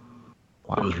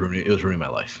 Wow. It was ruining my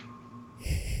life.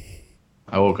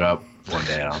 I woke up one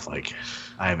day and I was like,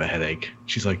 I have a headache.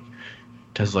 She's like,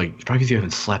 Tessa's like, it's probably because you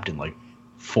haven't slept in like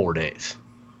 4 days.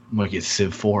 I'm like, it's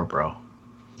Civ 4, bro.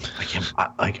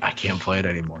 I can't play it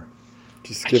anymore.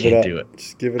 Just I give it can't up. do it.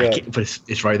 Just give it I up. can't, but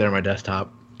it's right there on my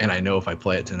desktop, and I know if I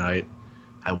play it tonight,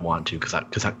 I want to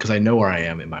because I know where I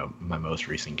am in my most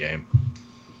recent game,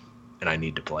 and I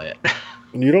need to play it.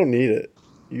 You don't need it.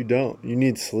 You don't. You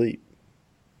need sleep.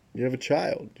 You have a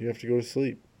child. You have to go to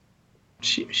sleep.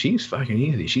 She's fucking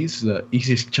easy. She's the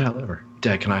easiest child ever.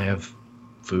 Dad, can I have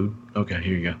food? Okay,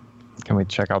 here you go. Can we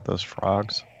check out those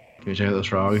frogs? Can you check out those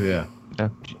frogs? Yeah. Yeah.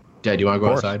 Dad, do you want to go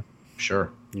Of course. outside?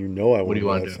 Sure. You know I What want do to you go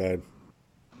wanna do? outside.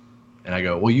 And I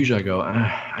go, well, usually I go,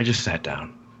 I just sat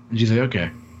down. And she's like,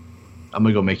 okay, I'm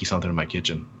gonna go make you something in my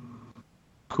kitchen.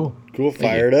 Cool. Cool. Thank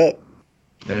Fire it up.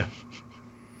 Yeah.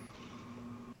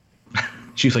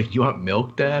 She's like, you want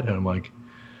milk, Dad? And I'm like,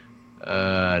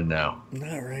 no.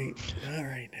 Not right. Not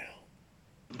right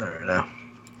now. No, no.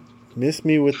 Miss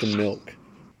me with the milk.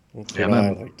 That's Yeah, what I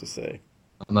man. like to say.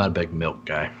 I'm not a big milk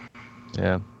guy.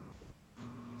 Yeah.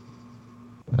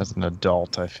 As an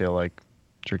adult, I feel like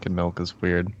drinking milk is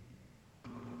weird.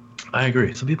 I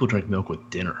agree. Some people drink milk with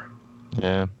dinner.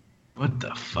 Yeah. What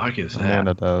the fuck is that?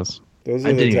 Amanda does. Those I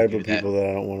are the didn't type do of that. people that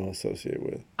I don't want to associate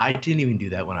with. I didn't even do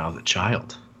that when I was a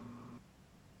child.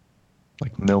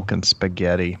 Like milk and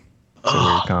spaghetti. It's a Ugh.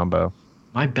 weird combo.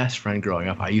 My best friend growing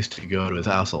up, I used to go to his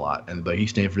house a lot, and but he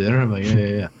stayed for dinner. I'm like,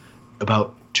 yeah.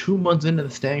 About 2 months into the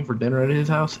staying for dinner at his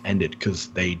house, ended because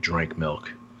they drank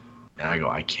milk, and I go,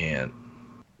 I can't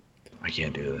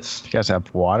do this. You guys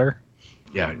have water?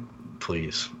 Yeah,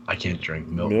 please, I can't drink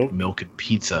Milk? milk and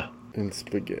pizza. And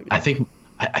spaghetti. I think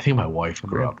my wife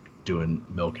grew up doing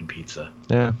milk and pizza.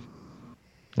 Yeah.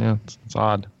 Yeah, it's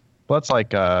odd. Well, it's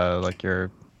like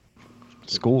your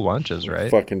school lunches,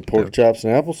 right? Fucking pork chops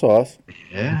and applesauce.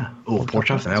 Yeah. Oh, pork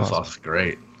chops and applesauce is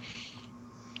great.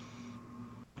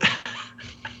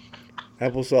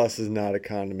 Applesauce is not a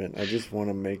condiment. I just want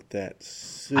to make that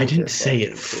super I didn't say it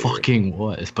clear. fucking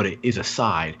was, but it is a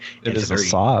side. It is a very-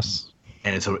 sauce.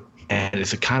 and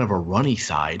it's a kind of a runny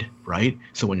side, right?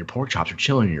 So when your pork chops are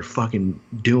chilling and you're fucking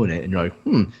doing it and you're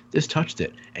like, this touched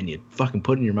it, and you fucking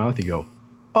put it in your mouth, you go,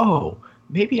 oh,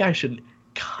 maybe I should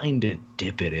kind of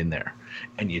dip it in there,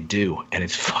 and you do, and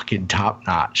it's fucking top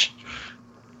notch.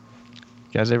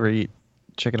 You guys ever eat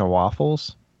chicken and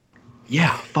waffles?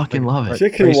 Yeah, fucking love it.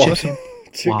 Chicken Are you waffles.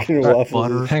 Chicken Waffle, waffles.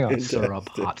 butter, is Hang on. syrup,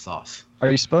 fantastic. hot sauce. Are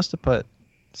you supposed to put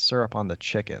syrup on the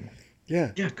chicken?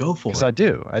 Yeah. Yeah, go for Because it. I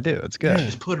do. It's good. Yeah.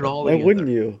 Just put it all Why together. wouldn't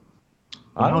you?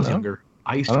 When I I don't was know. younger,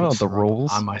 I used I to don't put know the syrup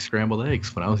rules. on my scrambled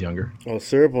eggs when I was younger. Oh,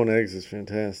 syrup on eggs is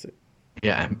fantastic.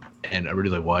 Yeah, and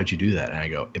everybody's like, why'd you do that? And I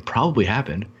go, it probably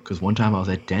happened because one time I was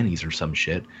at Denny's or some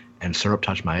shit, and syrup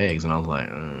touched my eggs, and I was like,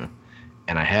 and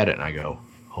I had it, and I go,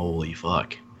 holy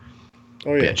fuck. Oh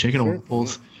But yeah, yeah, chicken and syrup.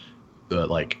 waffles, the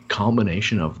like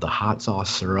combination of the hot sauce,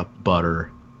 syrup,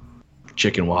 butter,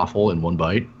 chicken waffle in one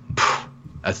bite.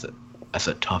 That's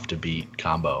a tough to beat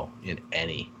combo in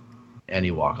any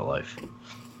walk of life.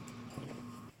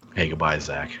 Hey, goodbye,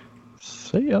 Zach.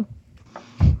 See ya.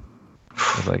 I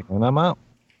was like, and I'm out.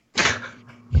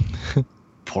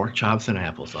 Pork chops and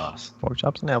applesauce. Pork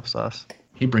chops and applesauce.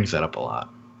 He brings that up a lot.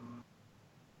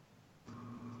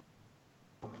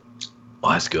 Oh,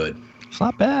 that's good. It's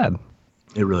not bad.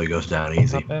 It really goes down It's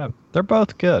easy. not bad. They're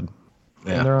both good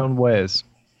in Yeah. their own ways.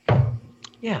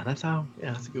 Yeah, that's a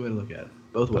good way to look at it.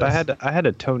 Both ways. But I had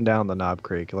to tone down the Knob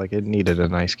Creek. Like it needed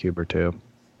an ice cube or two.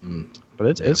 Mm. But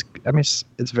it's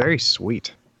it's very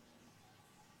sweet.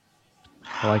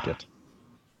 I like it.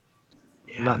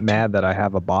 Yeah, I'm not mad that I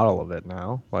have a bottle of it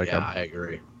now. Like Yeah, I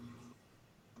agree.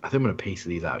 I think I'm gonna pace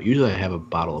these out. Usually I have a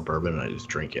bottle of bourbon and I just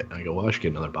drink it. And I go, well, I should get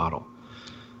another bottle.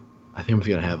 I think I'm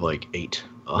gonna have like 8.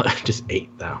 Just 8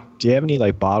 now. do you have any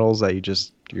like bottles that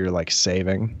you're like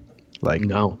saving? Like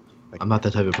No, like- I'm not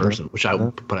that type of person.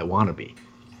 No? But I want to be.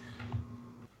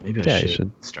 Maybe Yeah, I you should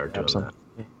should start have doing some.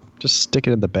 that. Just stick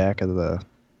it in the back of the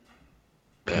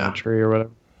Yeah, pantry or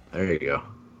whatever. there you go.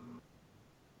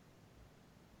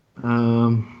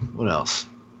 What else?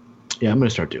 Yeah, I'm gonna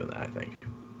start doing that.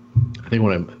 I think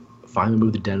when I finally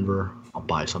move to Denver, I'll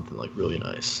buy something like really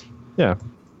nice. Yeah.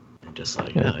 And just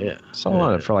like, Yeah. oh yeah. So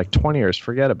on it for like 20 years.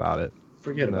 Forget about it.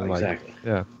 Forget and about then, it. like, Exactly.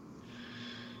 Yeah.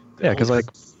 Yeah, because like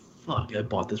fuck, I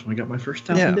bought this when I got my first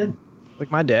house Yeah. in Denver.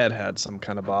 like my dad had some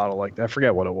kind of bottle like I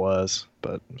forget what it was,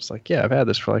 but it's like yeah, I've had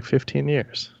this for like 15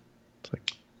 years. It's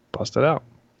like bust it out.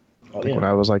 Oh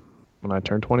Like when I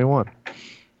turned 21.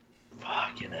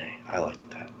 Fucking A. I like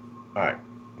that. All right,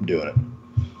 I'm doing it.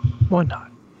 Why not?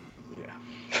 Yeah.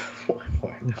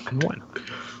 Why not?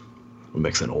 I'm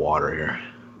mixing water here.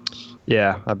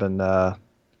 Yeah, I've been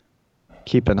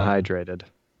keeping hydrated.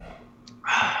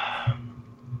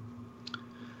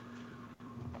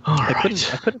 All I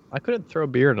right. couldn't throw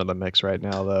beer into the mix right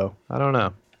now though. I don't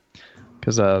know,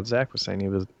 because Zach was saying he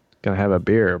was gonna have a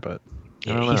beer, but I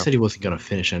Yeah, don't he know. said he wasn't gonna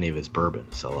finish any of his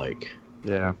bourbon, so like,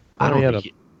 Yeah, I he had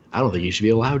don't think he should be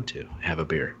allowed to have a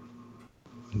beer.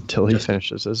 until he just-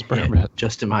 finishes his Yeah, bourbon.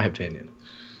 just in my opinion.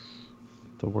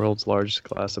 The world's largest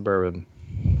glass of bourbon.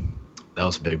 That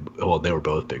was big. Well, they were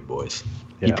both big boys.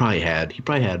 He Yeah. probably had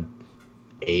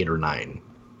 8 or 9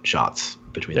 shots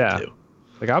between Yeah. the two.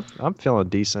 Like I'm feeling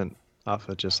decent off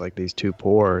of just like these 2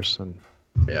 pours, and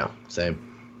Yeah, same.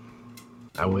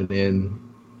 I went in.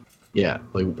 Yeah,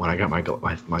 like when I got my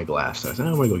glass, I said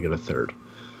I'm gonna go get a third.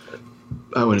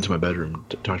 I went into my bedroom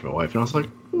to talk to my wife, and I was like,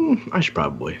 I should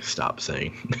probably stop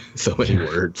saying so many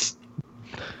words.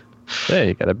 hey,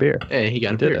 you got a beer. Hey, he got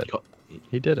He a did beer. it.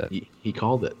 He did it. He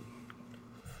called it.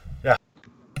 Yeah.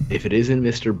 If it isn't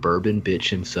Mr. Bourbon Bitch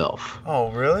himself.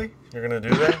 Oh, really? You're gonna do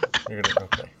that? You're gonna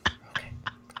okay.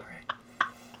 All right.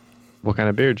 What kind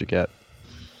of beer did you get?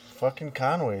 Fucking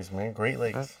Conway's, man. Great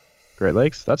Lakes. Great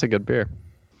Lakes. That's a good beer.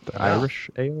 The Yeah. Irish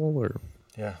ale or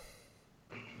Yeah.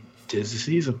 'Tis the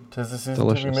season. 'Tis the season to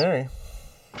Delicious. be merry.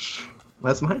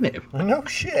 That's my name. No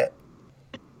shit.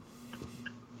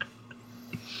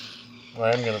 Well,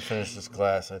 I am gonna finish this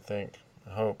glass, I think.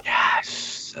 I hope.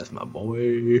 Yes, that's my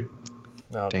boy.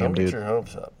 No, Damn, don't get dude. your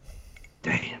hopes up.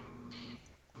 Damn.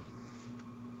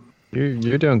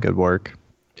 you're doing good work.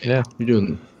 Yeah, you're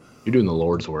doing the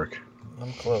Lord's work.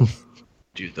 I'm close.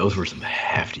 Dude, those were some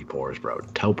hefty pours, bro.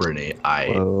 Tell Brittany I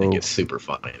Whoa. think it's super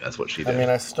funny. That's what she I did. mean,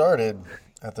 I started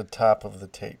at the top of the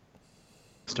tape.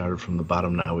 Started from the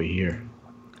bottom, now we here.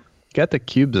 Got the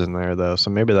cubes in there though, so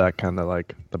maybe that kind of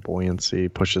like the buoyancy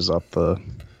pushes up the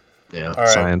Yeah. All right.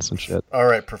 science and shit. All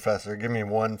right, Professor. Give me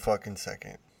 1 fucking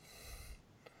second.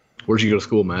 Where'd you go to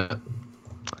school, Matt?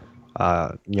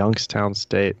 Youngstown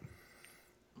State.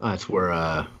 That's where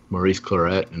Maurice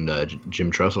Claret and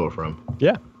Jim Trussell are from.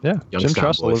 Yeah. Jim Youngstown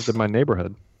Trussell boys. lived in my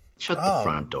neighborhood. Shut Oh. the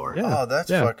front door. Yeah. Oh, that's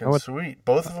yeah. fucking sweet.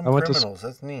 Both of them I went to criminals.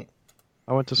 That's neat.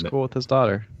 I went to school with his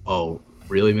daughter. Oh,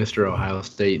 really, Mr. Ohio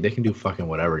State? They can do fucking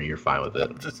whatever, and you're fine with it.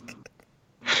 I'm just kidding.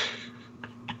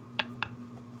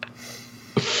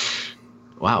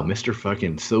 Wow, Mr.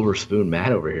 fucking Silver Spoon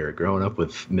Matt over here, growing up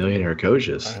with millionaire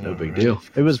coaches. I No know, big right? deal.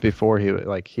 It was before he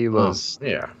was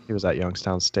Yeah. he was at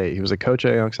Youngstown State. He was a coach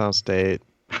at Youngstown State.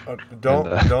 Don't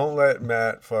And, don't let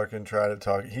Matt fucking try to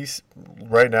talk. He's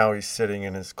right now. He's sitting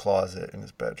in his closet in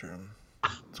his bedroom.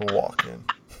 It's a walk-in.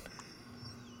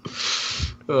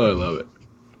 Oh, I love it.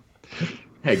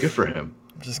 Hey, good for him.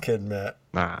 Just kidding, Matt.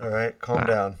 Nah, All right, calm Nah.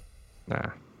 down. nah.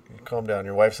 Calm down.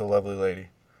 Your wife's a lovely lady.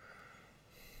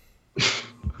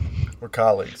 We're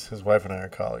colleagues. His wife and I are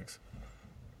colleagues.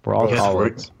 We're all Yes,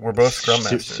 colleagues. We're both scrum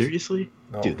Se- masters. Seriously?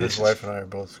 No, Dude, his this wife is... and I are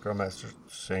both scrum masters.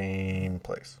 Same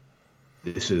place.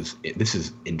 This is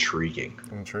intriguing.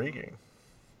 Intriguing.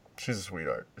 She's a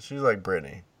sweetheart. She's like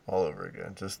Brittany all over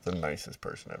again. Just the nicest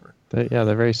person ever. They're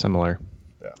very similar.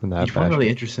 Yeah. In that You want to know fashion. the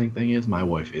interesting thing is, my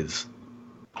wife is.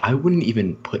 I wouldn't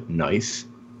even put nice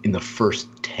in the first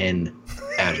 10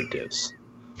 adjectives.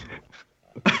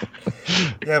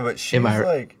 Yeah, but she's Am I-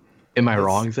 like. Am I It's-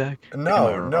 wrong, Zach? Am I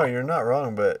No, wrong? you're not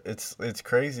wrong. But it's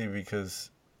crazy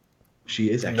because She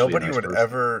is actually nobody a nice would person.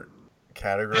 ever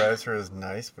categorize her as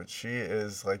nice, but she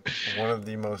is like one of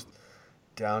the most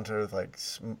down to earth. Like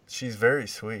she's very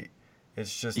sweet.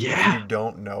 It's just Yeah. if you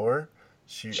don't know her,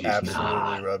 she She's absolutely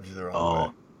not. rubs you the wrong Oh,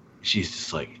 way. she's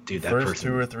just like, dude, that First person.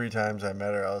 2 or 3 times I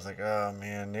met her, I was like, oh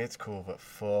man, Nate's cool, but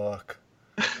fuck.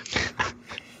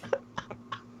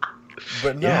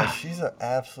 But no, Yeah. she's an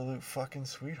absolute fucking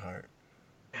sweetheart.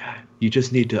 You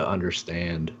just need to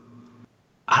understand.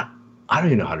 I don't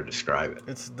even know how to describe it.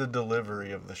 It's the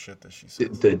delivery of the shit that she The,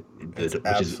 says. the, It's which is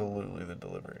absolutely the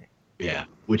delivery. yeah,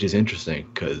 which is interesting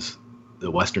because the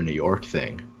Western New York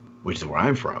thing, which is where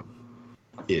I'm from,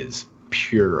 is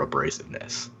pure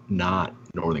abrasiveness, not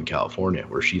Northern California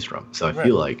where she's from. So I Right.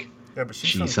 feel like Yeah, but she's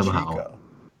She from somehow- Chico.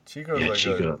 Chico's Yeah, like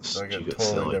Chico's- a Chico's totally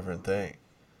silly. different thing.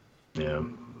 yeah,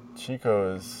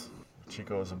 Chico is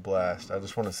a blast. I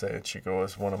just want to say Chico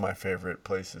is one of my favorite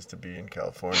places to be in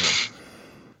California.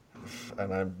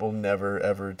 And I will never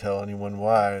ever tell anyone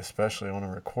why, especially on a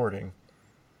recording.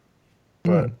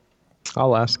 But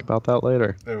I'll ask about that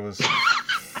later. it was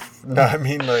no, I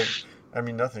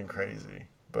mean nothing crazy,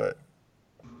 but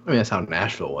I mean that's how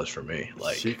Nashville was for me.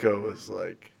 Like Chico was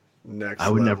like next I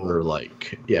would level. never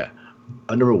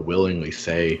I never willingly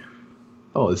say,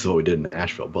 oh, this is what we did in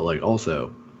Nashville. But like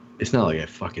also, it's not like I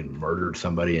fucking murdered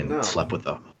somebody and No. slept with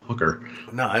a hooker.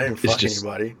 No, I didn't It's fuck just-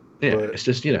 anybody. Yeah, But it's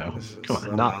just it's just come on.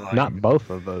 some- Not both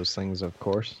of those things, of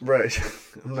course. Right.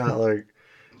 I'm not like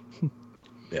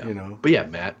Yeah. you know. But yeah,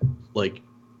 Matt, like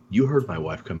you heard my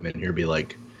wife come in here and be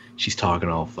like, she's talking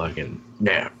all fucking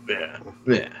yeah.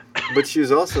 But she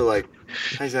was also like,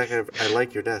 "Hi Zach, I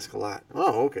like your desk a lot."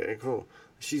 Oh, okay, cool.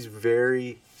 She's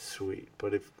very sweet,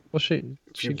 but if Well, she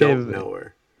you gave don't know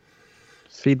her,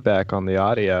 feedback on the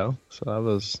audio,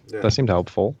 so Yeah. that seemed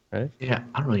helpful, right? Yeah,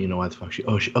 I don't really know why the fuck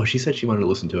she said she wanted to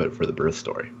listen to it for the birth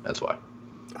story. That's why.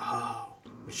 oh,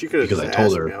 she could have Because just I told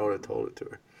asked her- me. I would have told it to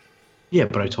her. Yeah,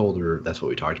 but I told her that's what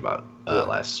we talked about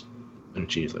last. And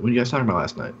she's like, "What are you guys talking about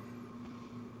last night?"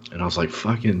 And I was like,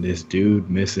 "Fucking this dude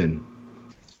missing."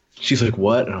 She's like,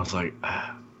 "What?" And I was like,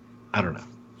 I don't know.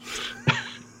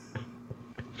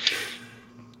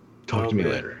 Talk Oh, to me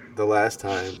man. later. The last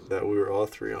time that we were all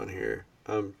three on here,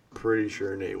 I'm pretty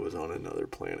sure Nate was on another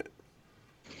planet.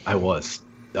 I was.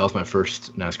 That was my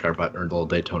first NASCAR or the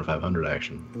Daytona 500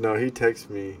 action. No, he texted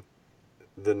me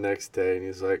the next day and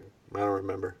he's like, "I don't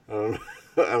remember. I don't know."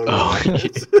 I don't know. Oh. I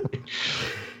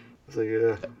was like,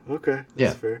 "Yeah, okay, that's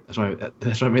Yeah. fair." That's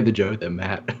why I made the joke that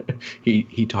Matt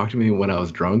he talked to me when I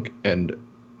was drunk and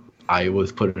I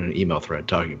was put in an email thread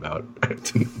talking about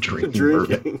drinking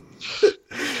bourbon.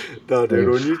 No,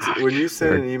 dude. Dude. When you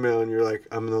send an email and you're like,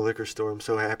 "I'm in the liquor store. I'm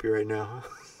so happy right now."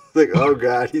 Like, oh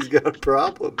god, he's got a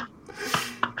problem.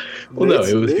 Well, no,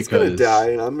 it was Nate's gonna because-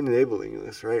 die, and I'm enabling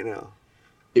this right now.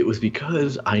 It was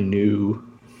because I knew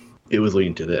it was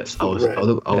leading to this. I was Right. I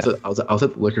was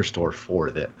at the liquor store for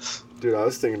this. Dude, I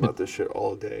was thinking about this shit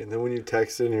all day, and then when you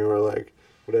texted and you were like,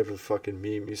 whatever fucking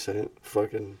meme you sent,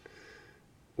 fucking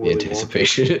The Willy Wonka.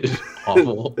 anticipation is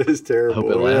awful. It is I terrible.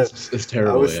 hope it yeah. lasts. It's I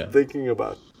terrible. was Yeah. thinking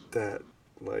about that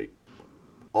like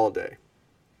all day.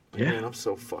 Like, Yeah. Man, I'm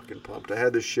so fucking pumped. I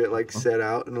had this shit like set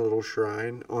out in a little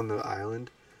shrine on the island.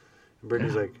 And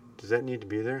Brittany's Yeah. like, "Does that need to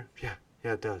be there?" Yeah,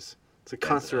 it does. It's a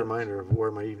constant reminder of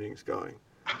where my evening's going.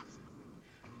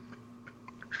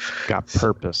 Got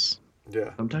purpose.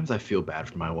 Yeah. Sometimes I feel bad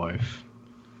for my wife,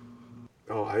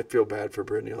 Oh, I feel bad for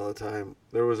Brittany all the time.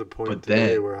 There was a point but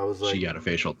today then where I was like, she got a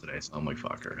facial today, so I'm like,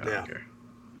 fuck her. I Yeah. don't care.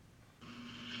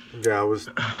 yeah, I was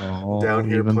All Down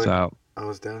here evens play- out. I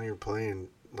was down here playing,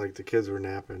 like the kids were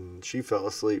napping, and she fell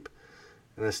asleep,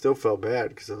 and I still felt bad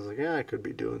because I was like, yeah, I could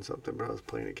be doing something, but I was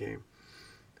playing a game,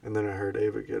 and then I heard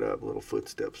Ava get up, little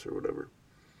footsteps or whatever.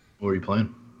 What were you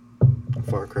playing?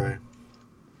 Far Cry,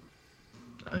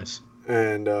 Nice.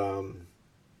 and I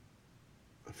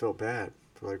felt bad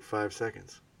for like 5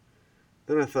 seconds.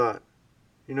 Then I thought,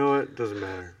 you know what? Doesn't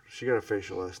matter. She got a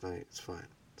facial last night. It's fine.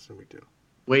 It's no big deal.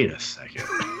 Wait a second.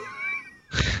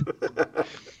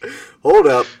 Hold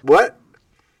up. What?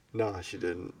 No, she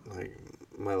didn't. Like,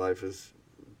 my life is.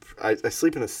 I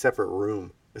sleep in a separate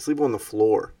room. I sleep on the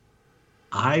floor.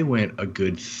 I went a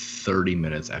good 30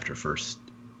 minutes after first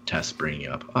Tess bringing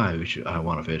up, I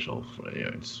want a facial,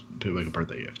 it's to make a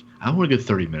birthday gift. I want a good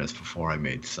 30 minutes before I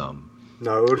made some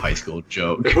high school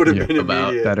joke it would have been about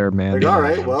immediate. Better man. Like, than all I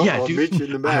right, am. well, yeah, I'll dude, meet you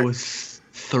in the back. I was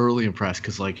thoroughly impressed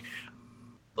because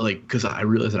because I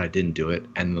realized that I didn't do it,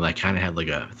 and then I kind of had like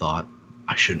a thought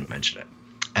I shouldn't mention it,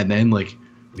 and then like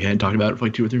we hadn't talked about it for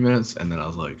like 2 or 3 minutes, and then I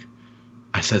was like,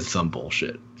 I said some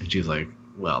bullshit, and she was like,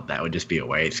 well, that would just be a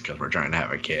waste because we're trying to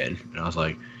have a kid, and I was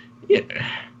like, yeah,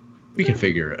 we can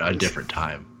figure a different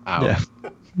time out. Yeah.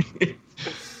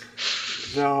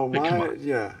 No, Come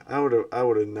on. I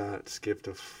would have not skipped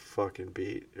a fucking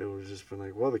beat. It would have just been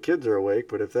like, well, the kids are awake,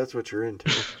 but if that's what you're into,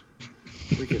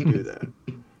 we can do that.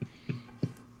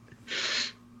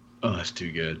 Oh, that's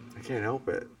too good. I can't help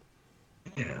it.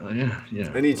 Yeah.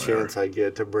 Any whatever. chance I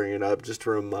get to bring it up, just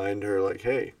to remind her, like,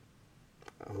 hey,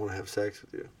 I want to have sex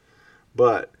with you.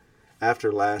 But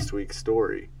after last week's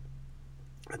story,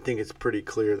 I think it's pretty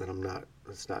clear that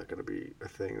it's not going to be a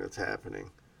thing that's happening.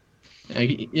 Yeah,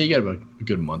 you got about a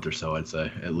good month or so, I'd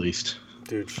say, at least.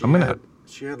 Dude,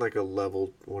 she had like a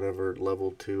level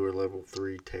 2 or level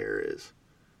 3 tear is.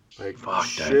 Like, Fuck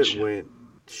that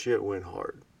shit went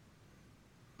hard.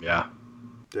 Yeah.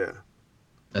 Yeah.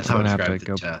 That's how I I'm gonna have described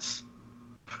to it to go- Tess.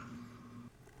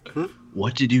 Hmm?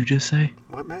 What did you just say?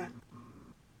 What, man?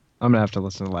 I'm gonna have to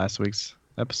listen to last week's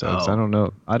episode. 'Cause Oh. I don't know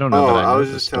that I I know was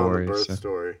the just telling story. the birth so-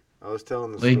 story. I was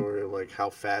telling the Link- story of like how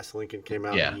fast Lincoln came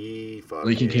out. Yeah. Fucking,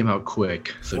 Lincoln came out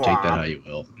quick, so take that how you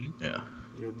will. Yeah.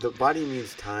 The body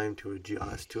needs time to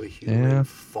adjust to a human Yeah.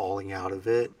 falling out of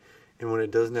it, and when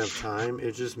it doesn't have time,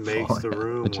 it just makes Falling the out.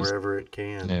 room It just- wherever it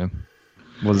can. Yeah.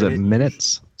 Was And it it-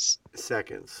 minutes?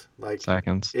 Seconds, like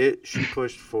Seconds? she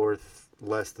pushed forth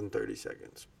less than 30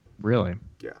 seconds. Really?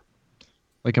 Yeah.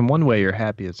 Like in one way, you're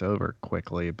happy it's over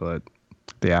quickly, but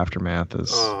the aftermath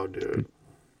is. Oh, dude.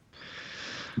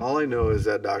 All I know is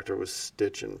that doctor was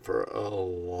stitching for a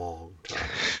long time.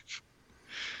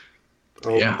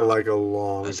 Yeah. Like a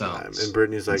long That time. sounds And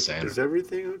Brittany's like, insane. is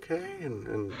everything okay?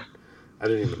 And I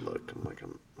didn't even look. I'm like,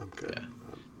 I'm good. Yeah.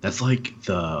 That's like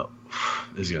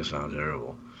this is gonna sound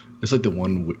terrible. It's like the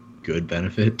one good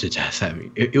benefit to Tess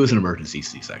having. It was an emergency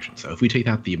C-section, so if we take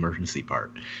out the emergency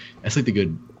part, that's like the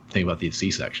good thing about the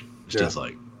C-section. It's Yeah. just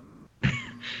like,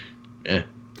 yeah,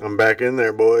 I'm back in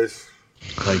there, boys.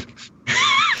 like,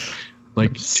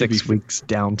 like 6 weeks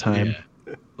downtime.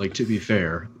 Yeah. Like to be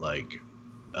fair, like,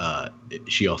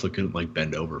 she also couldn't like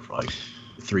bend over for like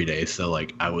 3 days, so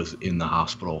like I was in the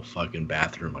hospital fucking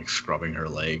bathroom like scrubbing her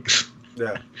legs.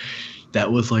 Yeah.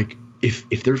 That was like if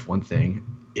there's one thing,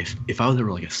 if I was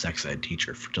ever like a sex ed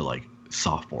teacher to like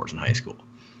sophomores in high school,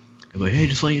 I'd be like, hey,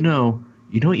 just let you know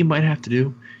what you might have to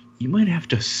do? You might have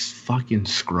to fucking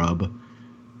scrub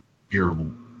your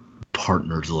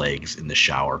partner's legs in the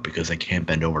shower because they can't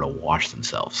bend over to wash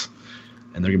themselves.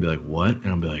 And they're gonna be like, what? And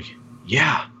I'll be like,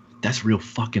 yeah, that's real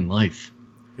fucking life.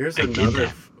 Here's I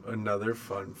get another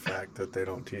fun fact that they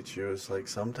don't teach you is like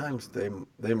sometimes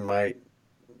they might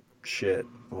shit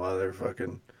while they're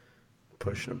fucking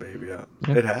pushing a baby out.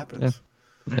 Yeah. It happens.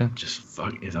 Yeah. Just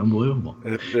fuck, it's unbelievable.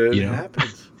 It You know?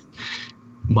 happens.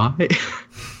 My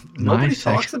Nobody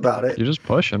talks about it You're just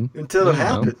pushing. until it You know.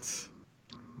 happens.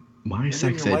 My then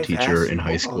sex your ed wife teacher asks in you, high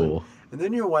hold on. school. And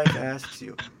then your wife asks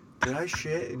you, did I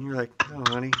shit? And you're like, no,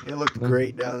 honey, it looked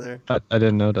great down there. I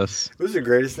didn't notice. It was the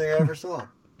greatest thing I ever saw.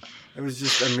 It was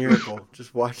just a miracle.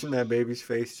 Just watching that baby's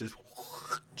face just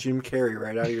Jim Carrey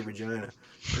right out of your vagina.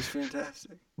 It was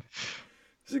fantastic. It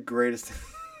was the greatest.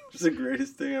 It was the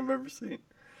greatest thing I've ever seen.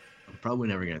 I'm probably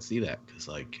never gonna see that because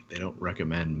like they don't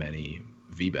recommend many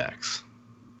VBACs,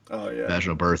 Oh yeah.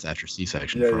 vaginal birth after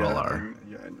C-section, Yeah, for yeah, all our I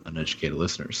know. uneducated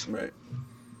listeners. Right.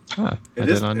 Huh, I It did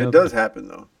is. not know It that. does happen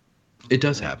though. It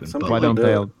does happen, Some but Why people don't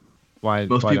do. they? Why?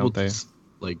 most Why people don't they? just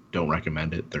like don't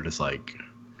recommend it. They're just like,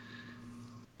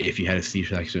 if you had a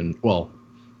C-section, well,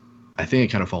 I think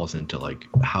it kind of falls into like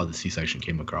how the C-section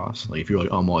came across. Like if you're like,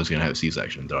 oh, I'm always gonna have a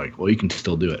C-section, they're like, well, you can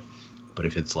still do it. But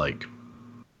if it's like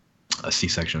a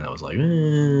C-section that was like,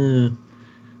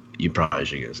 you probably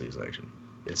should get a C-section.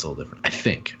 It's a little different. I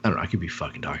think. I don't know. I could be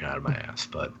fucking talking out of my ass,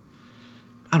 but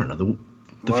I don't know. The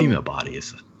Well, female body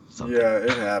is something. Yeah, it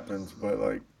happens, but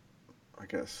like, I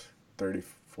guess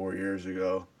 34 years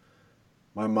ago,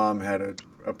 my mom had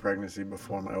a pregnancy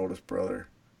before my oldest brother,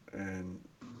 and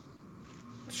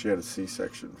she had a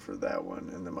C-section for that one,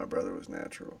 and then my brother was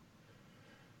natural.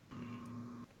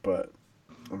 But,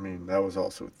 I mean, that was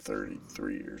also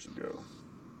 33 years ago.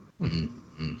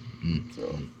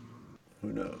 So,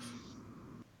 who knows?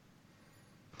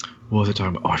 What was I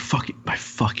talking about? Oh, my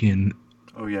fucking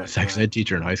Oh, yeah. sex ed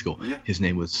teacher in high school. Yeah. His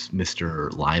name was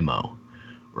Mr. Limo,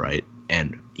 right?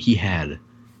 And he had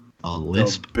a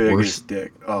lisp The biggest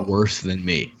dick. Oh, worse than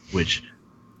me. Which,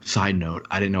 side note,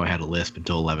 I didn't know I had a lisp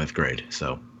until 11th grade.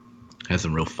 So, I had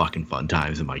some real fucking fun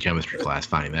times in my chemistry class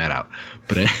finding that out.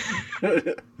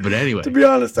 But anyway, to be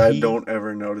honest, I don't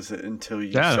ever notice it until you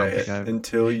Yeah, I don't say it. think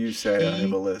Until you say I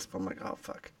have a lisp, I'm like, oh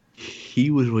fuck. he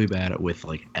was really bad at with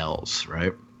like L's,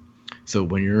 right? So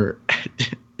when you're,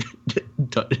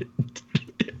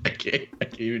 I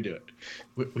can't even do it.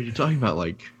 When you're talking about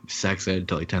like sex ed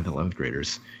to like 10th and 11th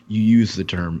graders, you use the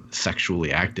term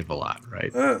sexually active a lot,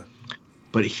 right?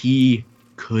 But he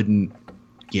couldn't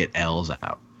get L's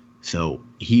out. So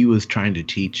he was trying to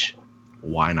teach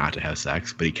why not to have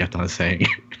sex, but he kept on saying,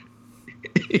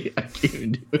 I can't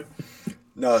even do it.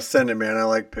 No, send it, man. I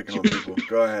like picking on people.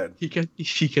 Go ahead. He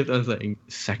kept on saying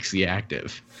sexy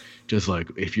active. Just like,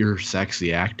 if you're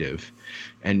sexy active.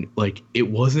 And like, it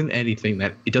wasn't anything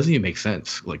that, it doesn't even make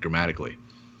sense, like grammatically.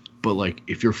 But like,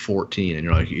 if you're 14 and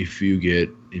you're like, if you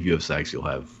have sex,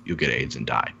 you'll get AIDS and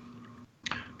die.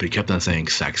 But he kept on saying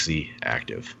sexy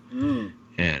active.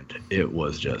 And it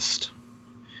was just,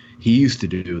 he used to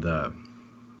do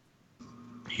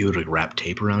he would like wrap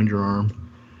tape around your arm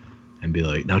and be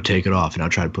like, now take it off and now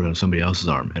try to put it on somebody else's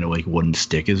arm. And it like wouldn't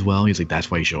stick as well. He's like,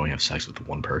 that's why you should only have sex with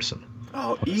one person.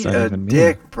 Oh, What does eat that a even mean?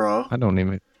 dick, bro. I don't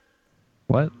even.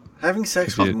 What? Having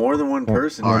sex If you- with more than one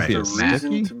person All is right, the reason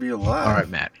sticky? to be alive. All right,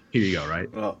 Matt, here you go, right?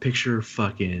 Oh. Picture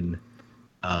fucking,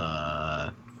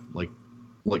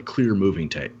 like clear moving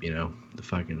tape, the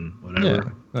fucking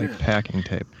whatever. Yeah, like Yeah. packing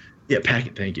tape. Yeah, pack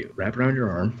it. Thank you. Wrap it around your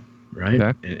arm, right?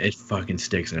 Okay. And it fucking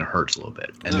sticks and it hurts a little bit.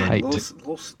 And No, then Tight.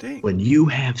 little stink. when you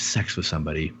have sex with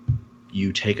somebody,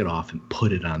 you take it off and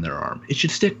put it on their arm. It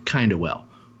should stick kind of well.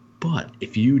 But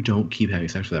if you don't keep having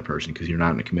sex with that person because you're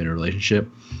not in a committed relationship,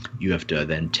 you have to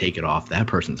then take it off that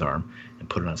person's arm and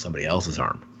put it on somebody else's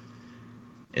arm.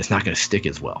 It's not going to stick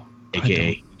as well,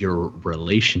 aka your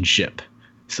relationship.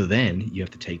 So then you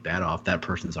have to take that off that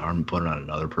person's arm and put it on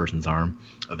another person's arm.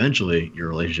 Eventually, your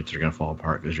relationships are going to fall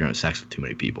apart because you're having sex with too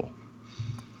many people.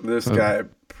 This guy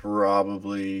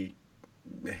probably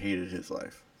hated his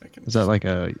life. Is that like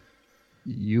a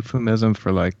euphemism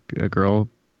for like a girl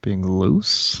being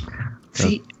loose?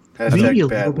 See, maybe a Hashtag little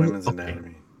bad bit. women's Okay.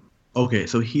 anatomy. Okay,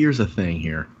 so here's the thing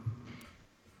here.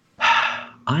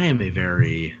 I am a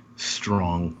very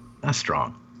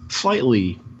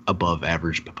slightly above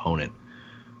average proponent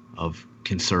of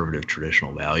conservative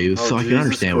traditional values, so I can Jesus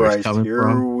understand where he's Christ, coming here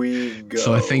from. we go.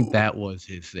 So I think that was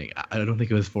his thing. I don't think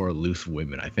it was for loose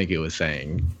women. I think it was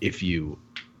saying if you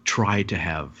try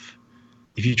to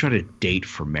date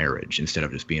for marriage instead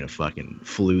of just being a fucking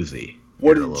floozy. What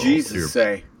you're did a little- Jesus you're-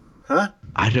 say? Huh?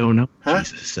 I don't know what Huh?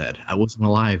 Jesus said. I wasn't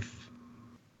alive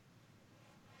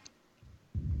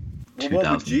Well,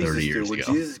 what would 2,030 Jesus do? years Would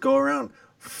ago. Jesus go around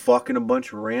fucking a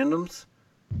bunch of randoms?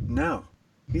 No.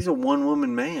 He's a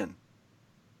one-woman man.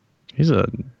 He's a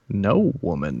no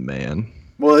woman man.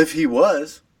 Well, if he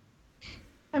was,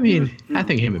 I mean, I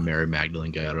think him and Mary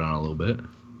Magdalene got on a little bit.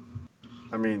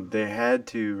 I mean, they had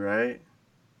to, right?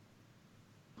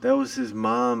 That was his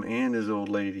mom and his old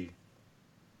lady.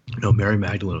 No, Mary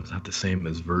Magdalene was not the same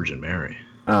as Virgin Mary.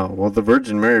 Oh, well, the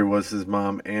Virgin Mary was his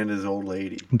mom and his old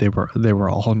lady. They were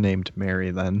all named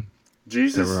Mary then.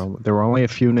 Jesus, There were only a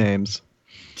few names.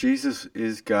 Jesus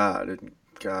is God, and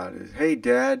God is, hey,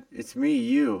 Dad, it's me,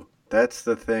 you. That's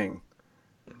the thing.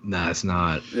 Nah, it's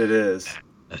not. It is.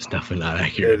 That's definitely not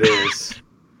accurate. It is.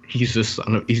 He's the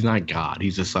son of. He's not God.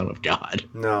 He's the son of God.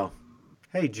 No.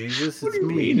 Hey, Jesus, What it's do you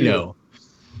me. mean, you. no?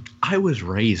 I was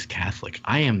raised Catholic.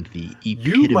 I am the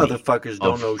You epitome motherfuckers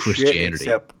don't of know shit Christianity.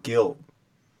 except guilt.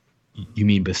 You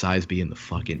mean besides being the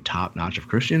fucking top notch of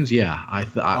Christians? Yeah, I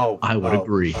would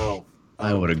agree.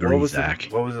 I would agree, Zach.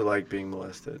 What was it like being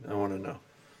molested? I want to know.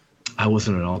 I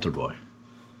wasn't an altar boy.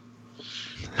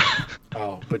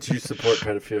 Oh, but you support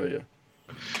pedophilia.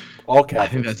 All Catholics.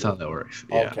 I think that's do. how that works.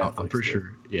 All Yeah, I'm Catholics pretty do.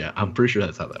 sure. Yeah, I'm pretty sure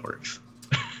that's how that works.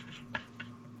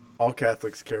 All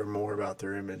Catholics care more about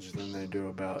their image than they do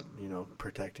about,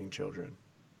 protecting children.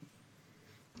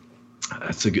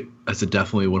 That's a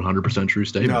definitely 100% true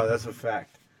statement. No, that's a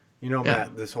fact. Yeah.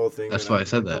 Matt, this whole thing. That's why I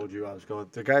said that. told you I was going.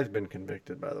 The guy's been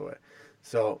convicted, by the way.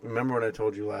 So remember when I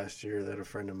told you last year that a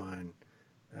friend of mine,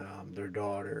 their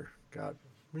daughter got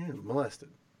molested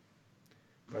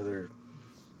by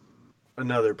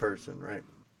another person, right?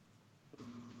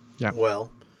 Yeah.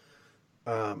 Well,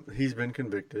 he's been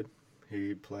convicted.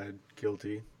 He pled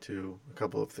guilty to a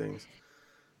couple of things,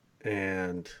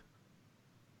 and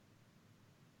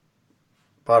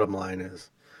bottom line is,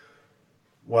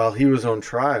 while he was on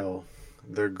trial,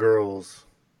 their girl's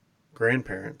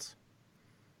grandparents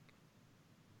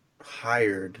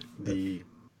hired the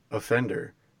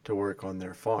offender to work on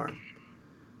their farm.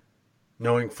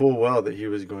 Knowing full well that he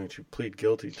was going to plead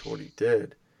guilty to what he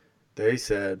did, they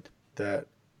said that,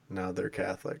 now they're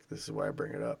Catholic, this is why I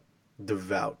bring it up,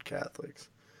 devout Catholics.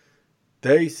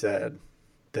 They said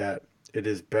that it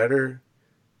is better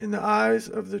in the eyes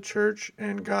of the church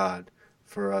and God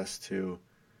for us to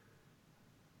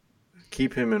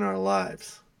keep him in our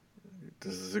lives.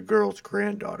 This is a girl's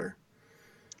granddaughter.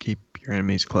 Keep your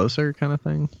enemies closer, kind of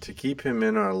thing. To keep him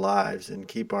in our lives and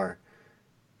keep our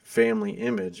family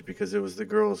image, because it was the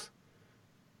girl's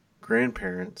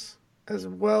grandparents as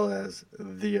well as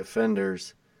the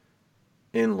offender's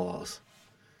in-laws.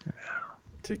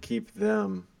 To keep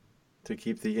them, to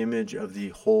keep the image of the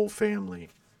whole family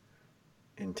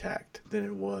intact than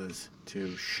it was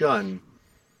to shun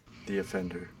the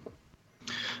offender.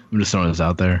 I'm just throwing this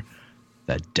out there.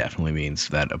 That definitely means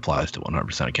that applies to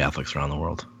 100% of Catholics around the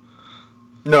world.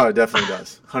 No, it definitely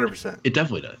does. 100%. It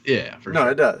definitely does. Yeah, for No,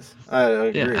 sure. it does. I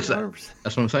agree. Yeah, 100%.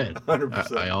 That's what I'm saying.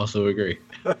 100%. I also agree.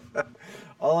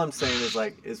 All I'm saying is,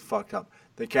 like, it's fucked up.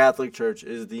 The Catholic Church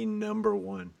is the number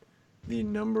one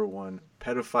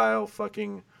pedophile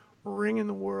fucking ring in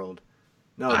the world.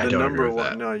 No, I the don't number agree with one.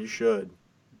 that. No, you should.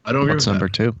 I don't agree What's with number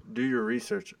that. 2? Do your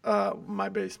research. My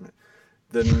basement.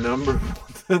 The number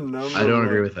I don't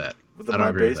agree with that. The I don't my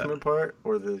agree with that. basement part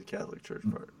or the Catholic Church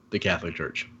part? The Catholic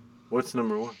Church. What's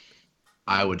number one?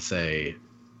 I would say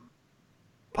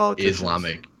Politicians.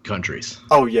 Islamic countries.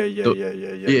 Oh yeah. No,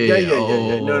 Okay.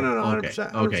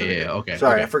 100%. Okay, yeah, okay.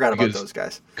 Sorry, okay. I forgot about Because- those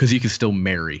guys. Because you can still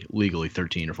marry legally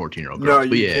 13 or 14-year-old No, girls. you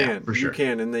But yeah, can. for sure. You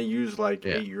can, and they use like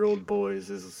Yeah. 8-year-old boys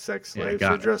as sex Yeah, slaves. got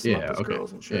They it. dress them Yeah, up as okay.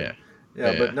 girls and shit. Yeah.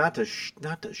 Yeah, Yeah. but not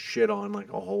to shit on like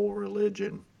a whole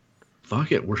religion.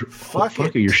 Fuck it. Fuck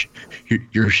Fuck it. it.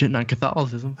 You're shitting on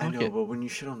Catholicism. I Fuck know, it. but when you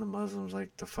shit on the Muslims, like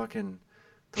the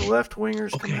left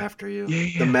wingers come Okay. after you.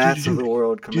 Yeah. The mats Dude, of the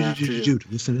world come after you. Dude,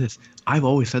 listen to this. I've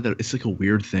always said that it's like a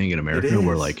weird thing in America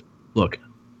where, is. like, look,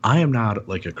 I am not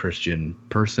like a Christian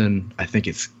person. I think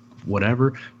it's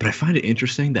whatever, but I find it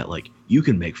interesting that, like, you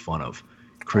can make fun of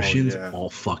Christians yeah. all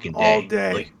fucking day. All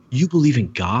day. Like, you believe in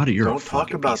God, or you're Don't a talk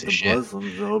fucking about piece the of shit.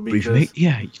 Muslims though, But if because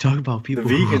you talk about people the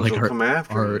who vegans are like will come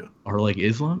after you. are like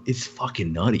Islam. It's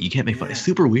fucking nutty. You can't make fun. Yeah. It's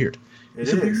super weird. It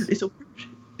It's is. a weird. It's a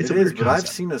It weird is, but I've concept.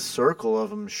 seen a circle of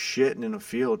them shitting in a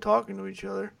field talking to each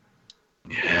other.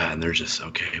 Yeah, and they're just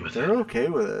okay with They're it. okay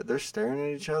with it. They're staring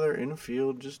at each other in a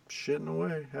field, just shitting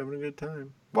away, having a good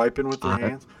time, wiping with their Hon-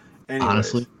 hands. Anyways,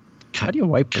 Honestly, How do you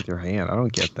wipe with your hand? I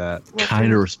don't get that. left kind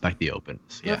hand. of respect the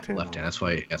openness. Yeah, Left hand. left hand.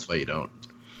 That's why you don't.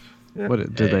 Yeah.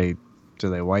 What do Hey.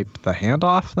 they wipe the hand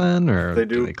off then, or They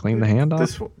do. they clean the hand off?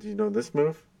 This one, do you know this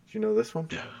move? Do you know this one?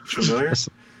 Familiar? Yes.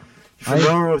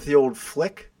 Familiar with the old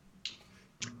flick?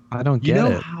 I don't You get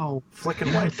know it. how Flick and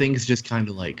you know how wipe. things just kind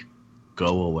of like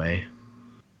go away.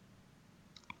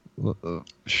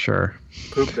 Sure,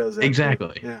 Poop does that.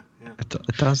 Exactly. Yeah, yeah.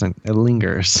 it doesn't. It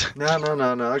lingers.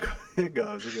 No. It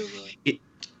goes away.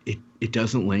 It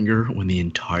doesn't linger when the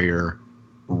entire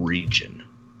region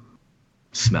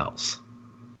smells.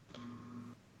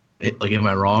 Like, am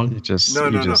I wrong? You just No.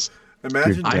 just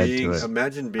Imagine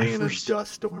dead to being it. in a first-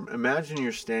 dust storm. Imagine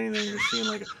you're standing there and you're seeing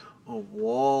like a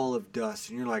wall of dust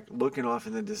and you're like looking off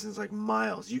in the distance like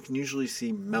miles. You can usually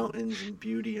see mountains and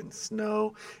beauty and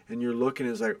snow and you're looking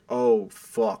and it's like, oh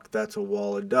fuck, that's a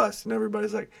wall of dust. And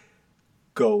everybody's like,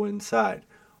 go inside.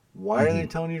 Why are they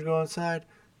telling you to go inside?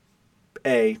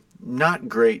 A, not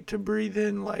great to breathe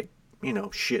in like,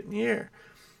 shit in the air.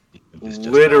 It's just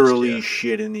Literally dust,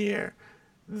 shit in the air.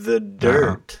 The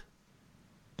dirt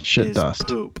shit is dust.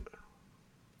 poop.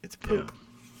 It's poop.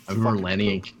 I remember fucking landing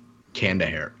in poop.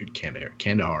 Kandahar,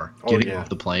 Oh, getting yeah. off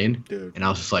the plane, Dude. and I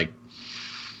was just like,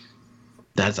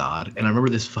 "That's odd." And I remember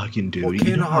this fucking dude. Well, you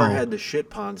know Kandahar how- had the shit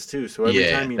ponds too, so every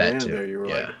Yeah, time you that landed too, there, you were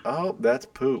yeah. like, "Oh, that's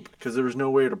poop," because there was no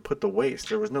way to put the waste.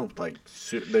 There was no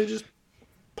they just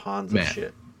ponds Man. of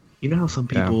shit. You know how some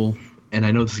Yeah. people, and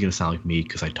I know this is gonna sound like me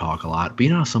because I talk a lot, but you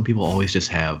know how some people always just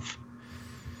have.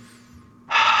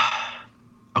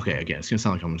 Okay, again, it's gonna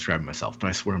sound like I'm describing myself, but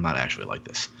I swear I'm not actually like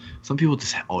this. Some people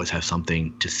just always have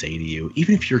something to say to you,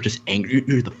 even if you're just angry.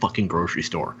 You're at the fucking grocery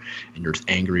store, and you're just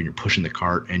angry, and you're pushing the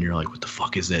cart, and you're like, "What the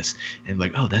fuck is this?" And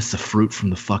like, "Oh, that's the fruit from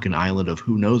the fucking island of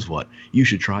who knows what. You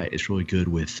should try it. It's really good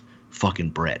with fucking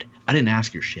bread." I didn't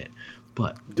ask your shit,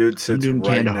 but Dude sits dude in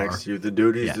right Kandahar. next to you. The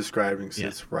dude he's Yeah. describing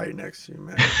sits right next to you,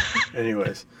 man.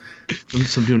 Anyways,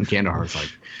 some dude in Kandahar is like,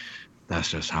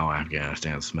 "That's just how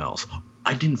Afghanistan smells."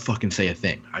 I didn't fucking say a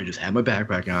thing. I just had my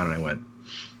backpack on and I went,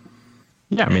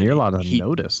 Yeah, I mean you're allowed to He-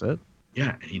 notice it.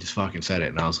 yeah, and he just fucking said it,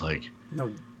 and I was like,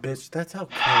 no, bitch, that's how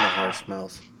Kandahar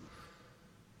smells.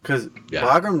 Because Yeah.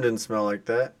 Bagram didn't smell like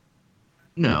that.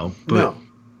 no, but No.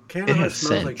 Canada had a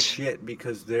smells like scent. shit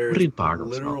because What there's did Bagram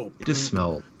literal smell? poop. It just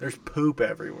smelled. There's poop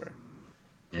everywhere.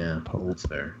 Yeah, that's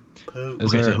fair. Poop.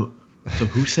 Is Okay, there- so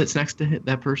who sits next to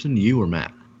that person? You or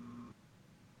Matt?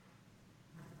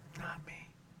 Not me.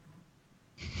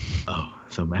 Oh,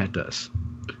 so Matt does.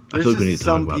 I There's feel like we need just to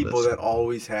talk some about people this. that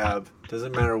always have.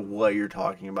 Doesn't matter what you're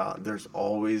talking about. There's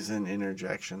always an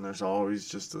interjection. There's always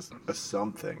just a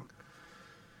something.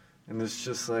 And it's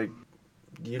just like,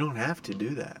 you don't have to do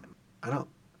that. I don't.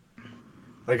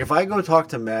 Like, if I go talk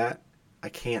to Matt, I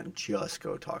can't just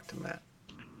go talk to Matt.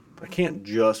 I can't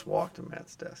just walk to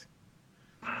Matt's desk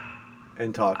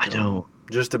and talk to I him don't.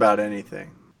 just about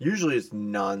anything. Usually it's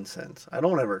nonsense. I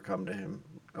don't ever come to him.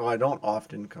 Oh, I don't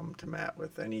often come to Matt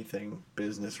with anything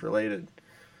business related.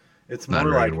 It's Not a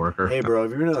more very like, good worker. hey, bro,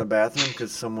 have you been in the bathroom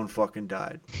because someone fucking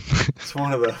died? It's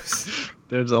one of those.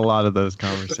 There's a lot of those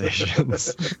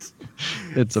conversations.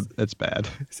 It's bad.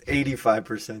 It's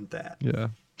 85% that. Yeah.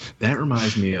 That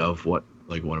reminds me of what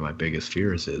like one of my biggest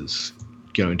fears is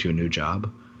going to a new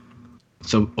job.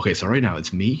 So right now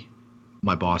it's me,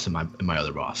 my boss, and my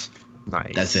other boss.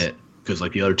 Nice. That's it. Because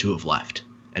like the other two have left,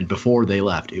 and before they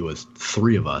left, it was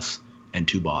 3 of us and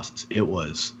 2 bosses. It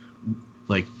was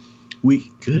like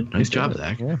nice job,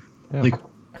 Zach. Yeah. Yeah. Like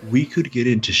we could get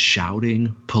into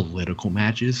shouting political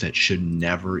matches that should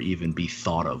never even be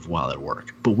thought of while at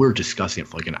work, but we're discussing it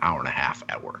for like an hour and a half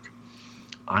at work.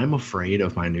 I'm afraid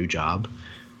of my new job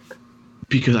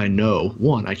because I know,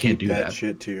 1, I can't Keep do that that.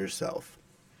 shit to yourself.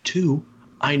 2,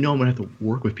 I know I'm gonna have to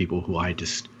work with people who I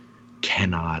just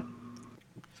cannot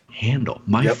handle.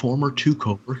 My Yep. former 2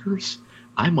 coworkers,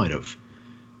 I might have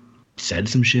said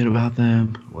some shit about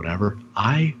them, whatever.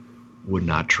 I would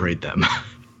not trade them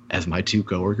as my 2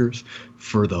 coworkers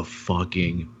for the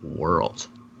fucking world.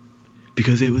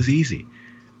 Because it was easy.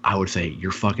 I would say,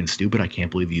 you're fucking stupid. I can't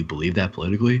believe you believe that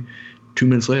politically. 2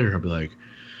 minutes later, I'd be like,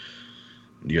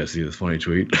 you guys see this funny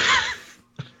tweet?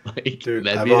 Like, Dude,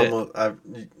 that'd be it. I've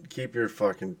keep your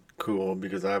fucking cool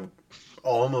because I've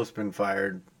almost been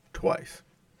fired twice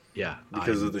Yeah.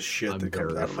 because of the shit that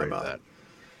comes very out of my afraid mouth. that.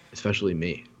 Especially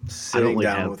me. Sitting like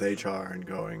down have- with HR and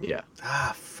going, Yeah.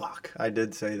 fuck, I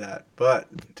did say that. But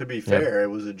to be fair, it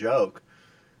was a joke.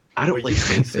 I don't Well, like you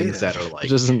saying can't say things that. that are like,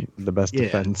 Which isn't the best Yeah.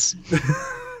 defense.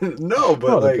 No, but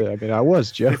Well, like, I mean, I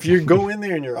was joking. if you go in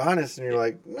there and you're honest and you're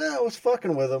like, nah, I was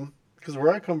fucking with them. Because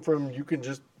where I come from, you can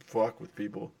just fuck with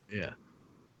people. yeah.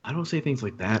 I don't say things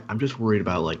like that. I'm just worried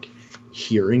about like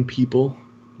hearing people,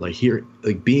 like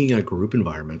being in a group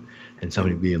environment and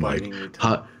somebody being like, biting your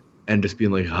tongue. and just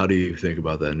being like, how do you think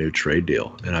about that new trade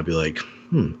deal? And I'd be like,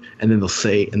 and then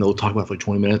they'll talk about it for like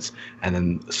 20 minutes, and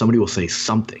then somebody will say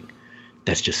something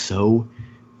that's just so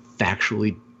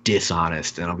factually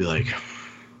dishonest, and I'll be like,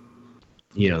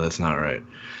 that's not right.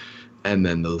 And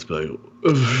then they'll just be like,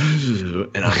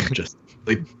 and I'm just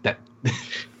like that.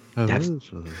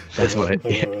 That's what I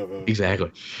exactly.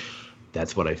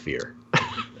 That's what I fear.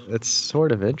 It's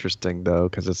sort of interesting though,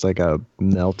 because it's like a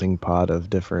melting pot of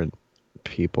different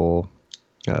people,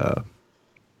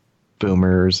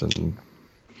 boomers and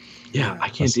Yeah, I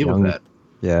can't us deal young- with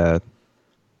that.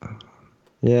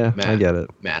 yeah, I Matt. get it.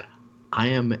 Matt, I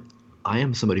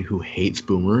am somebody who hates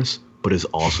boomers, but is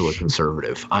also a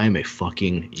conservative. I am a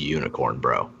fucking unicorn,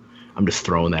 bro. I'm just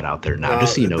throwing that out there now,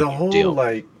 just so you know the the whole deal.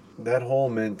 that whole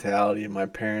mentality, my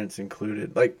parents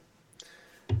included. Like,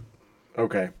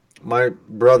 okay, my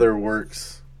brother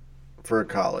works for a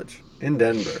college in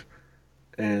Denver,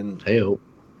 and Hey-o.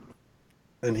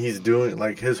 he's doing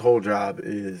like his whole job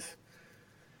is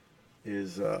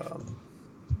it's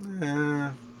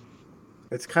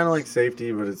kind of like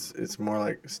safety, but it's more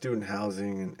like student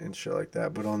housing and shit like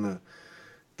that, but on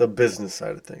the business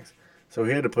side of things. So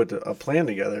he had to put a plan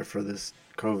together for this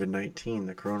COVID-19,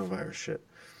 the coronavirus shit,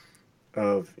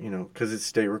 of, because it's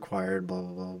state required, blah,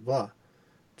 blah, blah, blah.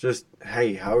 Just,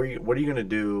 hey, what are you going to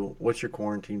do? What's your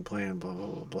quarantine plan? Blah, blah,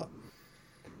 blah, blah.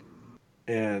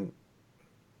 And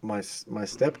my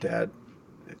stepdad,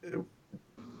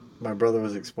 my brother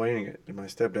was explaining it, and my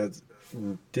stepdad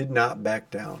did not back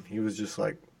down. He was just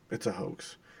like, it's a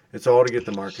hoax. It's all to get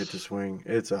the market to swing.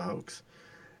 It's a hoax.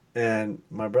 And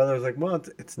my brother was like, well,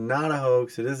 it's not a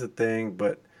hoax. It is a thing,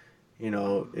 but,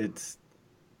 it's,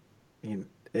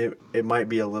 it might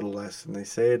be a little less than they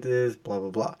say it is, blah, blah,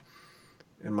 blah.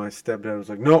 And my stepdad was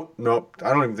like, nope, I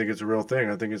don't even think it's a real thing.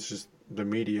 I think it's just the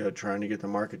media trying to get the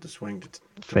market to swing to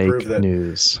Fake prove that,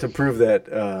 news. to prove that,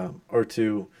 or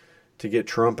to get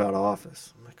Trump out of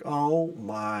office. I'm like, oh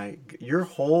my, your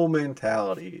whole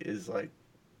mentality is like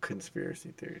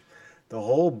conspiracy theories. The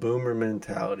whole boomer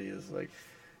mentality is like,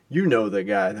 You know the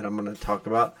guy that I'm going to talk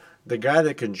about. The guy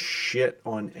that can shit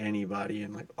on anybody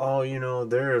and like, oh, you know,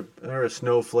 they're a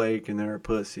snowflake and they're a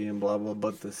pussy and blah, blah.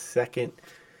 But the second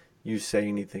you say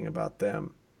anything about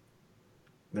them,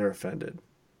 they're offended.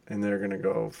 And they're going to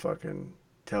go fucking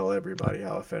tell everybody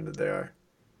how offended they are.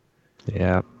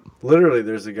 Yeah. Literally,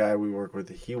 there's a guy we work with.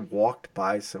 He walked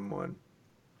by someone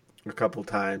a couple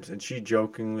times and she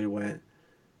jokingly went,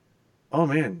 oh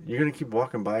man, you're going to keep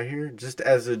walking by here? Just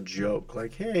as a joke.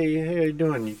 Like, hey, how you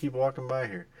doing? You keep walking by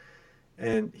here.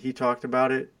 And he talked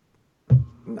about it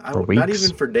not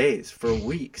even for days, for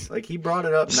weeks. Like, he brought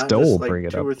it up not just like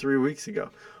 2 or 3 weeks ago.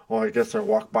 Oh, I guess I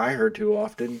walk by her too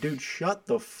often. Dude, shut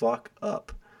the fuck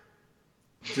up.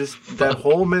 Just that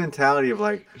whole mentality of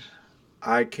like,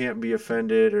 I can't be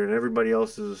offended or everybody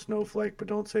else is a snowflake, but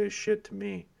don't say shit to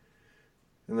me.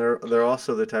 And they're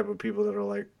also the type of people that are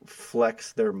like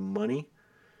flex their money.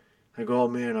 Like, oh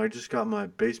man, I just got my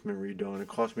basement redone. It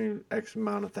cost me X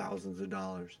amount of thousands of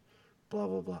dollars. Blah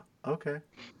blah blah. Okay.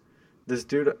 This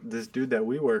dude that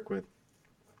we work with,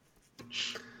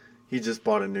 he just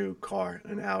bought a new car,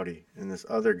 an Audi, and this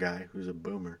other guy who's a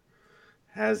boomer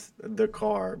has the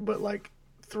car, but like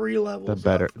 3 levels the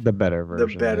better up. version.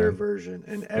 The better version.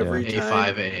 And every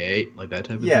time A5, A8, like that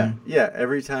type of yeah, thing. yeah.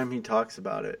 Every time he talks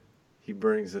about it, he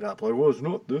brings it up. Like, well, it's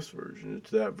not this version,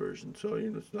 it's that version, so you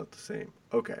know it's not the same.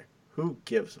 Okay. Who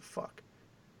gives a fuck?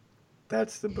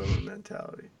 That's the boomer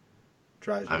mentality.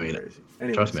 Drives me crazy.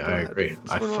 Anyways, trust me, I agree.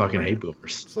 I fucking hate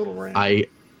boomers. It's a little rant. I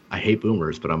hate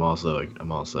boomers, but I'm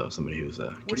also somebody who's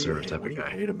a conservative type of guy. What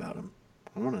do you hate about them?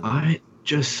 I want to know. I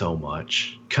just so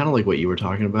much, kind of like what you were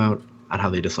talking about, on how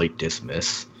they just like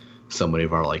dismiss so many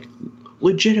of our like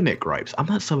legitimate gripes. I'm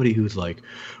not somebody who's like,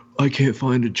 I can't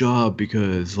find a job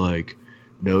because like,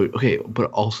 no, okay,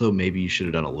 but also maybe you should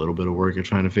have done a little bit of work at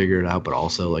trying to figure it out. But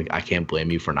also like, I can't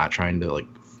blame you for not trying to like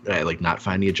not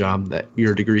finding a job that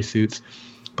your degree suits.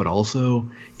 But also,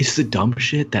 it's the dumb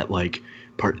shit that like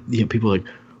people are like,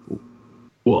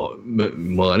 well,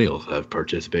 millennials have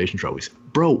participation trophies.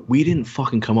 Bro, we didn't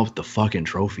fucking come up with the fucking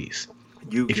trophies.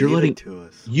 You gave it to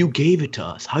us. You gave it to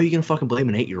us. How are you gonna fucking blame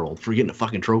an 8-year-old for getting a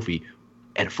fucking trophy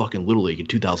at a fucking Little League in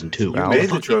 2002? You made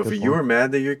the trophy. You were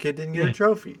mad that your kid didn't get a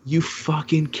trophy. You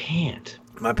fucking can't.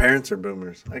 My parents are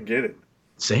boomers. I get it.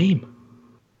 Same.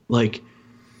 Like,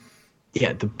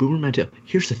 yeah, the boomer mentality.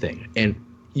 Here's the thing, and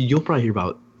you'll probably hear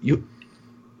about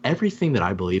everything that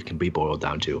I believe can be boiled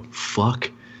down to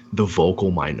fuck the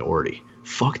vocal minority.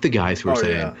 Fuck the guys who are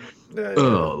saying,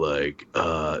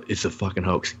 it's a fucking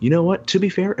hoax. You know what? To be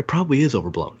fair, it probably is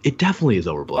overblown. It definitely is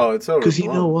overblown. Oh, it's overblown. Because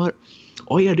you know what?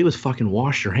 All you gotta do is fucking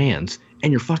wash your hands,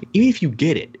 and you're fucking. Even if you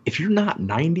get it, if you're not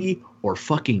 90 or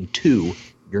fucking 2,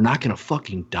 you're not gonna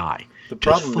fucking die. The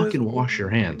problem Just fucking wash your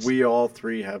hands. We all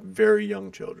 3 have very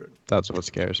young children. That's what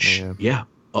scares me. Yeah,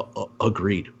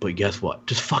 agreed. But guess what?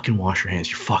 Just fucking wash your hands.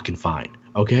 You're fucking fine.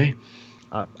 Okay.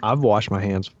 I've washed my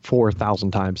hands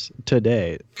 4,000 times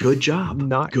today. Good job.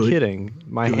 Not kidding.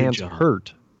 My hands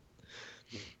hurt.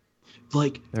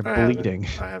 Like, they're bleeding.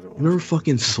 I haven't. Remember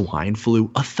fucking swine flu?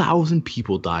 1,000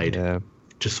 people died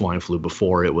to swine flu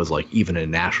before it was like even a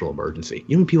national emergency.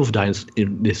 You know how many people have died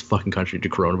in this fucking country to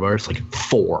coronavirus? Like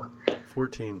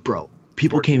 14. Bro,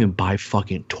 people 14. can't even buy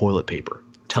fucking toilet paper.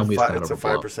 Tell me it's not it's a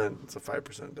overblown. 5%. It's a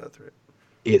 5% death rate.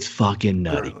 It's fucking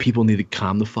nutty. Really? People need to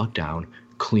calm the fuck down,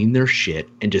 clean their shit,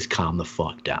 and just calm the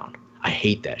fuck down. I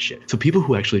hate that shit. So people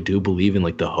who actually do believe in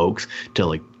like the hoax to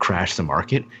like crash the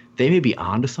market, they may be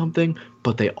onto something,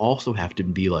 but they also have to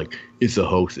be like, it's a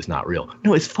hoax, it's not real.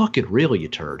 No, it's fucking real, you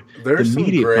turd. There's the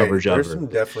media coverage of it. There's some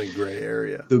definitely gray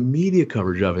area. The media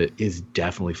coverage of it is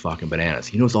definitely fucking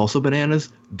bananas. You know what's also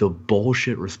bananas? The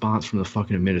bullshit response from the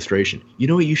fucking administration. You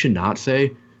know what you should not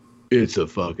say? It's a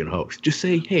fucking hoax. Just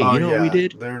say, hey, you know what we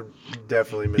did? They're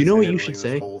definitely you know what you should this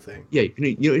say? whole thing. Yeah, you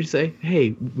know what you say?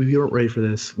 Hey, we weren't ready for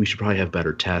this. We should probably have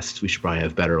better tests. We should probably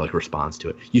have better like response to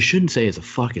it. You shouldn't say it's a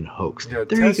fucking hoax. Yeah,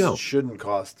 there you go. Shouldn't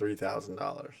cost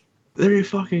 $3,000. There you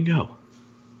fucking go.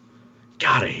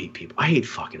 God, I hate people. I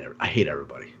hate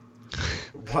everybody.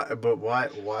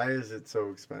 Why is it so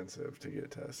expensive to get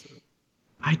tested?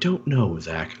 I don't know,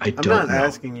 Zach. I'm not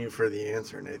asking you for the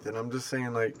answer, Nathan. I'm just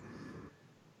saying, like,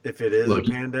 if it is a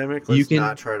pandemic, let's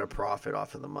not try to profit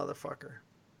off of the motherfucker.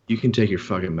 You can take your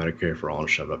fucking Medicare for all and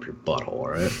shove it up your butthole, all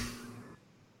right?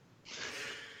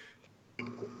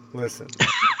 Listen.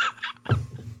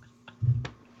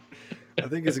 I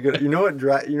think it's a good. You know what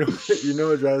drives me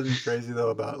crazy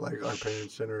though about like our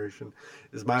parents' generation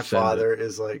is my father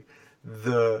is like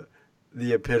the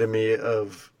epitome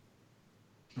of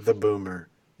the boomer.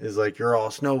 Is like, you're all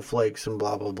snowflakes and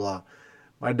blah blah blah.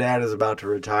 My dad is about to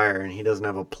retire and he doesn't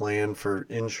have a plan for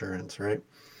insurance, right?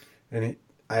 And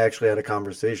I actually had a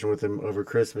conversation with him over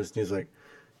Christmas, and he's like,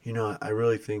 I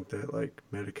really think that like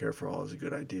Medicare for all is a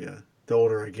good idea. The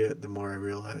older I get, the more I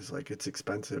realize like it's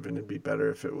expensive, and it'd be better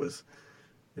if it was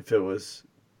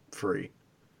free.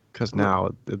 Because now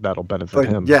that'll benefit Like,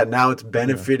 him. yeah, now it's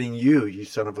benefiting you, you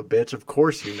son of a bitch. Of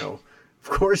course you know. Of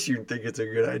course you think it's a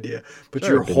good idea. But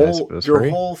Sure, it'd be nice if it was your free.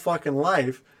 whole fucking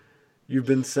life, you've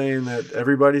been saying that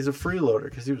everybody's a freeloader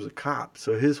because he was a cop.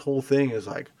 So his whole thing is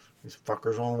like, these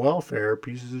fuckers on welfare,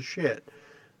 pieces of shit.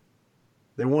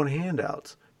 They want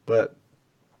handouts. But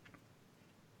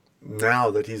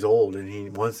now that he's old and he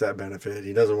wants that benefit,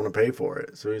 he doesn't want to pay for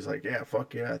it. So he's like, yeah,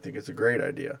 fuck yeah, I think it's a great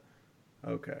idea.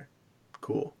 Okay,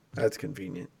 cool. That's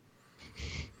convenient.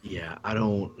 Yeah,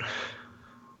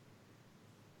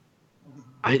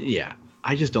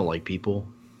 I just don't like people,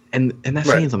 and that's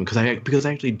Right. saying something because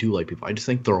I actually do like people. I just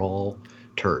think they're all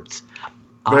turds.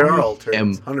 They I are all turds,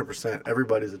 am 100%.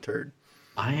 Everybody's a turd.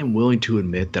 I am willing to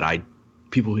admit that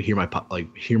people hear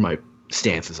my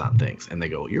stances on things and they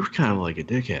go, "You're kind of like a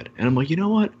dickhead," and I'm like, you know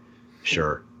what?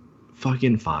 Sure,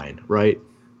 fucking fine, right?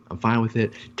 I'm fine with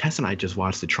it. Tess and I just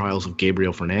watched the Trials of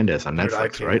Gabriel Fernandez on Dude,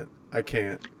 Netflix, right? I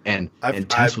can't. And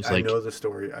Tess was I like, know the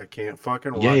story. I can't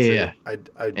fucking watch yeah. it.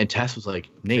 And Tess was like,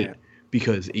 Nate, Can't.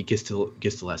 because it gets to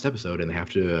the last episode and they have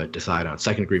to decide on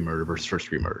second degree murder versus first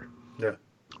degree murder, Yeah.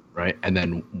 right? And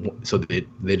then so they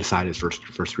decide it's first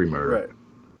degree murder, Right.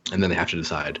 and then they have to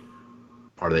decide,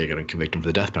 are they going to convict him for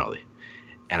the death penalty?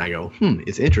 And I go,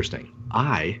 it's interesting.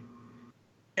 I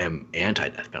am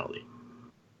anti-death penalty,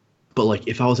 but like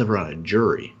if I was ever on a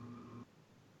jury,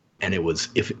 and it was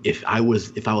if I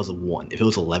was a one, if it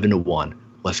was 11-1,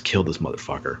 let's kill this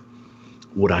motherfucker,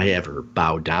 would I ever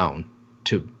bow down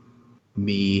to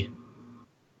me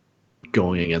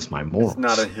going against my morals? It's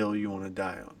not a hill you want to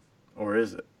die on, or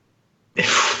is it?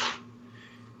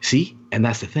 See, and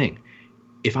that's the thing.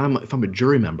 If I'm a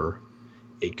jury member,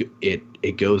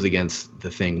 it goes against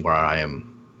the thing where I am,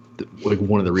 like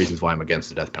one of the reasons why I'm against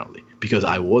the death penalty, because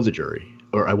I was a juror,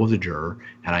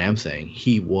 and I am saying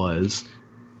he was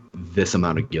this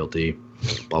amount of guilty,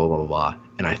 blah blah blah blah blah,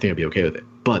 and I think I'd be okay with it.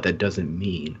 But that doesn't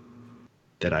mean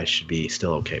that I should be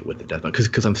still okay with the death penalty,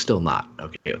 because I'm still not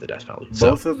okay with the death penalty.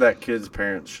 Both of that kid's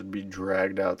parents should be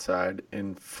dragged outside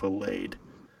and filleted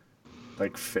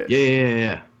like fish.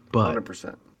 Yeah. But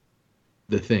 100%.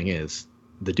 the thing is,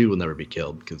 the dude will never be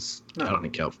killed because No. I don't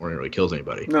think California really kills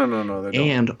anybody. No, they don't.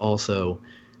 And also,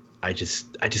 I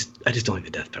just don't like the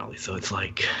death penalty. So it's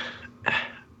like,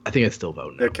 I think I'd still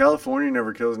vote no. Yeah, California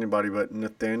never kills anybody, but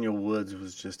Nathaniel Woods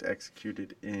was just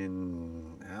executed in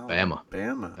Alabama.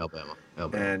 Alabama.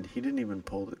 And he didn't even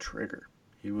pull the trigger.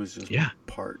 He was just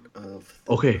part of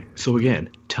the Okay, so again,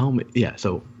 tell me. Yeah,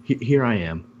 so here I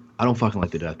am. I don't fucking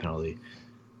like the death penalty.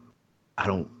 I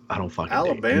don't fucking.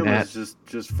 Alabama's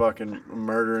just fucking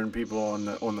murdering people on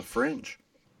the fringe.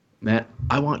 Matt,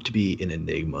 I want to be an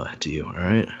enigma to you. All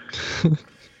right.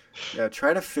 Yeah,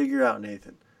 try to figure out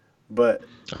Nathan. But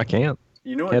I can't.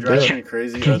 you know what Can't do drives it. me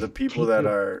crazy are the people that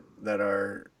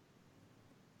are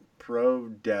pro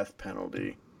death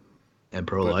penalty And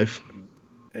pro-life.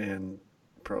 and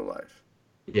pro life.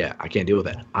 Yeah, I can't deal with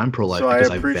that. I'm pro-life So I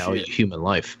because I appreciate- value human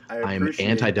life. I am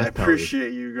anti-death I penalty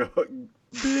appreciate you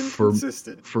being for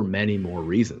consistent. for many more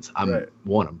reasons. Right.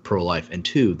 I'm pro-life, and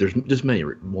two, there's just many.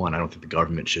 One, I don't think the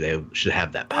government should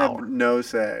have that I have power. no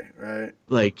say, right?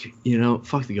 Like,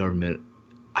 fuck the government.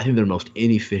 I think they're the most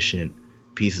inefficient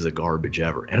pieces of garbage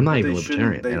ever. And I'm not even They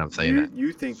libertarian, shouldn't- and I'm saying that.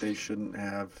 You think they shouldn't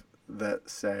have that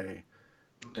say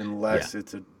unless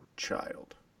it's a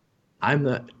child. I'm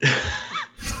not.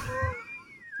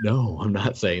 No, I'm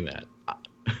not saying that.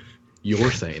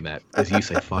 You're saying that because you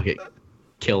say fuck it,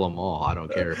 kill them all. I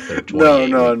don't care if they're 28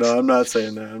 No, weeks. I'm not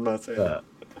saying that. I'm not saying that.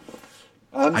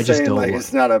 I'm I just saying don't like like-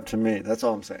 it's not up to me. That's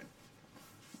all I'm saying.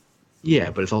 Yeah,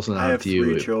 but it's also I not have up to you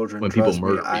 3 children. when people Trust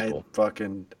murder me, people.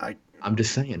 I'm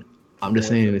just saying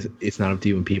it's not up to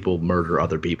you when people murder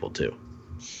other people too.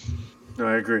 No,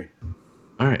 I agree.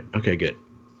 All right. Okay. Good.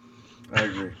 I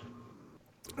agree.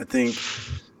 I think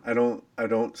I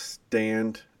don't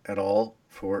stand at all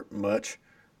for much,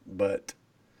 but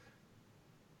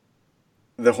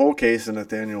the whole case of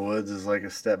Nathaniel Woods is like a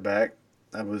step back.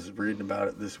 I was reading about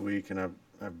it this week, and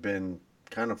I've been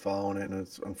kind of following it, and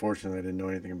it's unfortunately I didn't know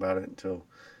anything about it until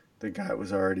the guy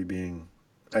was already being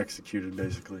executed,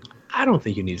 basically. I don't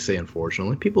think you need to say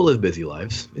unfortunately. People live busy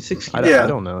lives. It's excuse. Yeah. I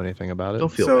don't know anything about it. Don't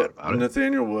feel So bad about it.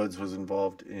 Nathaniel Woods was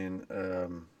involved in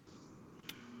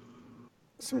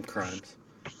some crimes,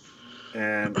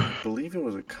 and I believe it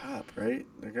was a cop, right,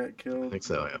 that got I killed. think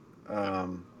so. Yeah.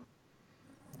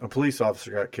 A police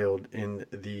officer got killed in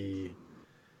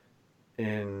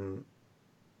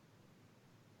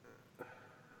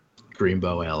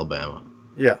Greenbow, Alabama.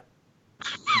 Yeah.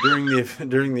 During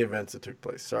the events that took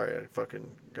place. Sorry, I fucking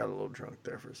got a little drunk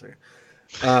there for a second.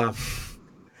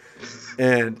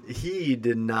 And he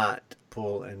did not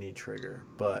pull any trigger,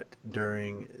 but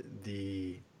during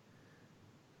the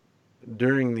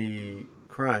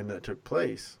crime that took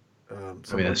place,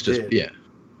 someone did,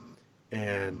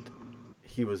 and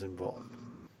he was involved.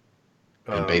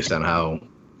 And based on how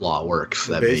law works,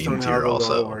 that based means on how you're the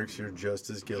also law works, you're just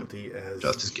as guilty as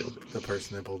guilty. the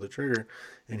person that pulled the trigger,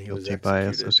 and he was Guilty by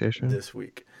executed association? this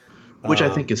week. Which I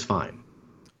think is fine.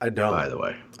 I don't. By the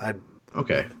way. I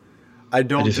I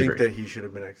don't think disagree. that he should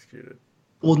have been executed.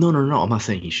 Well, no. I'm not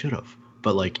saying he should have.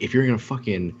 But, like, if you're going to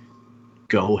fucking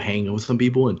go hang with some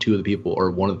people and two of the people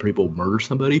or one of the people murder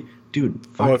somebody, dude,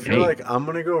 If you're like, I'm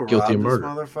going to go rob this guilty of murder.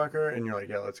 motherfucker, and you're like,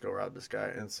 yeah, let's go rob this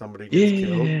guy, and somebody gets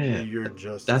killed, you're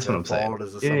just That's as what I'm at saying. fault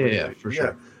as somebody. Yeah, for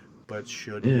sure. But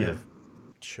should he have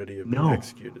been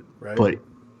executed, right? But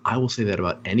I will say that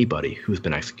about anybody who's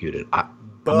been executed. I'm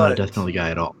not a death penalty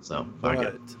guy at all, so fuck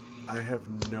it. I have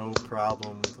no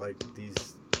problem with, like,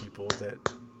 these people that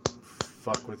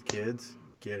fuck with kids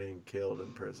getting killed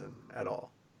in prison at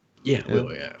all. Yeah,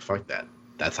 fuck that.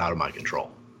 That's out of my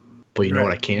control. But you know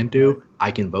what I can do?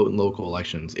 I can vote in local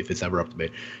elections if it's ever up to me.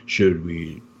 Should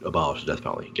we abolish the death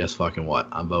penalty? Guess fucking what?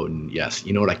 I'm voting yes.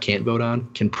 You know what I can't vote on?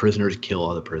 Can prisoners kill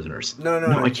other prisoners? No,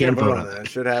 I can't vote on that.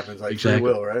 Shit happens. Like free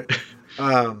will, right?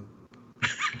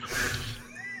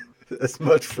 As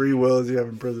much free will as you have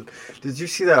in prison. Did you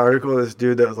see that article of this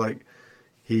dude that was like,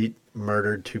 he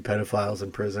murdered 2 pedophiles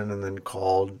in prison and then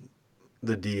called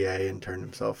the DA and turned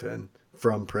himself in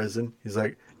from prison? He's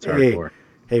like,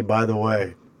 hey, by the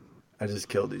way, I just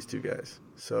killed these 2 guys,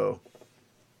 so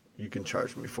you can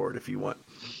charge me for it if you want.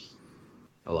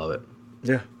 I love it.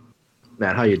 Yeah.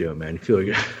 Matt, how you doing, man? You feel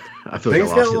good? I feel Things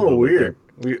like I got lost a you little weird.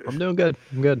 I'm doing good.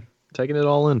 I'm good. Taking it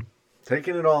all in.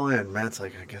 Taking it all in. Matt's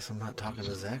like, I guess I'm not talking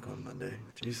to Zach on Monday.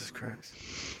 Jesus Christ.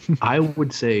 I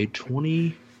would say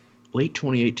late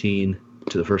 2018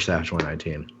 to the first half of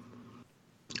 2019,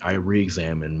 I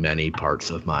re-examined many parts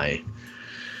of my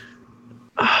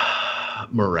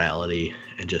morality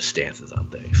and just stances on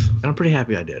things. And I'm pretty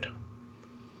happy I did.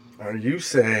 Are you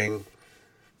saying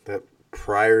that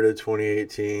prior to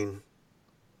 2018,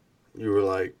 you were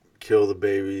like, kill the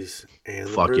babies and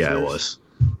the prisoners? Yeah, I was.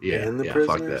 Yeah,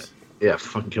 fuck that. Yeah,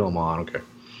 fucking kill them all. I don't care.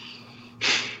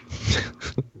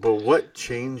 But what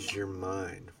changed your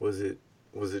mind? Was it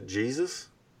Jesus?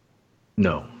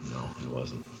 No, it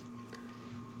wasn't.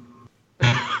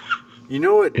 You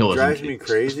know what drives me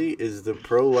crazy is the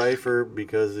pro-lifer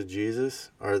because of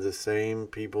Jesus are the same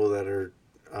people that are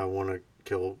want to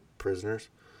kill prisoners.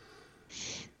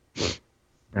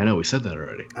 I know, we said that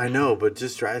already. I know, but it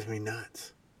just drives me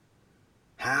nuts.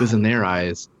 How? Because in their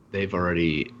eyes, they've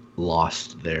already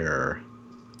lost their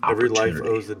Every opportunity. life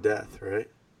owes a death, right?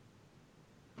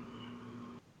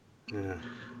 Yeah.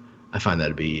 I find that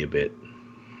to be a bit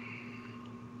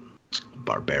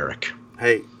barbaric.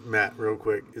 Hey, Matt, real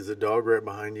quick. Is the dog right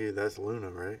behind you? That's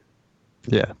Luna, right?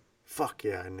 Yeah. Fuck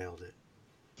yeah, I nailed it.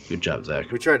 Good job,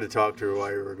 Zach. We tried to talk to her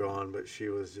while you were gone, but she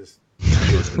was just...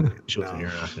 She wasn't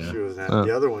here. Yeah. She wasn't.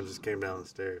 The other one just came down the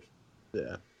stairs.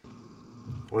 Yeah.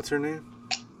 What's her name?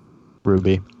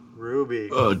 Ruby. Ruby.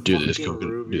 Oh, dude,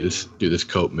 Ruby, this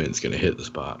coat mint's gonna hit the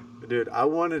spot. Dude, I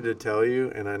wanted to tell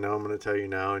you, and I know I'm gonna tell you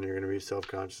now, and you're gonna be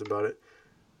self-conscious about it.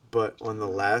 But on the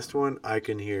last one, I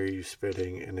can hear you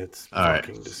spitting, and it's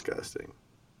fucking disgusting.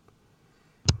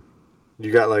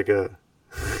 You got like a...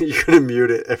 You're gonna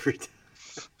mute it every time.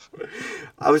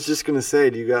 I was just gonna say,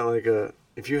 do you got like a...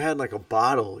 If you had like a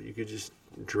bottle, you could just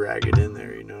drag it in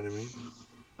there, you know what I mean?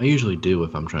 I usually do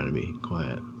if I'm trying to be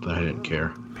quiet, but I didn't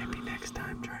care. Maybe next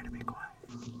time, try to be quiet.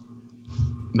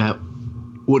 Matt,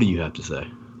 what do you have to say?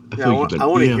 I want to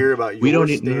hear about your we don't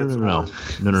need, stance. No.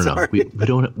 We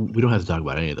don't have to talk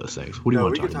about any of those things. What do you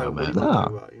want to talk about, Matt? You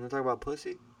want to talk about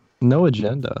pussy? No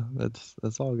agenda.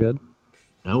 That's all good.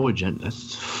 No agenda.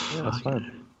 That's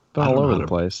fine. Been all over the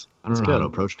place. I don't know how to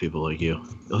approach people like you.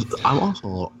 I'm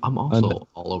also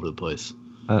all over the place.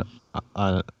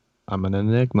 I'm an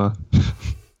enigma.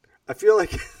 I feel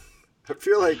like if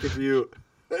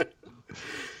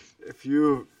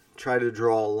you try to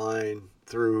draw a line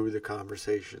through the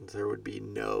conversations, there would be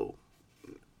no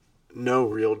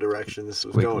real direction this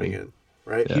was going in,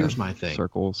 right? Yeah. Here's my thing.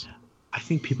 Circles. I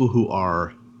think people who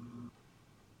are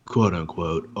quote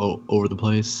unquote over the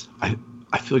place, I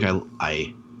feel like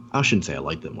I shouldn't say I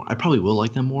like them more. I probably will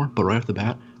like them more, but right off the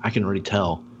bat, I can already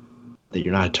tell that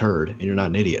you're not a turd and you're not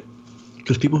an idiot.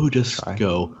 Because people who just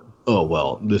go, oh,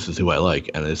 well, this is who I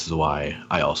like, and this is why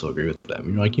I also agree with them.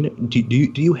 You're like,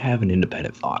 do you have an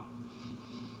independent thought?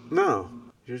 No,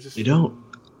 you're just. You don't.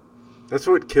 That's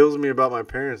what kills me about my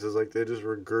parents is like they just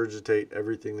regurgitate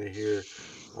everything they hear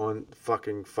on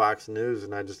fucking Fox News,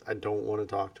 and I don't want to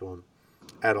talk to them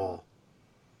at all.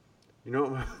 You know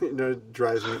what it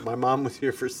drives me? My mom was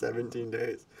here for 17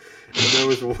 days,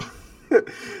 and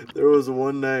there was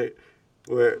one night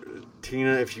where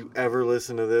Tina, if you ever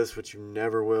listen to this, which you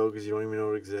never will because you don't even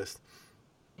know it exists.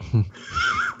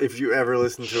 If you ever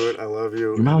listen to it, I love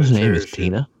you. Your mom's name is cherish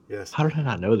Tina? you. Yes. How did I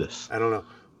not know this? I don't know,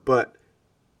 but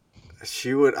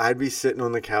I'd be sitting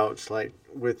on the couch like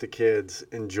with the kids,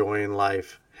 enjoying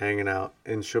life, hanging out,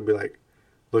 and she'll be like,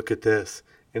 "Look at this,"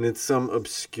 and it's some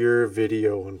obscure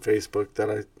video on Facebook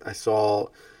that I saw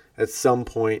at some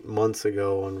point months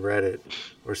ago on Reddit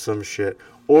or some shit,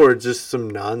 or just some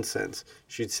nonsense.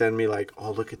 She'd send me like,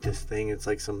 "Oh, look at this thing. It's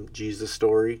like some Jesus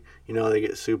story. You know, they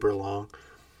get super long."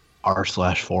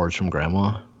 R/forwards from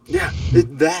grandma. Yeah,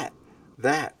 that.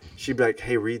 She'd be like,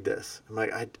 "Hey, read this." I'm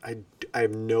like, I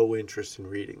have no interest in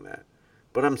reading that.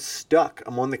 But I'm stuck.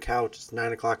 I'm on the couch. It's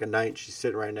 9 o'clock at night. She's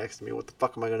sitting right next to me. What the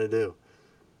fuck am I going to do?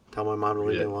 Tell my mom to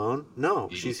leave me alone? No,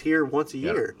 she's here once a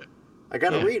year. I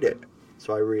got to read it.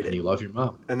 So I read it. And you love your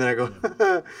mom. And then I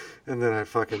go, and then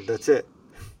that's it.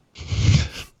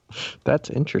 That's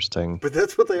interesting. But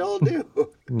that's what they all do.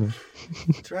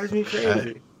 It drives me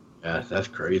crazy. Yeah, that's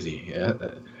crazy. Yeah,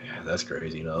 that's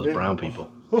crazy. You know, those brown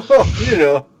people. You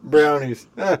know, brownies.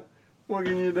 What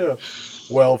can you do?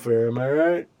 Welfare, am I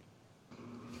right?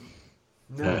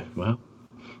 No. Yeah, well.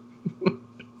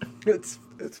 It's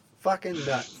fucking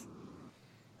nuts.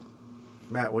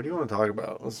 Matt, what do you want to talk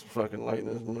about? Let's fucking lighten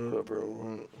this mood up real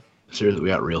quick. Seriously, we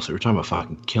got real. So we're talking about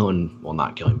fucking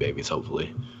not killing babies,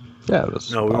 hopefully. Yeah,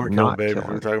 no, we weren't killing babies.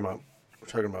 We're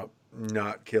talking about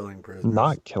not killing prisoners.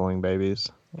 Not killing babies.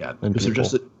 Yeah, because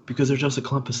they're just a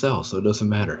clump of cells, so it doesn't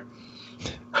matter.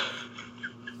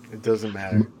 It doesn't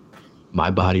matter.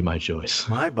 My body, my choice.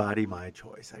 My body, my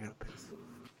choice. I gotta piss.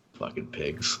 Fucking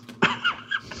pigs.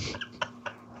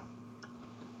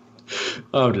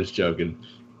 I'm just joking.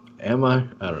 Am I?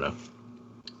 I don't know.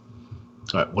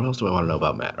 All right, what else do I want to know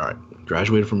about Matt? All right,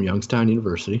 graduated from Youngstown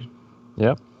University.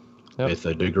 Yep. With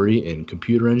a degree in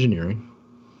computer engineering.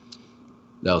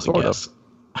 That was a guess.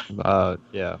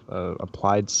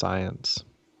 Applied science,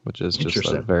 which is just a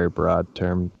Interesting. very broad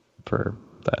term for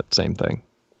that same thing.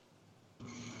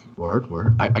 Word.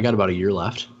 I got about a year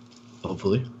left,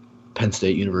 hopefully. Penn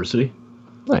State University.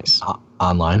 Nice.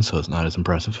 Online, so it's not as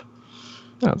impressive.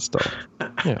 Yeah, it's still.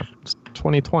 Yeah, it's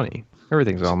 2020.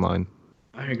 Everything's online.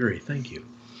 I agree. Thank you.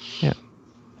 Yeah.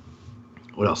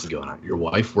 What else is going on? Your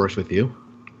wife works with you.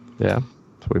 Yeah.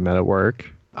 So we met at work.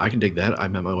 I can dig that. I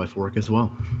met my wife at work as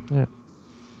well. Yeah.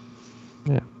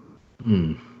 Yeah.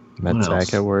 Met What Zach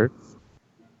else? at work.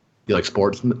 You like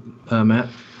sports, Matt?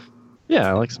 Yeah,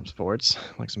 I like some sports.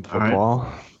 I like some All right.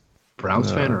 football.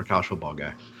 Browns fan or a college football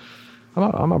guy?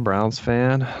 I'm a Browns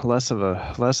fan. Less of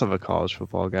a college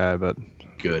football guy, but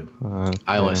Good.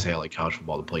 I always say I like college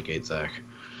football to placate Zach.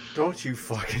 Don't you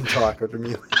fucking talk to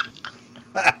me.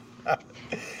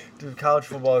 Dude, college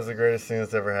football is the greatest thing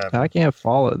that's ever happened. I can't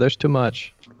follow it. There's too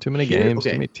much. Too many games,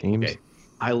 Okay, too many teams. Okay.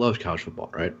 I love college football,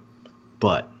 right?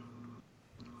 But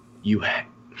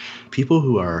people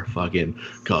who are fucking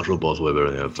college football is way better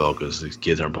than NFL because these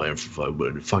kids aren't playing for fun.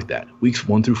 But fuck that. Weeks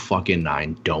 1 through fucking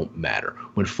 9 don't matter.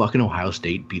 When fucking Ohio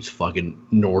State beats fucking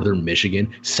Northern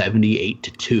Michigan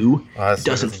 78-2, it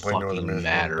doesn't fucking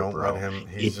matter, Don't bro. let him.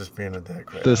 He's just being a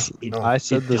dick right This now. I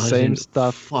said it the same doesn't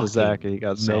stuff to fucking Zach, and he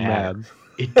got so matter. mad.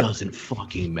 It doesn't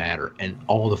fucking matter, and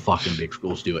all the fucking big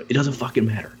schools do it. It doesn't fucking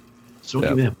matter. So don't Yep.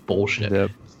 give me that bullshit.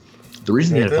 Yep. The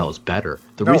reason the Nathan? NFL is better.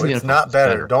 The No, reason the it's NFL not is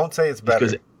better. Don't say it's better.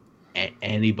 Because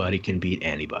anybody can beat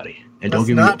anybody. And That's don't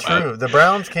give not me true. The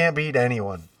Browns can't beat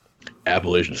anyone.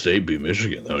 Appalachian State beat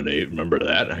Michigan though, Nate. Remember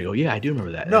that? And I go, yeah, I do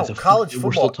remember that. And No, it's a college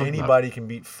we're still football, talking about it. anybody can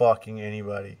beat fucking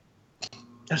anybody.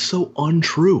 That's so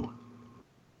untrue.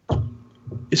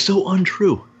 It's so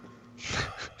untrue.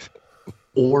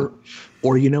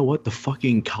 Or you know what? The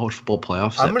fucking college football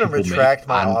playoffs. I'm going gonna retract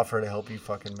my offer to help you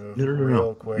fucking move No.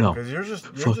 real quick No. because you're just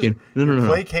Fucking- no.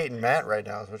 placating Matt right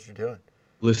now. Is what you're doing.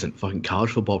 Listen, fucking college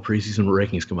football preseason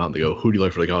rankings come out and they go, who do you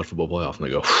like for the college football playoff? And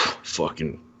they go,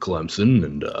 fucking Clemson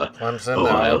and Clemson, Ohio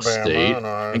Alabama, State. and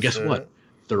Ohio And guess State. what?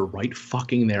 They're right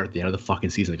fucking there at the end of the fucking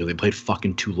season because they played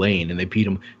fucking Tulane and they beat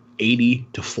them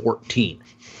 80-14.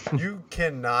 You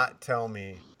cannot tell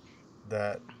me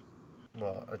that.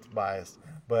 Well, it's biased,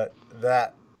 but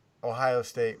that Ohio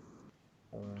State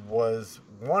was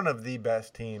one of the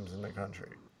best teams in the country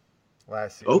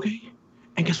last season. Okay.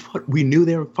 And guess what? We knew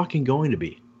they were fucking going to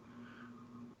be.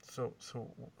 So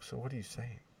what are you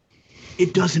saying?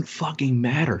 It doesn't fucking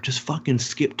matter. Just fucking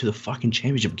skip to the fucking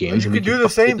championship games. You and we could do can the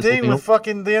fucking same get this thing whole with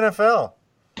fucking the NFL.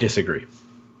 Disagree.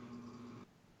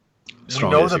 We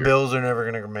Strongly know the disagree. Bills are never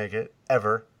going to make it,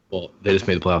 ever. Well, they just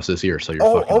made the playoffs this year, so you're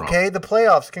Oh, fucking wrong. okay, the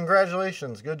playoffs.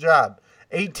 Congratulations. Good job.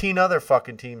 18 other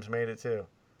fucking teams made it, too.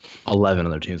 11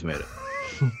 other teams made it.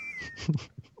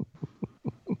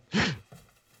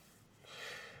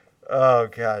 Oh,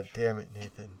 God damn it,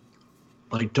 Nathan.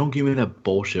 Like, don't give me that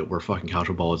bullshit where fucking college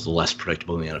football is less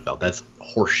predictable than the NFL. That's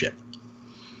horse shit.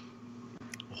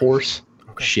 Horse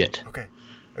shit. Okay.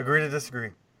 Agree to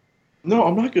disagree. No,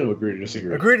 I'm not going to agree to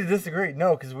disagree. Agree to disagree.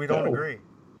 No, because we don't No. agree.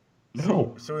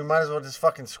 No. So we might as well just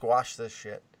fucking squash this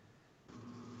shit.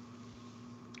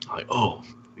 Like, oh,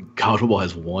 college football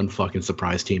has one fucking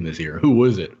surprise team this year. Who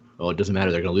was it? Oh, it doesn't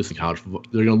matter. They're going to lose in college football.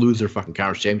 They're going to lose their fucking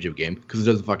conference championship game because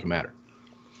it doesn't fucking matter.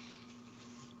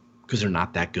 Because they're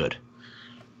not that good.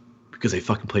 Because they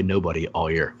fucking played nobody all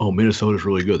year. Oh, Minnesota's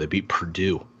really good. They beat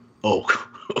Purdue. Oh,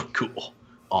 cool.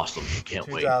 Awesome. Can't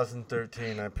wait.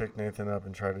 2013, I picked Nathan up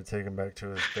and tried to take him back to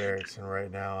his barracks, and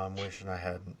right now I'm wishing I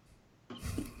hadn't.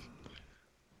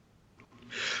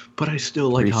 But I still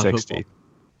like college 360. football.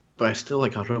 But I still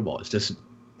like college football. It's just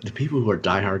the people who are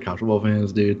diehard college football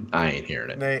fans, dude, I ain't hearing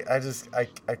it. Nate,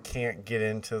 I can't get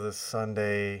into the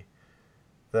Sunday,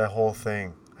 the whole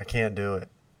thing. I can't do it.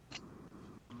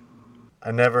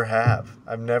 I never have.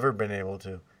 I've never been able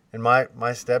to. And my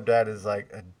stepdad is like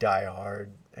a diehard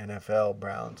NFL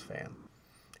Browns fan.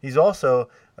 He's also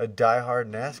a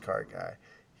diehard NASCAR guy.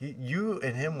 You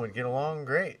and him would get along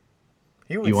great.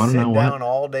 He would sit down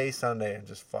all day Sunday and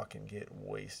just fucking get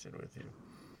wasted with you.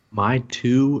 My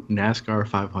 2 NASCAR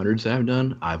 500s that I've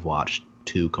done, I've watched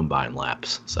 2 combined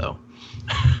laps. So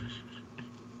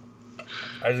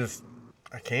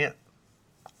I can't.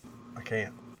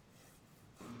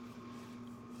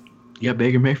 you got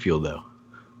Baker Mayfield though.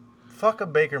 Fuck a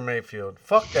Baker Mayfield.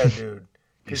 Fuck that dude.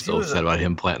 You're still upset about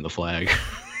him planting the flag.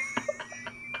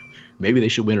 Maybe they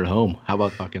should win at home. How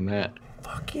about fucking that?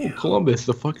 Fuck you. Columbus,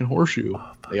 the fucking horseshoe.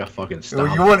 They got fucking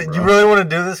stomped. You really want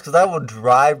to do this? Because I will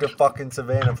drive to fucking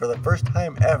Savannah for the first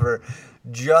time ever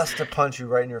just to punch you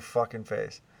right in your fucking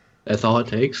face. That's all it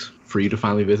takes for you to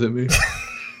finally visit me?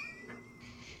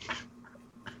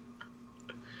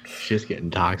 Shit's getting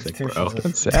toxic, bro.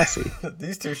 That's sassy.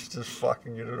 These two should just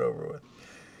fucking get it over with.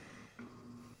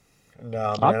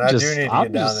 No, I'm man, I do just- need to I'm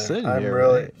get down just there. sitting I'm here,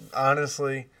 really, man.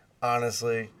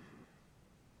 honestly,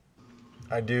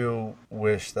 I do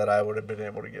wish that I would have been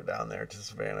able to get down there to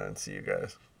Savannah and see you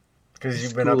guys. Because It's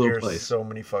you've a been cool up little here place. so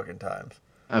many fucking times.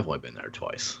 I've only been there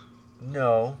twice.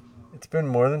 No, it's been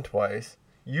more than twice.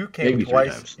 You came Maybe 3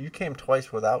 twice. times. You came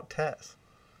twice without Tess.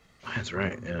 That's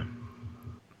right, yeah.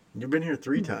 You've been here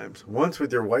 3 times. Once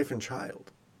with your wife and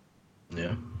child.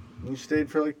 Yeah. You stayed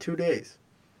for like 2 days.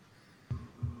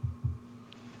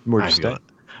 Where'd I you have, to stay? go,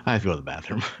 I have to go to the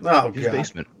bathroom. Oh, His God.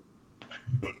 basement.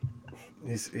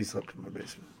 He slept in my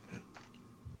basement.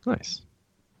 Nice.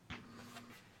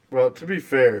 Well, to be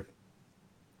fair,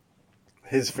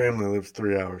 his family lives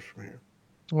 3 hours from here.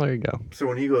 Well, there you go. So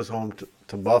when he goes home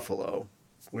to Buffalo,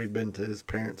 we've been to his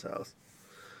parents' house.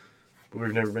 But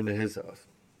we've never been to his house.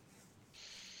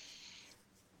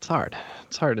 It's hard.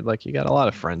 It's hard. Like, you got a lot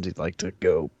of friends you'd like to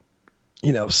go,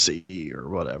 see or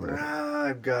whatever.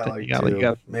 I've got Then like you 2,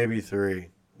 got- maybe 3.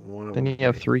 One of Then them you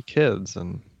have 3 kids,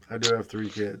 and I do have 3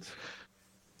 kids.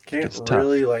 Can't It's tough.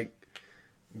 really like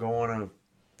go on a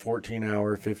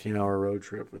 14-hour, 15-hour road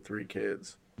trip with 3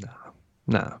 kids.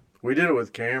 no. We did it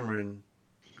with Cameron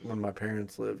when my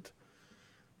parents lived.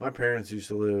 My parents used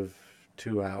to live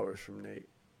 2 hours from Nate.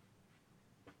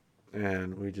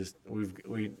 And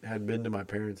we had been to my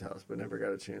parents' house but never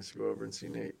got a chance to go over and see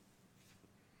Nate.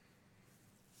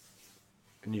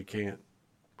 And you can't.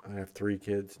 I have 3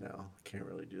 kids now. I can't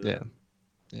really do that.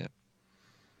 Yeah.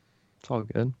 It's all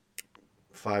good.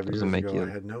 5 years Doesn't make ago you- I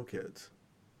had no kids.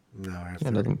 Now I have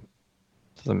Yeah, 3. it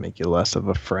doesn't make you less of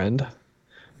a friend.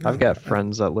 I've got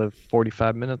friends that live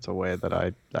 45 minutes away that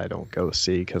I don't go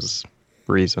see because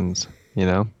reasons,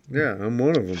 Yeah, I'm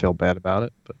one of them. feel bad about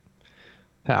it. But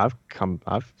yeah,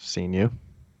 I've seen you.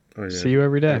 Oh, yeah. See you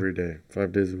every day. Every day.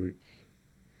 5 days a week.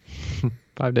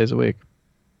 5 days a week.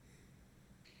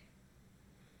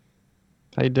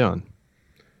 How you doing?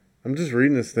 I'm just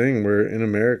reading this thing where in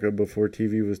America, before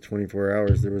TV was 24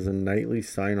 hours, there was a nightly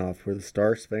sign-off where the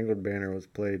Star Spangled Banner was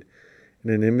played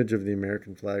and an image of the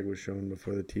American flag was shown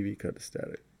before the TV cut to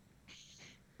static.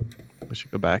 We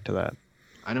should go back to that.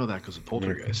 I know that because of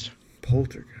Poltergeist.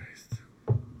 Poltergeist.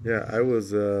 Yeah,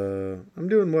 I'm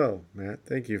doing well, Matt.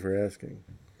 Thank you for asking.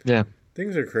 Yeah.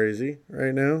 Things are crazy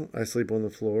right now. I sleep on the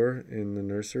floor in the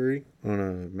nursery on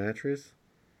a mattress.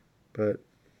 but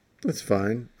it's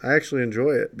fine. I actually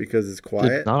enjoy it because it's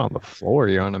quiet. It's not on the floor.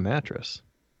 You're on a mattress.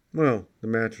 Well, the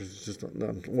mattress is just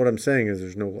not. What I'm saying is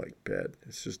there's no like bed.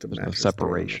 It's just a There's no mattress thrown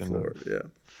on the separation floor. Yeah.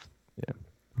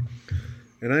 Yeah.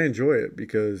 And I enjoy it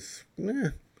because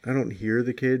I don't hear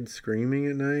the kids screaming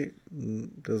at night.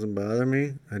 It doesn't bother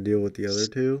me. I deal with the other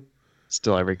two.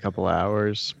 Still every couple of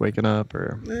hours waking up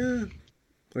or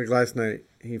Like last night,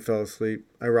 he fell asleep.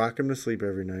 I rock him to sleep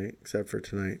every night, except for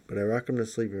tonight. But I rock him to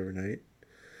sleep every night.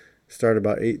 Start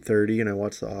about 8:30, and I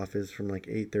watch The Office from like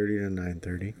 8:30 to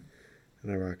 9:30.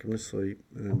 And I rock him to sleep.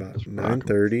 And then about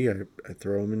 9:30, I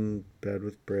throw him in bed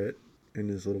with Britt in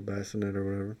his little bassinet or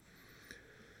whatever.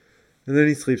 And then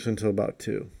he sleeps until about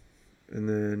 2. And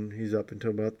then he's up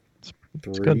until about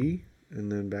 3.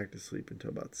 And then back to sleep until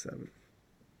about 7.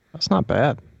 That's not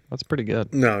bad. That's pretty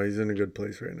good. No, he's in a good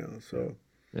place right now. So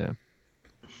Yeah.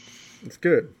 it's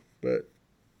good. But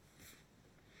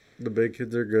the big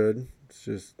kids are good. It's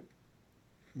just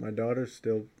my daughter's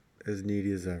still as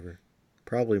needy as ever.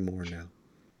 Probably more now.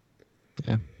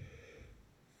 Yeah.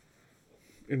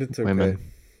 And it's okay. Women.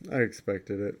 I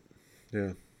expected it.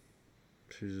 Yeah.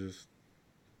 She's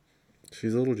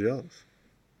a little jealous.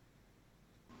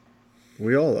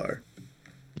 We all are.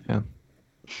 Yeah.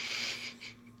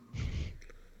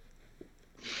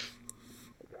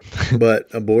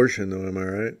 But abortion, though, am I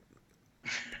right?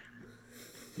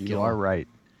 You Kill are 'em. right.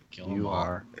 Kill 'em You all.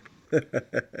 are.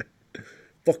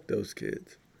 Fuck those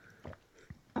kids.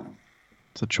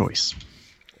 It's a choice.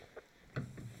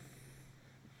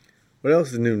 What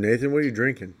else is new, Nathan? What are you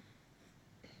drinking?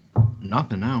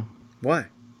 Nothing now. Why?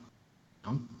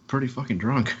 I'm pretty fucking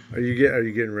drunk. Are you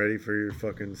getting ready for your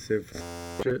fucking Civ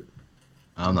shit?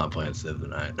 I'm not playing Civ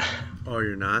tonight. Oh,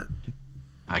 you're not?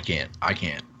 I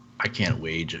can't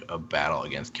wage a battle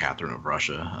against Catherine of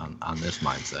Russia on this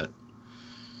mindset.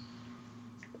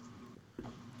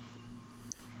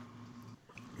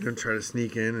 You gonna try to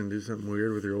sneak in and do something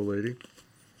weird with your old lady?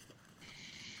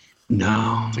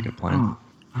 No. It's a good plan.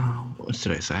 Oh, what's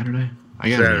today? Saturday? I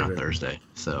got it on Saturday. Thursday,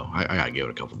 so I gotta give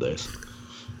it a couple days.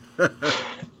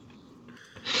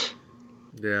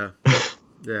 Yeah.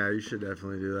 Yeah, you should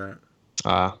definitely do that.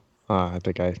 I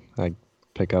think I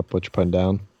pick up what you're putting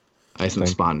down. I had some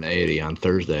spontaneity on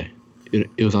Thursday. It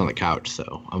was on the couch,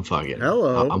 so I'm fucking.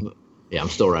 Hello. I'm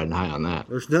still riding high on that.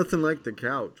 There's nothing like the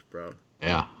couch, bro.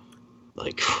 Yeah.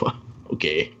 Like,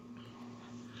 okay.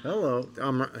 Hello.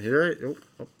 I'm right here.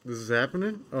 Oh, this is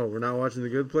happening? Oh, we're not watching The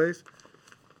Good Place?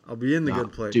 I'll be in The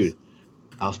Good Place. Dude,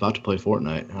 I was about to play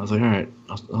Fortnite, and I was like, all right,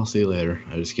 I'll see you later.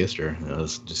 I just kissed her, and it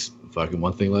was just fucking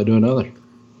one thing led to another.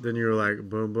 Then you were like,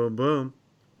 boom, boom, boom.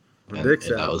 My And dick's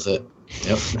out. that was it.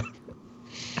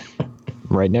 Yep.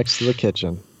 Right next to the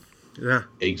kitchen. Yeah.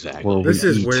 Exactly. Well, This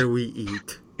is eat. where we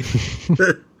eat.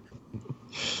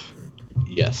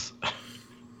 Yes.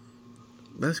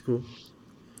 That's cool.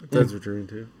 If that's what you're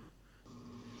into.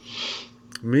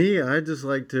 Me, I just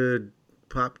like to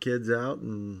pop kids out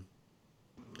and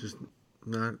just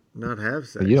not have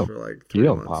sex You don't- for like 3 You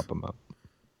don't months. pop them up.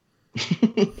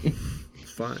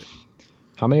 It's fine.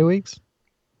 How many weeks?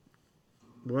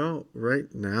 Well,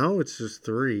 right now it's just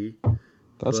 3. That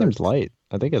But- seems light.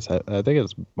 I think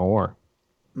it's more.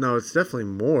 No, it's definitely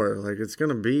more. Like it's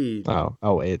gonna be.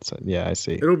 Yeah, I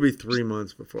see. It'll be 3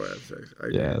 months before I have sex. I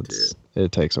Yeah, guarantee it.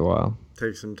 it takes a while.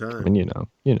 Takes some I time. mean, you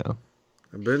know.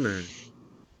 I've been there.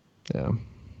 Yeah.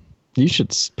 You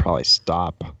should probably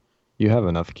stop. You have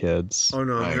enough kids. Oh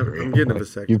no, I I'm agree. getting a Like,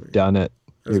 vasectomy. you've done it.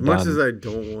 As You're much done. as I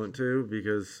don't want to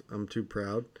because I'm too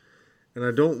proud. And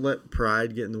I don't let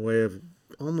pride get in the way of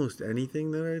almost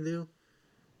anything that I do.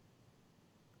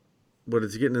 But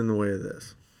it's getting in the way of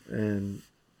this. And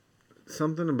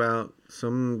something about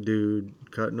some dude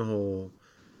cutting a hole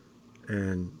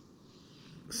and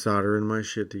soldering my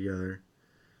shit together.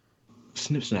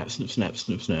 Snip, snap, snip, snap,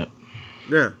 snip, snap.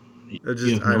 Yeah. You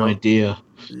have no idea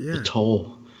Yeah. the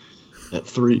toll that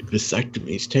 3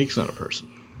 vasectomies takes on a person.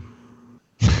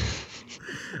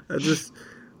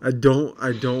 I don't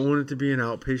want it to be an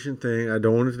outpatient thing. I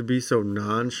don't want it to be so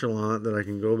nonchalant that I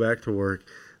can go back to work.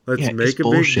 Let's Yeah, make it's a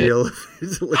bullshit. big deal of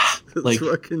it. Let's Like-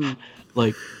 fucking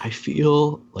Like, I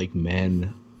feel like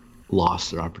men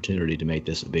lost their opportunity to make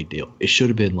this a big deal. It should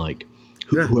have been like,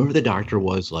 Yeah. whoever the doctor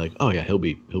was, like, oh yeah, he'll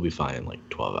be fine in like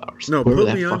 12 hours. No, whoever put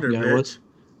that me fucking under, guy bitch. was.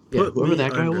 Yeah, Put whoever me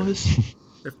that guy under. was.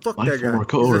 fuck My that guy. former He's a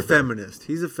coworker. feminist.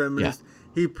 He's a feminist.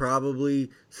 He probably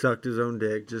sucked his own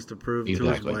dick just to prove to his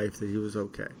Exactly. wife that he was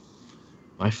okay.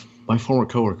 My former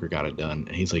coworker got it done,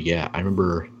 and he's like, yeah, I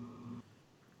remember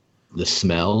the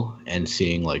smell and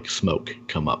seeing like smoke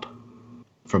come up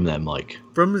from them, like,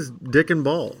 From his dick and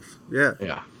balls. Yeah.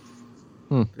 yeah.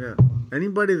 Yeah.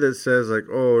 Anybody that says like,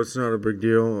 "Oh, it's not a big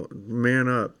deal," man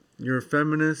up. You're a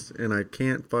feminist, and I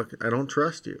don't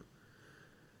trust you.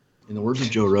 In the words of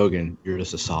Joe Rogan, you're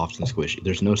just a soft and squishy.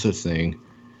 There's no such thing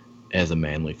as a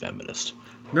manly feminist.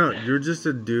 No, you're just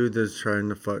a dude that's trying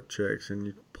to fuck chicks, and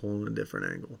you're pulling a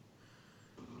different angle.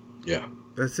 Yeah.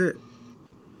 That's it.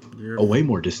 A way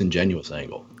more disingenuous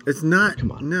angle. It's not.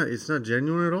 Come on. No, it's not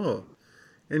genuine at all.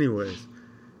 Anyways,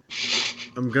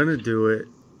 I'm gonna do it,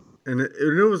 and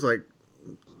it was like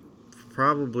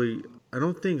probably. I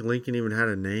don't think Lincoln even had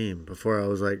a name before I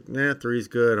was like, nah, 3's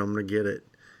good. I'm gonna get it,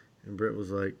 and Britt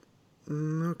was like,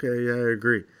 okay, yeah, I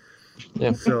agree.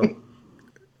 Yeah. So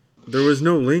there was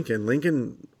no Lincoln.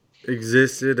 Lincoln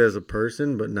existed as a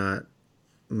person, but not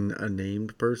a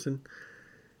named person,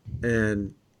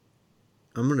 and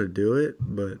I'm gonna do it,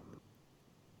 but.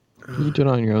 You do it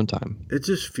on your own time. It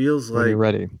just feels When like you're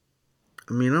ready.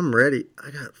 I mean, I'm ready. I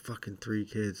got fucking 3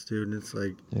 kids, dude, and it's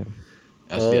like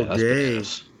That's all that's day.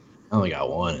 badass. I only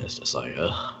got one. It's just like,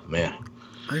 man.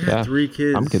 I got 3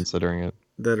 kids I'm considering it.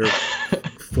 that are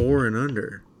 4 and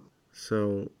under.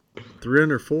 So 3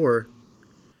 under 4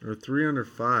 or 3 under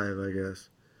 5, I guess.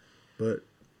 But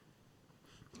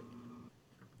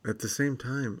at the same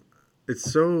time,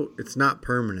 it's not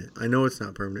permanent. I know it's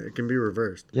not permanent. It can be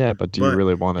reversed. Yeah, but do you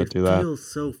really want to do that? It feels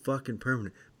so fucking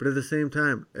permanent. But at the same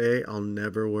time, A, I'll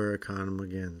never wear a condom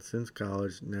again. Since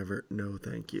college, never. No,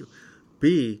 thank you.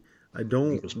 B, I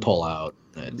don't. Just pull out.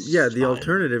 The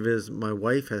alternative is my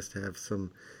wife has to have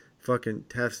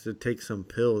has to take some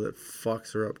pill that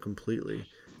fucks her up completely.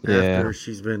 Yeah. After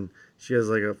she has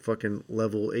like a fucking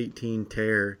level 18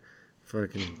 tear.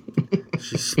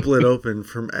 She's split open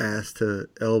from ass to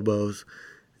elbows.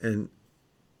 And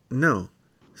no.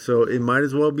 So it might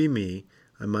as well be me.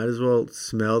 I might as well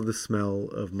smell the smell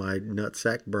of my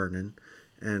nutsack burning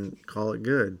and call it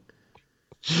good.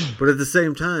 But at the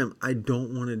same time, I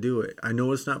don't want to do it. I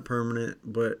know it's not permanent,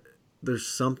 but there's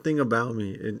something about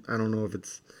me. I don't know if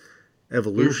it's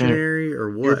evolutionary or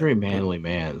what. You're a very manly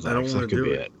man, Zach. I don't want to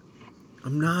do it.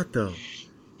 I'm not, though.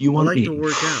 You want to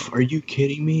work out. Are you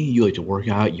kidding me? You like to work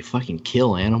out? You fucking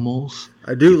kill animals?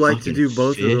 I do like to do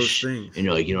both of those things. And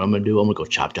you're like, you know what I'm going to do? I'm going to go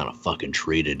chop down a fucking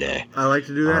tree today. I like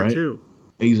to do that too.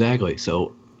 Exactly.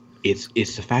 So it's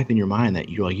the fact in your mind that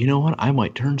you're like, you know what? I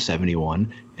might turn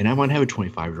 71 and I might have a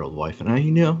 25-year-old wife. And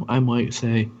I might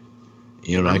say,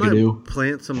 you know what I could do?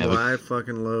 Plant some live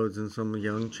fucking loads in some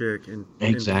young chick in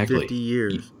 50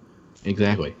 years.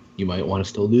 Exactly. You might want to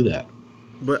still do that.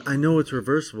 But I know it's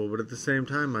reversible, but at the same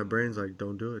time, my brain's like,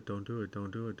 don't do it, don't do it,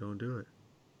 don't do it, don't do it.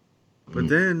 But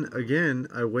then, again,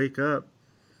 I wake up,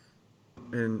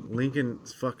 and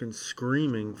Lincoln's fucking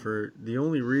screaming for... The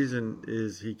only reason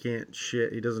is he can't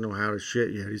shit. He doesn't know how to shit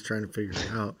yet. He's trying to figure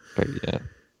it out. Yeah.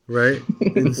 Right?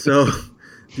 And so,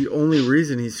 the only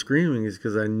reason he's screaming is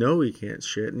because I know he can't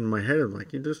shit. And in my head, I'm like,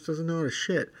 he just doesn't know how to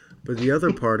shit. But the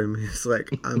other part of me is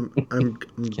like, I'm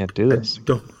can't do this.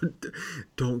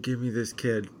 Don't give me this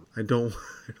kid. I don't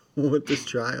want this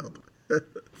child.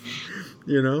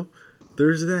 You know,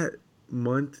 there's that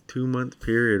 2-month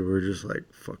period where we're just like,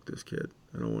 fuck this kid.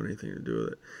 I don't want anything to do with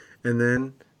it. And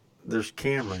then there's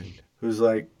Cameron, who's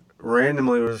like,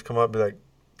 randomly will just come up and be like,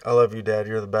 I love you, Dad.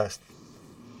 You're the best.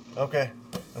 Okay,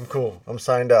 I'm cool. I'm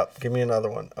signed up. Give me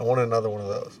another one. I want another one of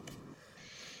those.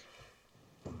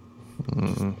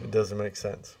 It doesn't make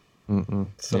sense.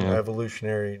 Some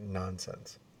evolutionary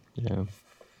nonsense. Yeah.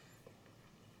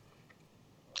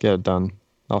 Get it done.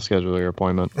 I'll schedule your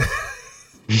appointment.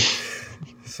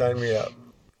 Sign me up.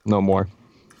 No more.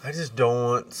 I just don't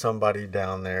want somebody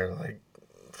down there like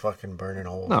fucking burning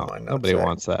holes in my nutsack. Nobody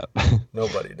wants that.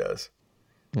 Nobody does.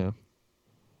 Yeah.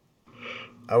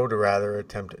 I would rather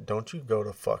attempt it. Don't you go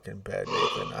to fucking bed,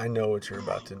 Nathan. I know what you're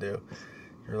about to do.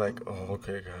 You're like, oh,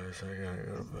 okay, guys, I gotta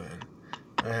go to bed.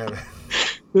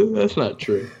 That's not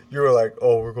true. You were like,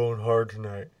 oh, we're going hard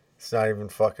tonight. It's not even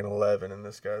fucking 11, and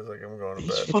this guy's like, I'm going to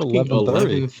bed. It's fucking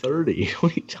 11:30.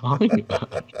 What are you talking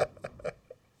about?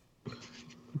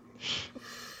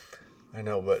 I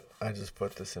know, but I just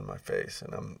put this in my face,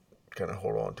 and I'm gonna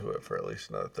hold on to it for at least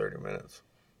another 30 minutes.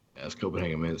 Yeah, this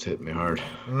Copenhagen minute's hitting me hard.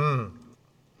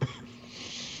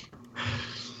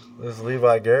 This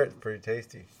Levi Garrett's pretty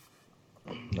tasty.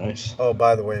 Nice. Oh,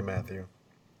 by the way, Matthew,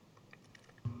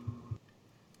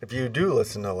 if you do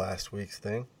listen to last week's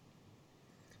thing,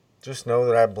 just know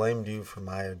that I blamed you for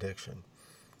my addiction.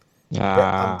 But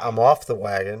I'm off the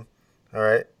wagon, all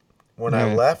right? When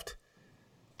I left...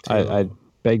 I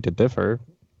beg to differ,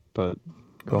 but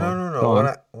go on.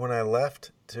 No. When I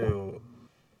left to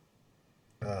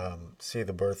see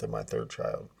the birth of my third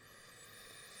child,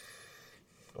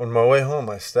 On my way home,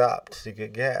 I stopped to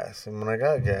get gas. And when I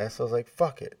got gas, I was like,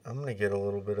 fuck it. I'm going to get a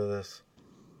little bit of this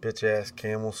bitch-ass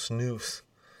Camel snooze.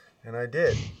 And I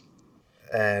did.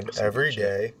 And every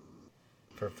day,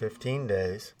 for 15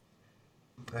 days,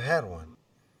 I had one.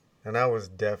 And I was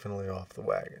definitely off the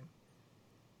wagon.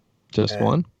 Just And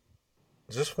one?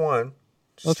 Just one.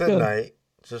 That's Just at good. night.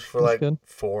 Just for That's like good.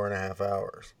 4.5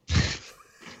 hours.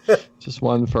 Just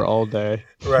one for all day.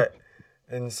 Right.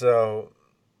 And so,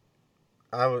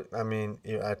 I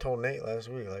told Nate last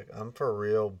week, like, I'm for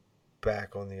real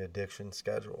back on the addiction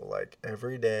schedule. Like,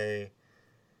 every day,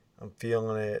 I'm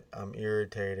feeling it, I'm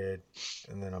irritated,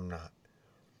 and then I'm not.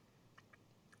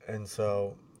 And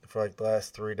so, for like the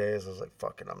last 3 days, I was like,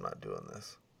 fuck it, I'm not doing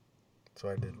this. So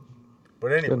I didn't.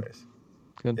 But anyways,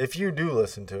 Good. if you do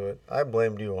listen to it, I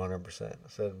blamed you 100%. I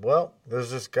said, well, there's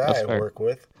this guy That's I fair. work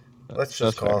with. Let's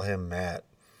just That's call fair. him Matt.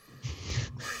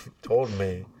 Told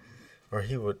me. Or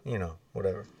he would,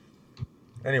 whatever.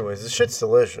 Anyways, this shit's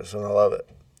delicious and I love it.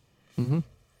 Mm-hmm.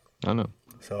 I know.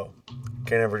 So,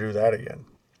 can't ever do that again.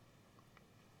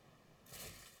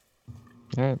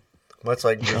 All right. Much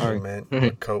like Sorry. Ginger Mint or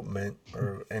Coat Mint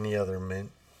or any other mint.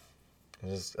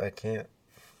 I can't.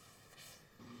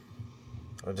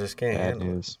 I just can't Bad handle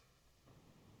it. news.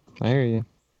 I hear you.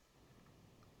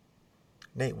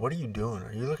 Nate, what are you doing?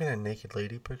 Are you looking at naked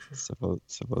lady pictures?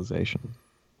 Civilization.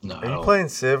 No, Are you playing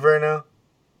Civ right now?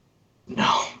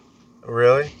 No,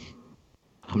 Really?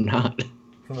 I'm not.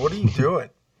 What are you doing?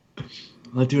 I'm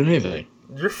not doing anything.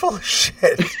 You're full of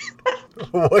shit.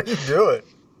 What are you doing?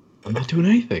 I'm not doing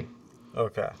anything.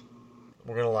 Okay.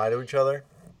 We're going to lie to each other?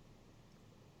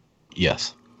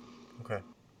 Yes. Okay.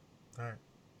 All right.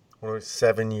 What was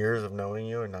 7 years of knowing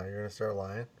you and now you're going to start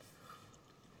lying?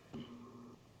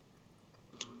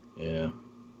 Yeah.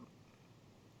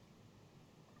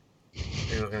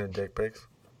 Are you looking at dick pics?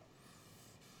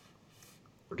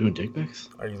 We're doing dick pics?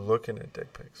 Are you looking at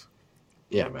dick pics?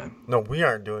 Yeah, man. No, we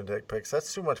aren't doing dick pics.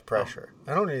 That's too much pressure.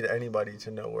 I don't need anybody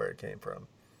to know where it came from.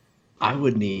 I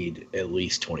would need at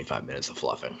least 25 minutes of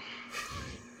fluffing.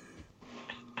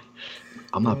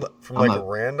 I'm not. From I'm like not,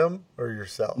 random or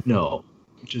yourself? no,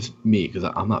 just me, because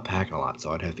I'm not packing a lot,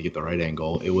 so I'd have to get the right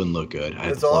angle. It wouldn't look good. I'd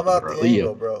have It's to all fluff it about the right.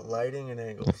 angle, bro. Lighting and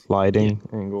angles. Lighting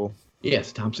angle. Yeah,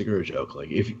 it's a Tom Segura joke. Like,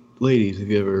 ladies, if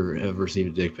you ever seen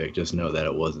a dick pic, just know that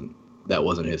that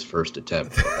wasn't his first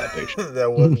attempt at that picture.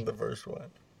 That wasn't the first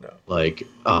one. No. Like,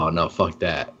 oh no, fuck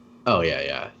that. Oh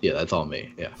yeah, that's all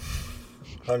me. Yeah,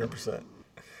 100%.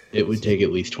 it would take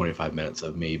at least 25 minutes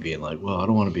of me being like, well, I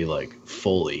don't want to be like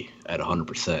fully at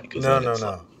 100% because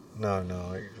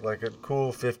No. Like a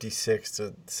cool 56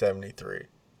 to 73.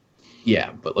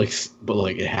 Yeah, but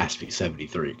it has to be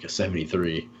 73 because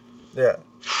 73. Yeah.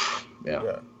 Yeah.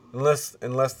 Yeah.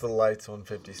 Unless the lights on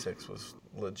 56 was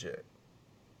legit.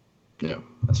 Yeah,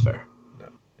 that's fair. No.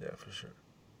 Yeah, for sure.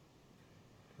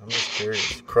 I'm just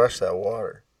curious. Crush that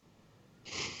water.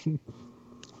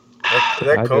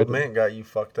 That I Coke did. Mint got you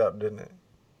fucked up, didn't it?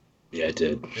 Yeah, it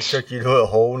did. It took you to a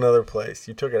whole nother place.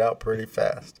 You took it out pretty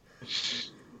fast.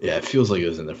 Yeah, it feels like it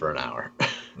was in there for an hour.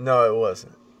 No, it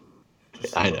wasn't.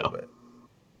 Just a I little know. bit.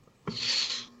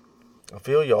 I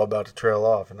feel y'all about to trail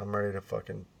off, and I'm ready to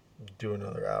fucking do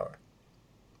another hour.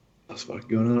 Let's fucking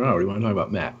go another hour. What do you want to talk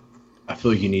about, Matt? I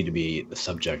feel like you need to be the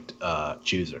subject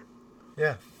chooser.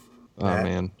 Yeah. Oh Matt?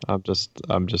 man, I'm just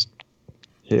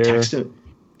here.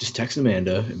 Just text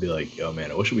Amanda and be like, yo,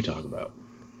 Amanda, what should we talk about?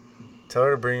 Tell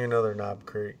her to bring you another Knob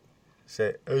Creek.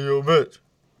 Say, hey, yo, bitch.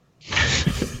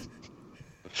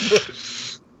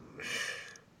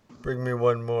 Bring me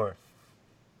one more.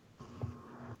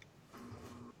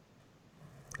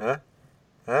 Huh?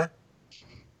 Huh?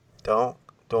 Don't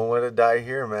let it die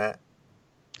here, Matt.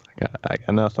 I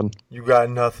got nothing. You got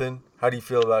nothing? How do you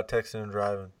feel about texting and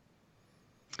driving?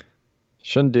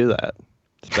 Shouldn't do that.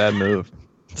 It's a bad move.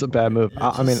 It's a bad move.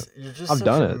 You're just I've such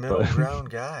done a it, middle but ground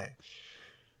guy.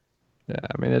 yeah,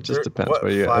 I mean, it just There- depends. what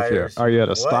What fires are you at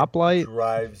a what stoplight?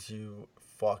 drives you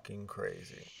fucking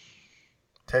crazy?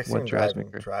 Texting What and drives me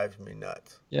driving crazy? drives me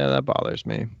nuts. Yeah, that bothers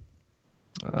me.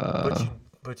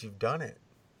 But you've done it.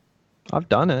 I've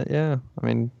done it. Yeah. I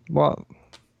mean, well,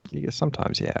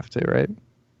 sometimes you have to, right?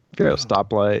 If you're at a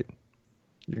stoplight,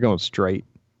 you're going straight.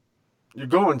 You're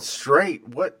going straight.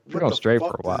 What You're going the straight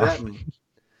fuck for a while. does that mean?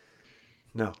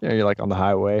 No. Yeah, you're like on the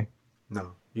highway.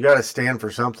 No. You got to stand for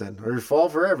something or you fall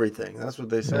for everything. That's what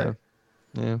they say.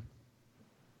 Yeah.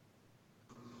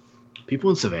 People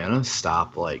in Savannah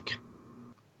stop like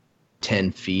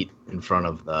 10 feet in front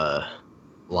of the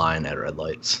line at red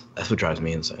lights. That's what drives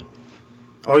me insane.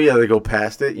 Oh yeah, they go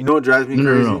past it. You know what drives me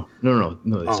crazy? No.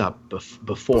 They Oh. stop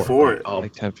before. Before it.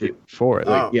 Like 10 feet before it.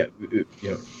 Oh. Yeah,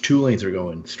 two lanes are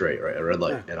going straight, right? A red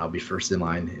light, Yeah. and I'll be first in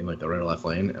line in like the right or left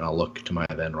lane, and I'll look to my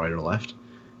then right or left.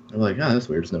 I'm like, that's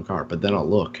weird. There's no car. But then I'll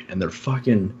look, and they're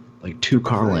fucking like 2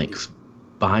 car Behind lengths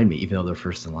behind me, even though they're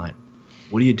first in line.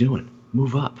 What are you doing?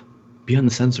 Move up. Be on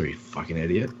the sensor, you fucking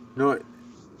idiot. You know what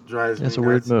drives That's me a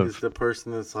weird nuts move. is the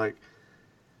person that's like,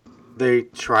 they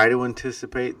try to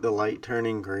anticipate the light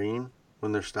turning green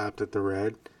when they're stopped at the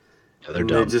red. Yeah, they're And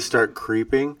dumb. they just start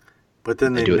creeping, but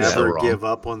then They they do it so never wrong. give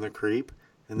up on the creep.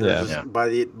 And they're Yeah. just, Yeah.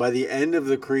 by the end of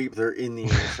the creep, they're in the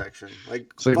intersection.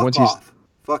 Like, So fuck once you- off.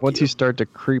 Fuck Once you start to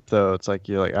creep, though, it's like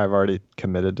you're like, I've already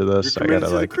committed to this. You're I committed gotta to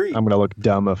the like, creep. I'm gonna look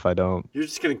dumb if I don't. You're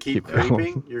just going to keep Keep going.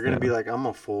 creeping. You're going to Yeah. be like, I'm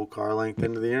a full car length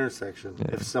into the intersection. Yeah.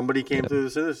 If somebody came through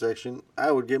this intersection,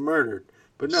 I would get murdered.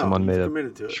 But no, Someone you've made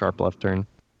committed to a it. sharp left turn.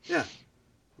 Yeah,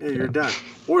 you're done.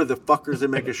 Or the fuckers that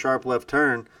make a sharp left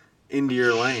turn into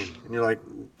your lane. And you're like,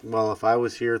 well, if I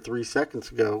was here 3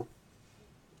 seconds ago,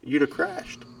 you'd have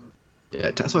crashed. Yeah,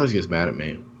 Tesla always gets mad at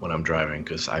me when I'm driving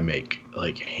because I make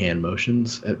like hand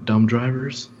motions at dumb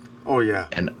drivers. Oh, yeah.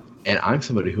 And I'm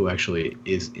somebody who actually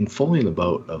is in fully in the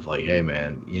boat of like, hey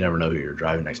man, you never know who you're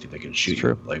driving next to. They can shoot you.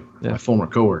 true. Like Yeah. my former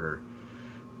coworker,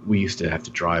 we used to have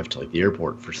to drive to like the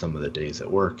airport for some of the days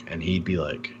at work, and he'd be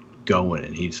like going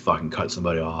and he'd just fucking cut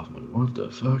somebody off. I'm like, what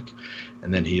the fuck?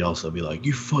 And then he'd also be like,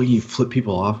 you fucking flip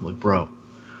people off. I'm like, bro.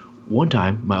 One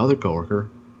time, my other coworker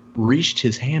reached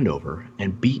his hand over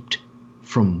and beeped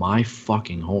from my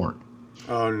fucking horn.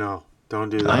 Oh, no. Don't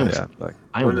do I am- that. Yeah, like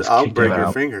I almost I'll kicked break him your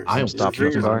out. fingers. I Your almost stop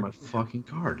kicked him your out car. of my fucking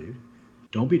car, dude.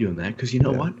 Don't be doing that, because you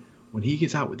know Yeah. what? When he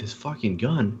gets out with his fucking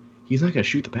gun, he's not gonna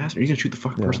shoot the passenger. He's gonna shoot the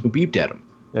fucking Yeah. person who beeped at him.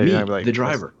 yeah, Me, you're gonna be like, the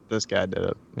driver. This guy did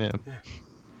it. Yeah. Yeah.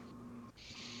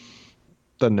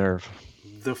 The nerve.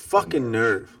 The fucking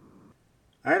nerve.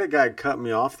 I had a guy cut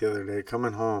me off the other day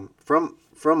coming home from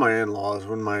my in-laws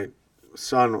when my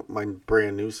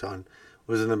brand new son,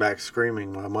 was in the back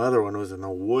screaming. My other one was in the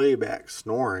way back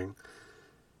snoring.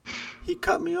 He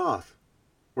cut me off.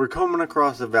 We're coming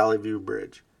across the Valley View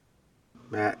Bridge.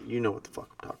 Matt, you know what the fuck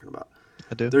I'm talking about.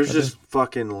 I do. There's I do. just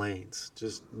fucking lanes.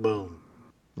 Just boom.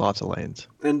 Lots of lanes.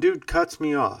 And dude cuts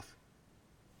me off.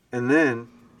 And then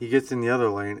he gets in the other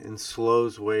lane and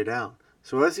slows way down.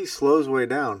 So as he slows way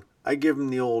down, I give him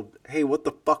the old, hey, what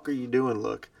the fuck are you doing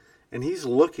look? And he's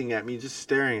looking at me, just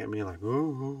staring at me like,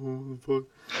 oh, fuck.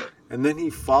 And then he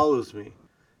follows me.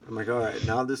 I'm like, all right,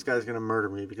 now this guy's going to murder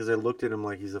me because I looked at him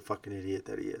like he's a fucking idiot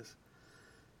that he is.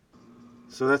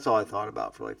 So that's all I thought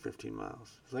about for like 15 miles.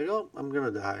 It's like, oh, I'm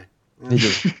going to die. He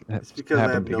just It's because I have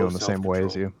happened to be no going the same way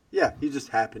as self-control. you. Yeah, he just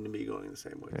happened to be going the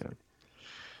same way as Yeah. me.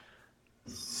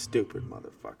 Stupid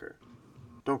motherfucker.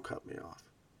 Don't cut me off.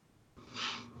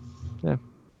 Yeah.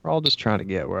 We're all just trying to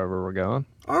get wherever we're going.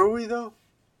 Are we, though?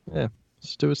 Yeah.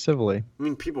 Just do it civilly. I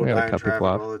mean, people We gotta die in cut people traffic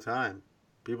off. all the time.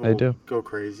 People They do. go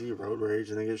crazy, road rage,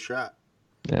 and they get shot.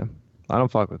 Yeah. I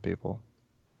don't fuck with people.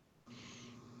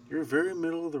 You're very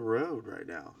middle of the road right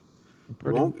now.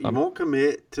 Pretty- You I'm- won't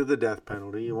commit to the death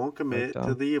penalty. You won't commit dumb.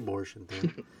 to the abortion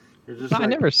thing. You're just I like,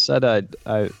 never said I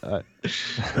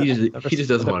He just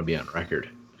doesn't want to be on record.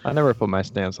 I never put my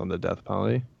stance on the death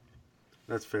penalty.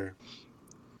 That's fair.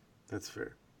 That's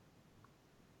fair.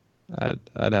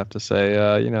 I'd have to say,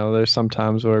 there's some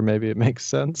times where maybe it makes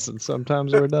sense and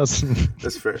sometimes where it doesn't.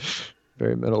 That's fair.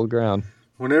 Very middle ground.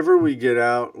 Whenever we get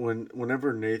out,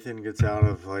 whenever Nathan gets out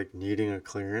of like needing a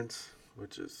clearance,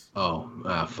 which is Oh,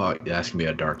 fuck. Yeah, that's gonna be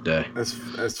a dark day.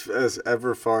 as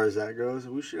ever far as that goes,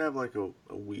 we should have like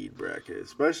a weed bracket,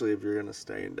 especially if you're gonna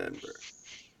stay in Denver.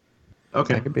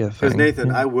 Okay. That could be a Because thing. Nathan,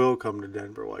 Yeah. I will come to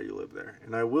Denver while you live there,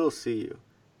 and I will see you,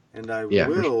 and I Yeah,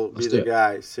 for will sure. be Let's the do it.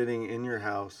 guy sitting in your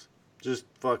house, just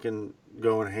fucking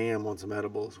going ham on some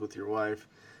edibles with your wife,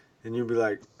 and you'll be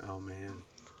like, "Oh man,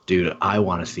 Dude, I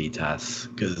want to see Tess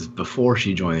because before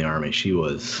she joined the army, she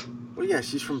was well, yeah,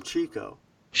 she's from Chico.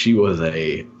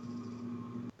 a.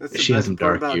 That's the She has best some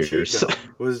part dark about years. Chico,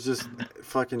 was just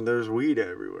fucking. There's weed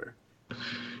everywhere.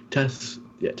 Tess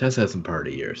has some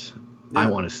party years. I Yeah.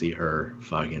 want to see her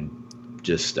fucking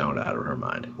just stoned out of her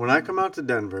mind. When I come out to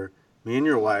Denver, me and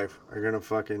your wife are gonna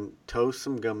fucking toast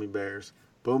some gummy bears.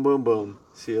 Boom, boom, boom.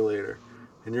 See you later.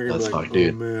 And you're gonna Let's be like, fuck, "Oh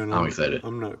dude. man, I'm excited."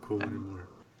 I'm not cool anymore."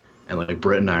 And like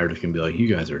Britt and I are just gonna be like, you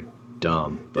guys are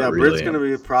dumb, but Yeah, really Britt's gonna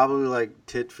be probably like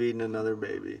tit feeding another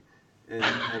baby, and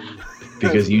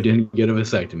because you didn't get a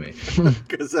vasectomy.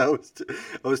 because I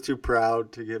was too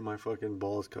proud to get my fucking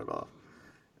balls cut off,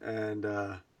 and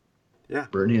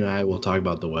Brittany and I will talk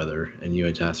about the weather, and you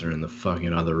and Tess are in the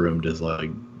fucking other room just like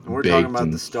And we're baked talking about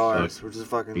and the stars. We're just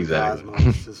fucking Exactly. the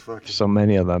cosmos. Just fucking So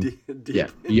many of them. deep Yeah,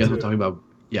 you guys into were talking about.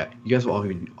 Yeah, you guys will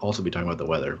also be talking about the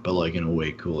weather, but like in a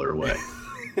way cooler way.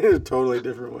 it. In a totally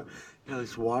different way. You know,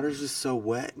 this water's just so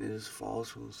wet and it just falls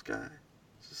from the sky.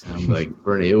 It's just And I'm like,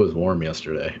 Bernie, it was warm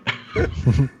yesterday.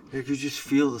 you could just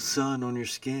feel the sun on your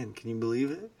skin. Can you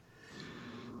believe it?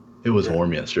 It was Yeah.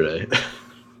 warm yesterday.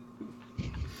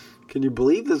 Can you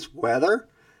believe this weather?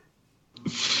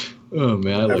 Oh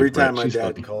man! I Every like Brett. time my She's dad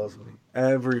fucking- calls me,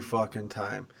 every fucking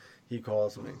time he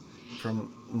calls me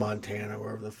from Montana,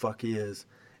 wherever the fuck he is,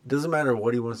 it doesn't matter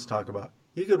what he wants to talk about.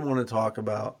 He could want to talk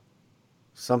about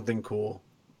something cool,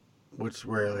 which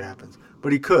rarely happens,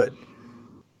 but he could.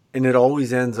 And it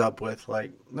always ends up with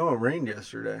like, no, it rained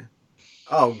yesterday.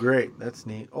 Oh, great. That's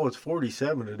neat. Oh, it's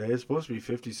 47 today. It's supposed to be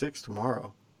 56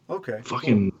 tomorrow. Okay. cool.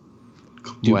 fucking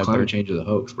dude, Weather. climate change is a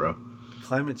hoax, bro.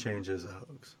 Climate change is a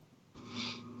hoax.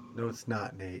 No, it's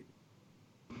not, Nate.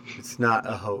 It's not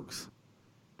a hoax.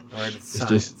 All right, it's It's science.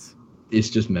 just- It's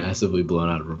just massively blown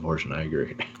out of proportion. I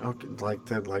agree. Okay, like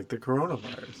the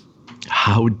coronavirus.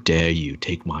 How dare you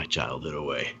take my childhood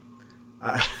away?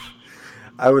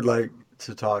 I would like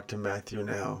to talk to Matthew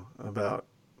now about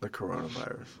the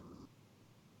coronavirus.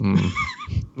 Mm.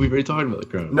 We've already talked about the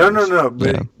coronavirus. No.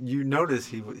 But Yeah. you notice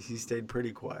he stayed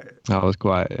pretty quiet. I was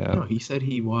quiet. Yeah, No, he said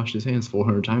he washed his hands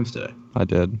 400 times today. I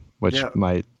did, which Yeah.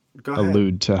 might Go ahead.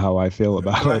 allude to how I feel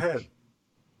about Go it. ahead.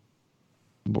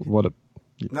 What a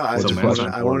No, I So just Matt's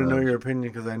want on to board know then. your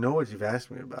opinion because I know what you've asked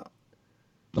me about.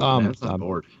 Matt's on I'm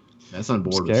board. Matt's on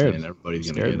board with scared. saying everybody's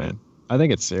gonna scared, get man. it. I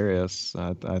think it's serious.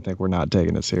 I think we're not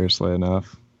taking it seriously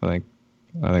enough. I think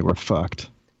we're fucked.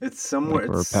 It's somewhere. Like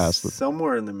we're It's past the-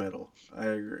 somewhere in the middle. I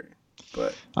agree,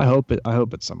 but I hope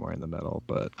it's somewhere in the middle,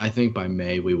 but I think by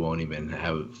May we won't even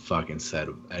have fucking said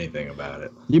anything about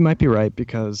it. you might be right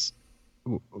because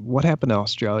what happened to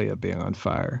Australia being on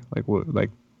fire?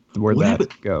 Where'd What that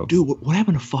happened- go? Dude, what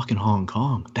happened to fucking Hong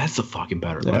Kong? That's the fucking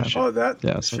better Yeah. question. oh, that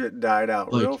Yeah, so- shit died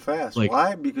out Like- real fast. like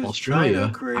Why? Because Australia, China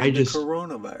I created just- the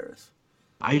coronavirus.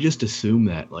 I just assume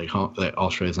that that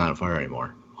Australia's not on fire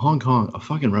anymore. Hong Kong, a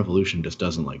fucking revolution just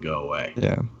doesn't go away.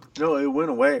 Yeah, No, it went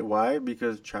away. Why?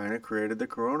 Because China created the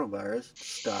coronavirus to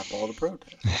stop all the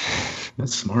protests.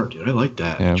 That's smart, dude. I like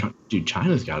that. Yeah. Dude,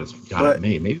 China's got But it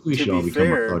made. Maybe we to should all be become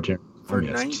fair, authoritarian For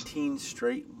communists. 19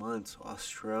 straight months,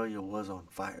 Australia was on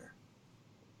fire.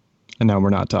 and now we're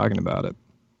not talking about it.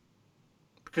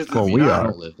 Because Well, it's we not,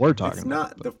 are. We're talking It's about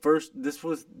not it. the first. This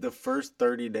was the first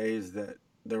 30 days that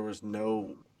there was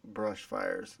no brush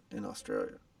fires in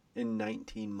Australia in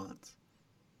 19 months.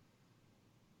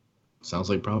 Sounds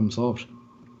like problem solved.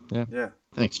 Yeah.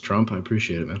 Thanks, Trump. I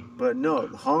appreciate it, man. But no,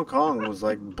 Hong Kong was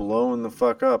like blowing the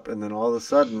fuck up, and then all of a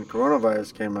sudden,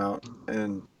 coronavirus came out,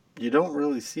 and you don't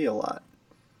really see a lot.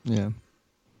 Yeah.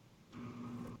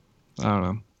 I don't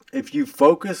know. If you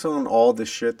focus on all the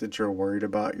shit that you're worried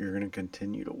about, you're going to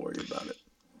continue to worry about it.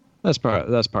 That's part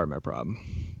of my problem.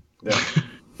 Yeah.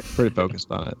 Pretty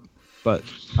focused on it. But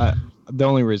the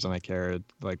only reason I care is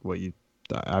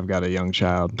I've got a young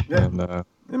child, Yeah. and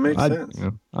It makes sense.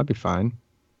 I'd be fine.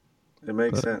 It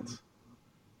makes But- sense.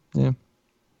 Yeah.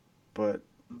 But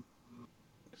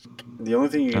the only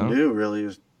thing you can No. do really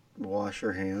is wash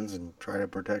your hands and try to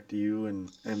protect you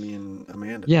and Emmy and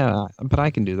Amanda. Yeah, but I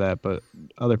can do that. But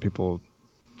other people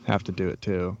have to do it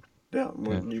too. Yeah,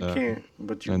 well, And, you can't,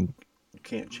 but you and-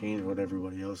 can't change what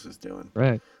everybody else is doing.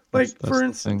 Right. Like, That's for the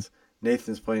instance,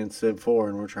 Nathan's playing Civ 4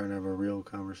 and we're trying to have a real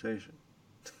conversation.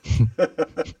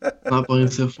 Not playing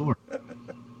Civ 4.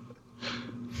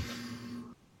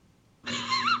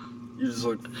 You just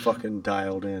look fucking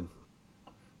dialed in.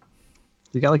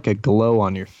 You got like a glow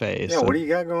on your face. Yeah, what do you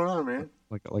got going on, man?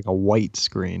 like a white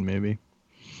screen maybe?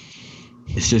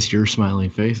 It's just your smiling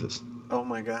faces. Oh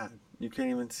my god, you can't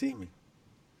even see me.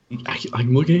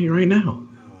 I'm looking at you right now.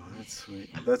 Oh, that's sweet.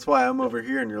 That's why I'm over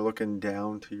here and you're looking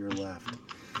down to your left.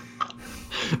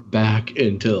 Back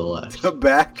and to the left.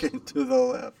 Back and to the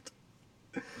left.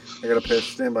 I gotta piss.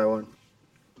 Stand by one.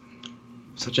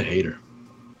 Such a hater.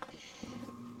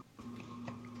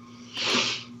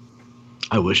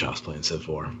 I wish I was playing Civ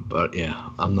 4, but yeah,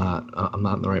 I'm not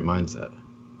in the right mindset.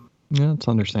 Yeah, it's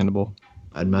understandable.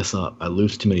 I'd mess up. I'd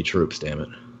lose too many troops, damn it.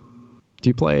 Do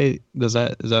you play? Is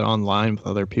that online with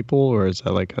other people, or is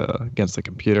that against the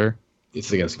computer?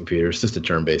 It's against the computer. It's just a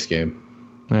turn-based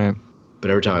game. All right, But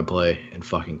every time I play and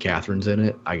fucking Catherine's in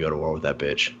it, I go to war with that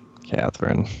bitch.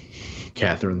 Catherine.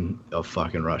 Catherine of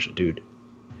fucking Russia, dude.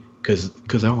 Because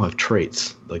I don't have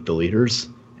traits like the leaders,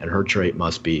 and her trait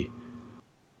must be,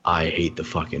 I hate the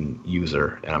fucking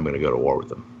user, and I'm gonna go to war with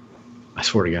them. I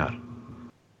swear to God.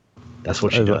 That's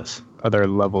what she does. Are there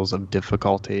levels of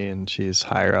difficulty, and she's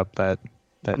higher up that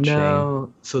chain?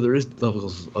 No, so there is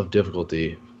levels of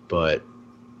difficulty, but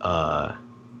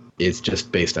it's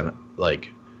just based on like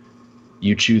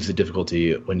you choose the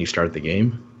difficulty when you start the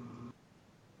game.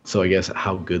 So I guess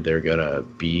how good they're gonna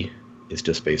be is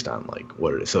just based on like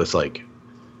what it is. So it's like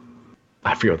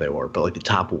I forget what they were, but like the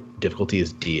top difficulty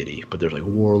is deity, but there's like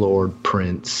warlord,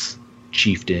 prince,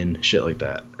 chieftain, shit like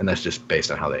that, and that's just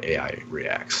based on how the AI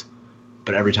reacts.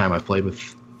 But every time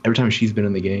she's been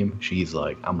in the game, she's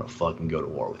like, I'm gonna fucking go to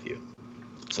war with you.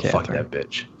 So Catherine. fuck that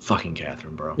bitch. Fucking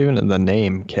Catherine, bro. Even in the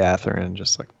name Catherine,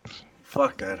 just like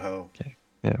Fuck that hoe. Okay.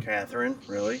 Yeah. Catherine,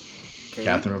 really?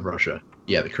 Catherine of Russia.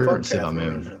 Yeah, the current Fuck Civ I'm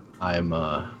Catherine in,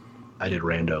 Russia. I did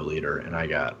Rando leader, and I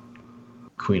got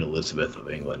Queen Elizabeth of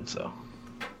England, so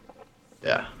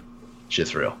yeah,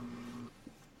 shit's real.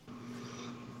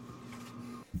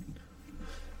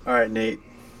 All right, Nate.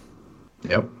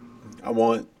 Yep. I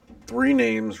want 3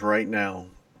 names right now.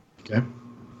 Okay.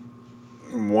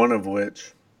 One of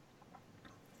which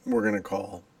we're gonna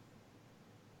call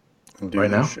and do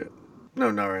Right this now? shit. No,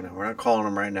 not right now. We're not calling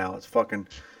them right now. It's fucking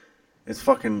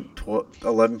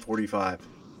 11:45.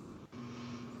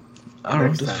 I don't know.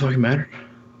 Next Does it time. fucking matter?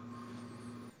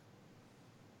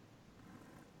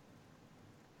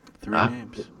 3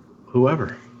 names.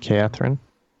 Whoever. Catherine.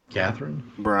 Catherine.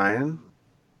 Brian.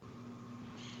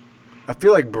 I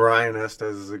feel like Brian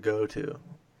Estes is a go-to.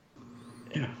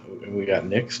 Yeah. And we got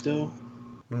Nick still.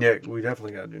 Nick, we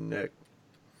definitely gotta do Nick.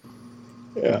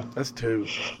 Yeah. That's 2.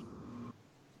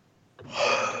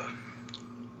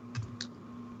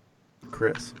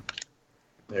 Chris.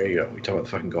 There you go. We talk about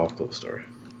the fucking golf club story.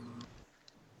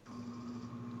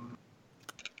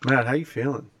 Matt, how you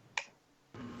feeling?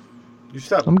 You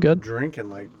stopped I'm good. drinking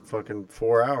like fucking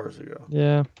 4 hours ago.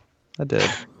 Yeah, I did.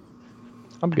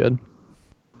 I'm good.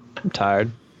 I'm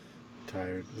tired.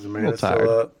 Tired. Is little Amanda tired.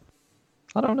 still up?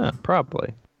 I don't know.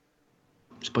 Probably.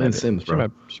 Just playing Maybe. Sims, She bro.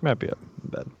 might be up in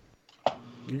bed.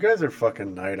 You guys are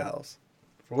fucking night owls.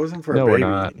 If it wasn't for No, a we're baby,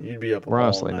 not. you'd be up We're all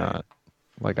honestly night. not.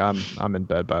 Like I'm in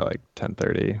bed by like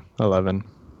 10:30, 11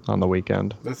 on the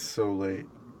weekend. That's so late.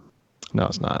 No,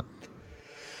 it's not.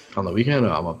 On the weekend,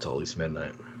 I'm up till at least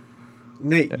midnight.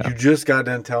 Nate, Yeah. you just got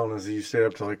done telling us that you stayed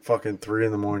up till like fucking 3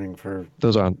 in the morning for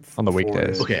Those are on the 4 weekdays.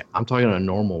 days. Okay, I'm talking on a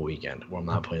normal weekend where I'm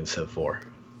not playing Civ 4.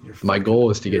 You're My fucking- goal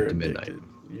is to you're get to midnight. addicted.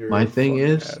 You're My a thing fucking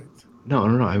is- addict. No,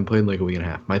 I haven't played in like a week and a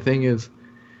half. My thing is,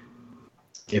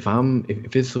 if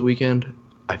it's the weekend,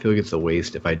 I feel like it's a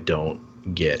waste if I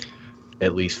don't get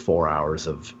at least 4 hours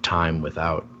of time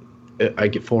without. I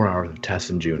get 4 hours of Tess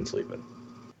and June sleeping.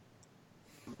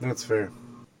 That's fair.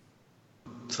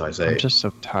 So I say, I'm just so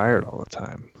tired all the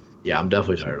time. yeah, I'm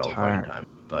definitely tired all the fucking tired. time.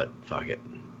 But fuck it.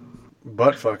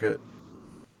 But fuck it.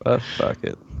 But fuck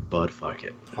it. But fuck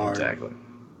it. Hard. Exactly.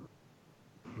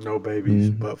 No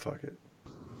babies, Mhm. but fuck it.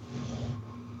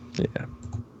 Yeah.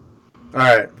 All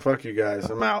right, fuck you guys.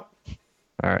 I'm out.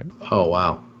 All right. Oh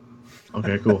wow.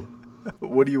 Okay, cool.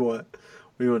 What do you want?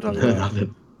 What do you want to talk about?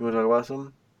 Nothing. You want to talk about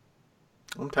something?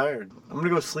 I'm tired. I'm gonna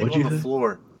go sleep What'd on you the say?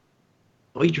 floor.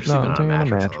 Oh, you're No, sleeping I'm on a talking on a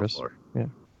mattress. mattress. On the floor.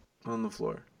 On the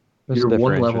floor. There's You're a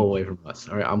one differentiation. level away from us.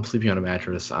 All right, I'm sleeping on a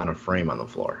mattress on a frame on the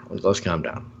floor. Let's calm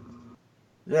down.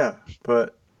 Yeah,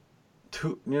 but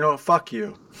you know what? Fuck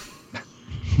you.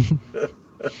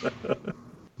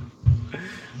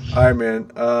 All right, man.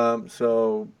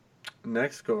 So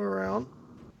next go around,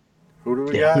 who do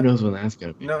we Yeah, who got? knows when that's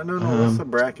gonna be? No. What's the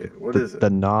bracket? What is it? The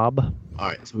knob. All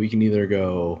right, so we can either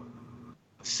go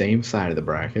same side of the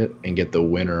bracket and get the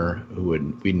winner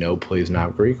who we know plays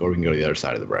Knob Creek, or we can go to the other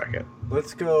side of the bracket.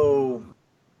 Let's go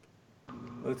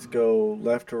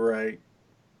left to right,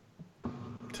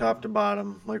 top to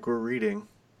bottom, like we're reading.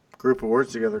 Group of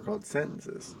words together called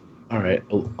sentences. All right,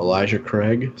 Elijah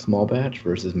Craig, small batch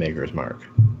versus Maker's Mark.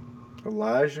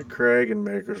 Elijah Craig and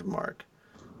Maker's Mark.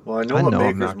 Well, I know I what know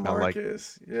I'm Maker's not gonna Mark like-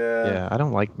 is. Yeah, I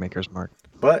don't like Maker's Mark.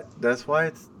 But that's why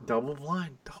it's double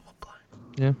blind. Double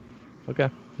blind. Okay.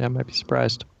 Yeah, I might be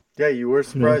surprised. Yeah, you were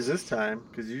surprised this time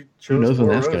because you chose. Who knows when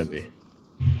Four that's gonna Roses. be?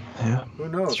 Yeah. Who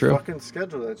knows? It's true. Fucking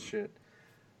schedule that shit.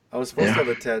 I was supposed Yeah. to have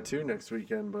a tattoo next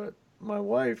weekend, but my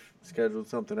wife scheduled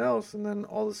something else and then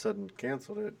all of a sudden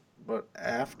canceled it. But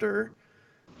after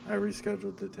I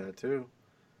rescheduled the tattoo.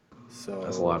 So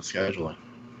That's a lot of scheduling.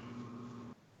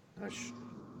 I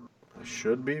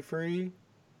should be free,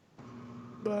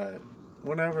 but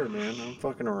whenever, man. I'm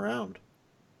fucking around.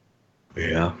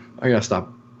 Yeah, I gotta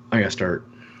stop. I gotta start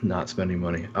not spending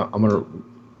money. I'm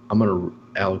gonna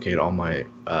allocate all my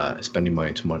spending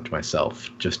money to myself,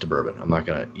 just to bourbon. I'm not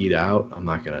gonna eat out. I'm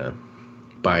not gonna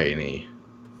buy any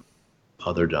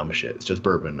other dumb shit. It's just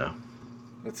bourbon now.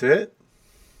 That's it?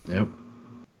 Yep.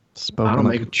 Spoken don't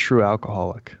like make- a true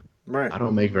alcoholic. Right. I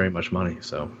don't make very much money,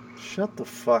 so Shut the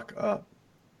fuck up.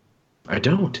 I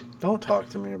don't. Don't talk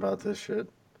to me about this shit.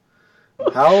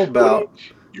 How about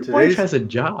Your today's- wife has a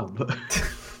job?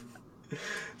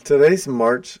 today's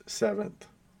March 7th?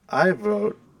 I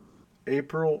vote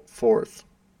April 4th.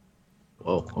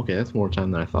 Whoa. Okay, that's more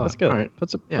time than I thought. That's good. All right.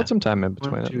 Put Yeah. some time in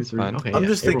between. 1, it. 2, It's 3. fine. Okay. I'm yeah,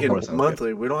 just April thinking 4th sounds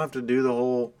monthly. We don't have to do the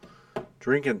whole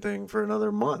drinking thing for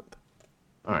another month.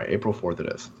 Good. All right, April 4th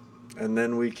it is. And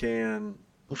then we can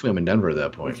Hopefully I'm in Denver at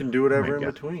that point. do whatever Oh my in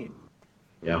God. between.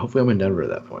 Yeah, hopefully I'm in Denver at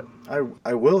that point.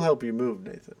 I will help you move,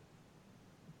 Nathan.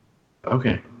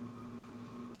 Okay.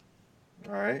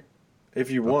 All right?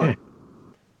 If you want.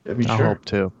 I mean, I'll sure. help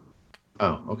too.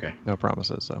 Oh, okay. No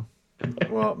promises though.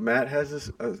 Well, Matt has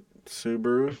a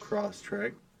Subaru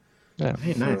Crosstrek. Yeah.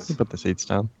 Hey, nice. You put the seats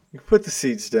down. You can put the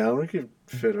seats down. We could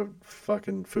fit a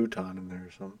fucking futon in there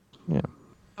or something.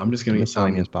 I'm just gonna get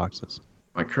Miscellaneous boxes.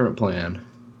 My current plan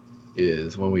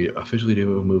is when we officially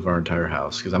do move our entire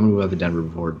house, because I'm gonna move out to Denver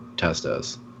before Tess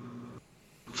does.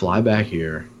 Fly back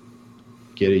here,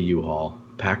 get a U-Haul,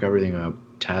 pack everything up.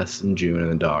 Tess and June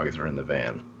and the dogs are in the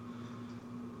van,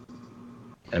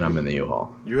 and I'm in the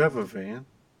U-Haul You have a van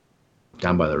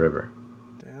down by the river.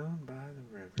 down by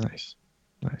the river. Nice.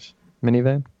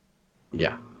 Minivan.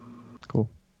 Yeah. Cool.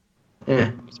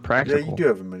 Yeah. It's Yeah, practical. you do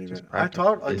have a minivan. Just I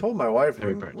practical. told my wife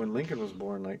Very when practical. Lincoln was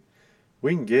born, like,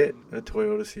 we can get a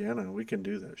Toyota Sienna. We can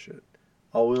do that shit.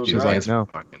 All-wheel She was drive. like, no.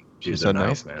 fucking, She she's said no.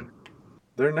 nice, man.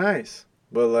 They're nice,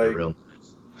 but They're like, real.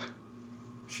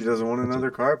 she doesn't want That's a-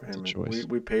 another car that's a payment. choice.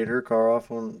 We paid her car off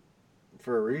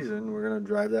for a reason. We're gonna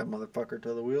drive that motherfucker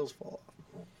till the wheels fall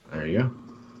off. There you go.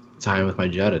 Time with my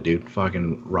Jetta, dude.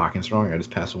 Fucking rocking strong. I just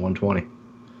passed a 120.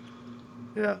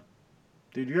 Yeah,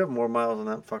 dude, you have more miles on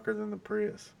that fucker than the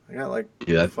Prius. I got like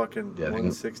Dude, that- fucking yeah, I think-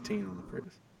 116 on the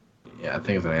Prius. Yeah, I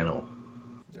think it's an animal.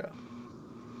 Yeah.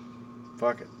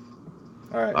 Fuck it.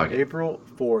 All right, Fuck it. April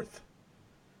 4th.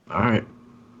 All right.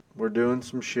 We're doing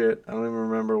some shit. I don't even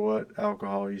remember what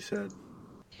alcohol you said.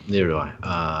 Neither do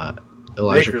I.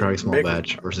 Elijah Maker's- Craig Small Maker's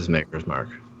Batch Mark. versus Maker's Mark.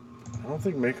 I don't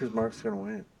think Maker's Mark's gonna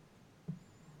win.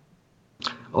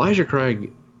 Elijah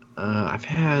Craig, I've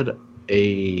had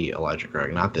a Elijah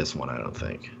Craig, not this one, I don't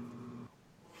think.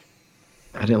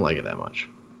 I didn't like it that much.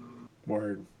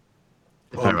 Word.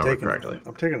 If Well, I remember correctly.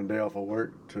 I'm taking a day off of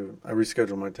work I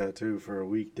rescheduled my tattoo for a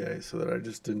weekday so that I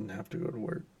just didn't have to go to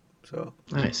work. So,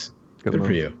 Nice. Good Good move.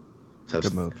 for you. That's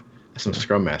Good move. That's some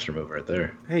Scrum Master move right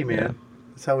there. hey man, Yeah.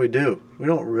 that's how we do. We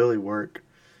don't really work.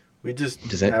 We just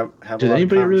Does that- have does a lot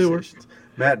anybody of really work? conversations.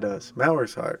 Matt does. Matt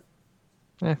works hard.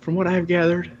 From what I've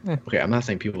gathered, Eh. okay, I'm not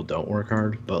saying people don't work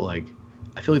hard, but like,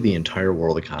 I feel like the entire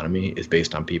world economy is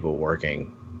based on people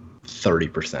working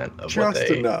 30% of what Just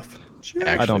they enough. Just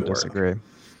I don't work. disagree.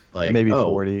 like. Maybe oh,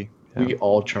 40. Yeah. We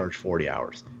all charge 40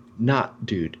 hours. Not,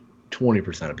 dude,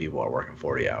 20% of people are working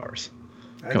 40 hours.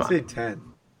 I'd come on. say 10.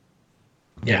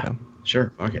 Yeah, Yeah.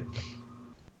 sure, fuck it.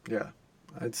 Yeah.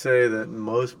 I'd say that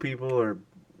most people are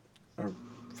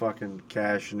fucking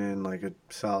cashing in like a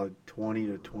solid 20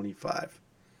 to 25.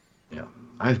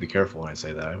 I have to be careful when I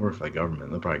say that. I work for the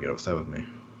government. They'll probably get upset with me.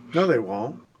 No, they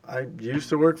won't. I used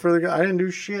to work for the guy. I didn't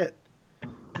do shit.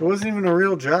 It wasn't even a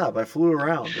real job. I flew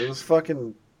around. It was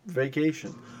fucking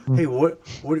vacation. Hey, what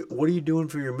are you doing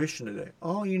for your mission today?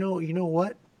 Oh, you know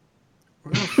what?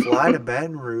 We're gonna fly to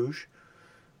Baton Rouge,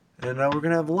 and we're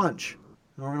gonna have lunch,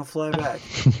 and we're gonna fly back.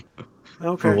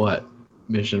 Okay. For what?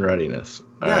 Mission readiness.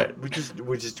 All Yeah, right.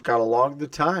 we just gotta log the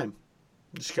time.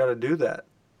 Just gotta do that.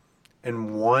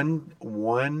 And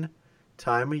one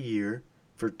time a year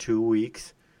for 2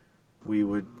 weeks, we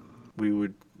would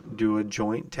do a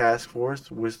joint task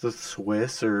force with the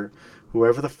Swiss or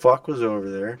whoever the fuck was over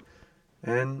there,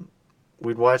 and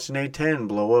we'd watch an A-10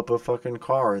 blow up a fucking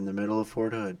car in the middle of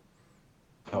Fort Hood.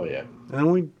 Oh, yeah. And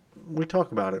then we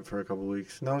talk about it for a couple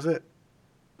weeks, and that was it.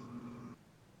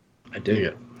 I dig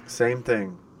it. Same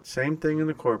thing in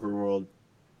the corporate world.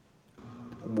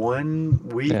 1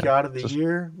 week Yeah, out of the just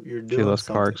year, you're See doing less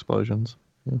car something. explosions.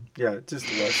 Yeah,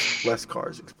 just less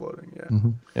cars exploding. Yeah,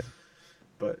 Yeah.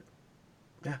 but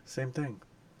yeah, same thing.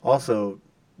 Also,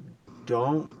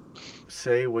 don't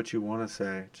say what you want to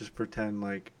say. Just pretend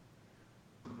like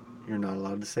you're not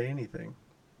allowed to say anything,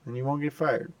 and you won't get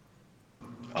fired.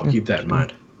 I'll keep that in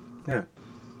mind. Yeah,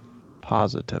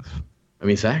 Positive. I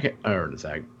mean,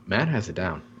 Matt has it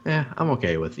down. Yeah, I'm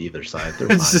okay with either side.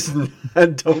 They're it's fine.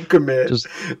 just don't commit. Just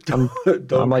don't,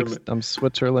 don't I'm like commit. I'm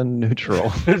Switzerland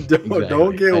neutral. don't Exactly.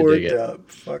 get I dig worked it.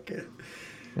 up. Fuck it.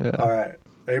 Yeah. All right,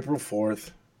 April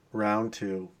 4th, round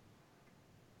 2.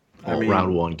 I mean,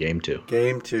 round 1, game 2.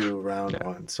 Game 2, round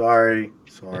 1. Sorry.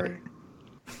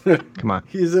 Come on.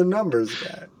 He's a numbers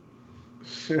guy.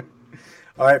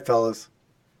 All right, fellas.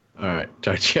 All right.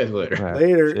 Talk to you guys later. All right.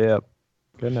 Later. Yep.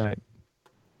 Good night.